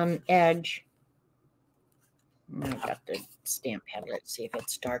that edge. I've got the stamp pad. Let's see if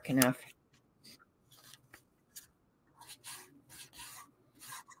it's dark enough.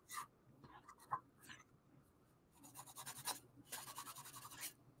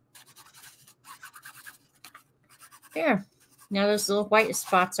 There. Now those little white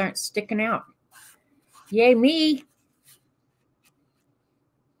spots aren't sticking out. Yay me.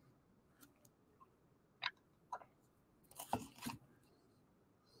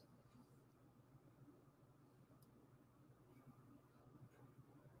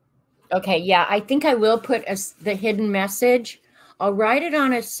 Okay, yeah, I think I will put the hidden message. I'll write it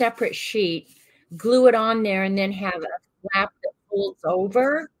on a separate sheet, glue it on there, and then have a flap that folds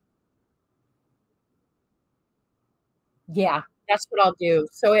over. Yeah, that's what I'll do.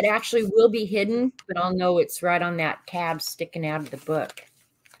 So it actually will be hidden, but I'll know it's right on that tab sticking out of the book.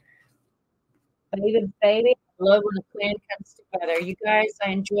 Baby, baby, I love when a plan comes together. You guys,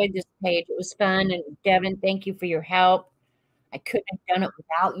 I enjoyed this page. It was fun. And Devin, thank you for your help. I couldn't have done it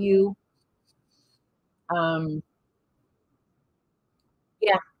without you. Um,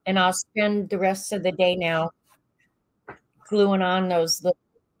 yeah, and I'll spend the rest of the day now gluing on those little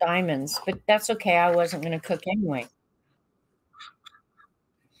diamonds, but that's okay. I wasn't going to cook anyway.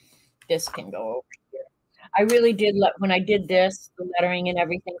 This can go over here. I really did when I did this, the lettering and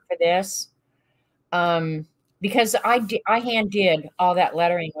everything for this, because I hand did all that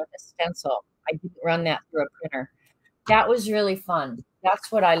lettering with a stencil. I didn't run that through a printer. That was really fun.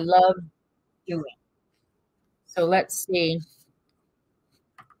 That's what I love doing. So let's see.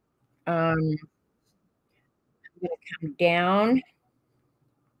 I'm going to come down.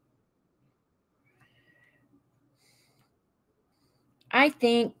 I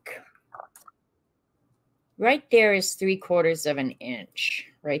think right there is 3/4 of an inch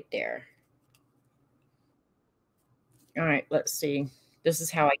right there. All right, let's see. This is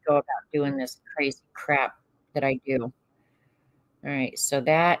how I go about doing this crazy crap that I do. All right, so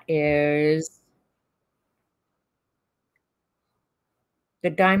that is the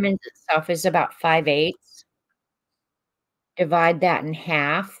diamond itself is about 5/8. Divide that in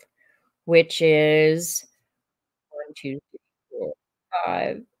half, which is 1, 2, 3, 4,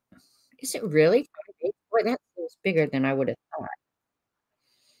 5. Is it really 5/8? Boy, that seems bigger than I would have thought.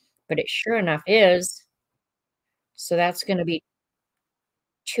 But it sure enough is. So that's going to be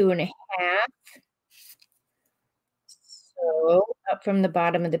 2 1/2. So up from the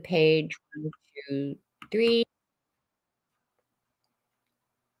bottom of the page, 1, 2, 3,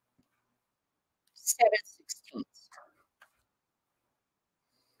 7/16.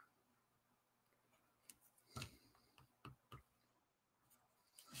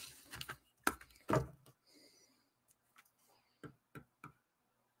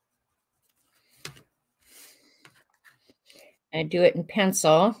 I do it in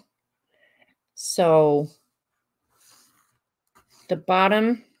pencil. So the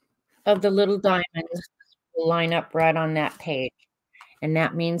bottom of the little diamonds will line up right on that page. And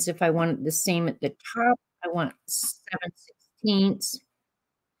that means if I want it the same at the top, I want 7/16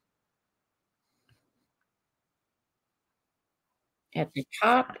 at the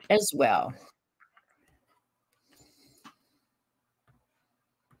top as well.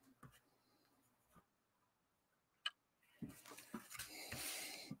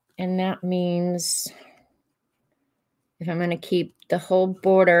 And that means if I'm going to keep the whole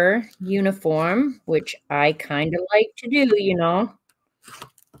border uniform, which I kind of like to do,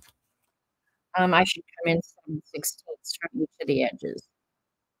 I should come in 7/16 from each of the edges.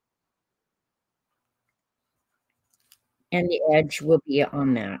 And the edge will be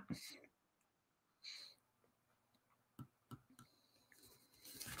on that.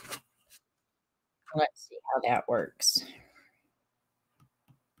 Let's see how that works.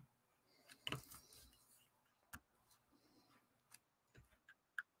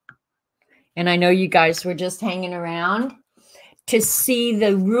 And I know you guys were just hanging around to see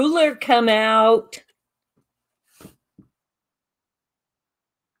the ruler come out.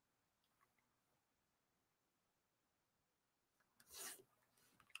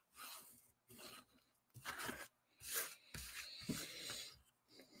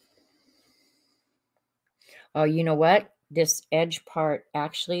 Oh, you know what? This edge part,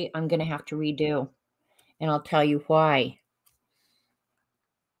 actually, I'm going to have to redo. And I'll tell you why.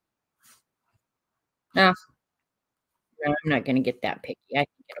 Ah, no, I'm not going to get that picky. I think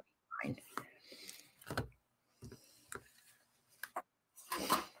it'll be fine.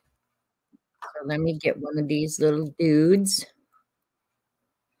 So let me get one of these little dudes.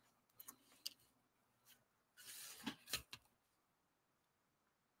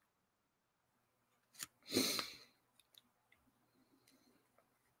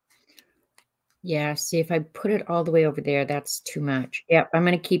 Yeah, see, if I put it all the way over there, that's too much. Yep, I'm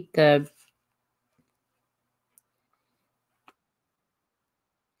going to keep the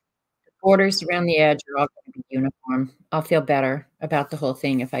borders around the edge are all going to be uniform. I'll feel better about the whole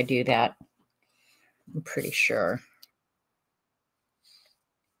thing if I do that. I'm pretty sure.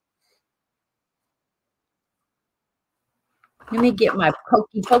 Let me get my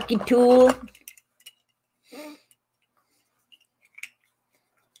pokey tool.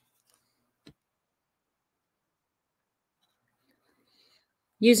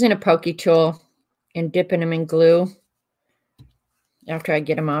 Using a pokey tool and dipping them in glue after I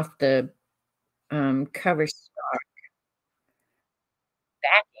get them off the cover stock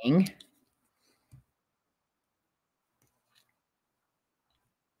backing.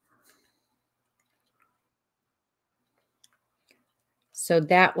 So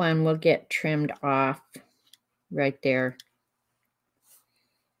that one will get trimmed off right there.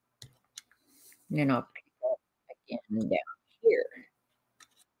 And then I'll pick it up again down here.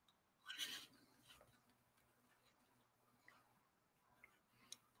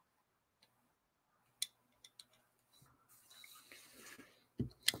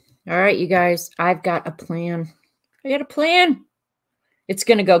 All right, you guys, I've got a plan. I got a plan. It's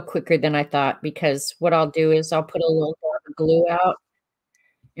going to go quicker than I thought because what I'll do is I'll put a little glue out.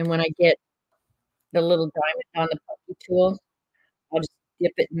 And when I get the little diamond on the pokey tool, I'll just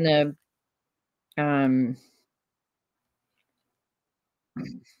dip it in the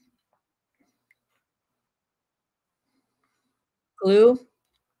glue,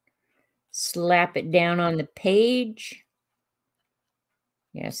 slap it down on the page.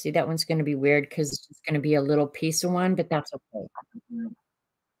 Yeah, see, that one's going to be weird because it's just going to be a little piece of one, but that's okay.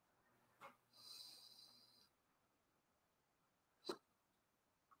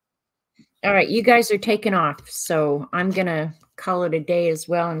 All right, you guys are taking off, so I'm going to call it a day as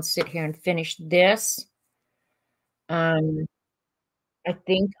well and sit here and finish this. I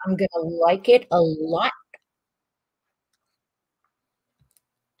think I'm going to like it a lot.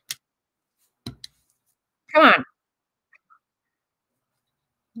 Come on.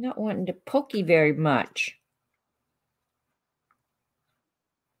 Not wanting to pokey very much.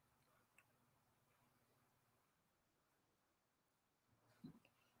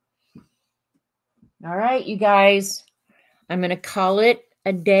 All right, you guys, I'm going to call it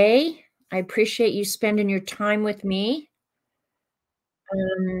a day. I appreciate you spending your time with me.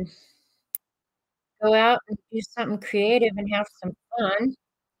 Um, go out and do something creative and have some fun.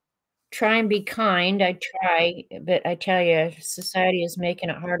 Try and be kind. I try, but I tell you, society is making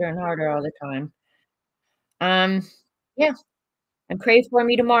it harder and harder all the time. Um, yeah, and pray for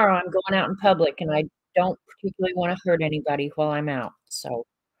me tomorrow. I'm going out in public, and I don't particularly wanna hurt anybody while I'm out. So,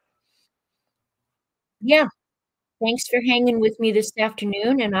 yeah, thanks for hanging with me this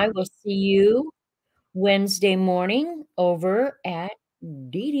afternoon, and I will see you Wednesday morning over at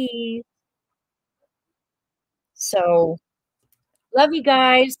Dee Dee's. So, love you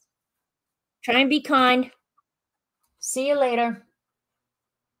guys. Try and be kind. See you later.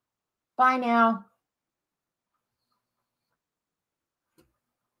 Bye now.